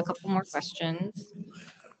 We have a couple more questions.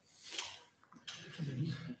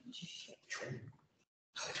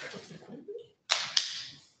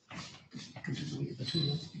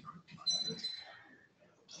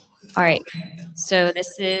 All right, so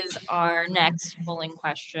this is our next polling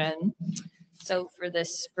question. So for the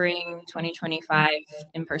spring 2025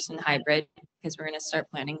 in-person hybrid, because we're going to start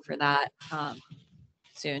planning for that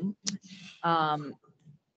soon.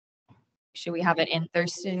 Should we have it in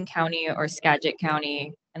Thurston County or Skagit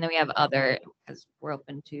County? And then we have other, because we're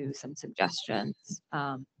open to some suggestions.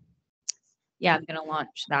 Yeah, I'm going to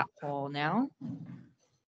launch that poll now.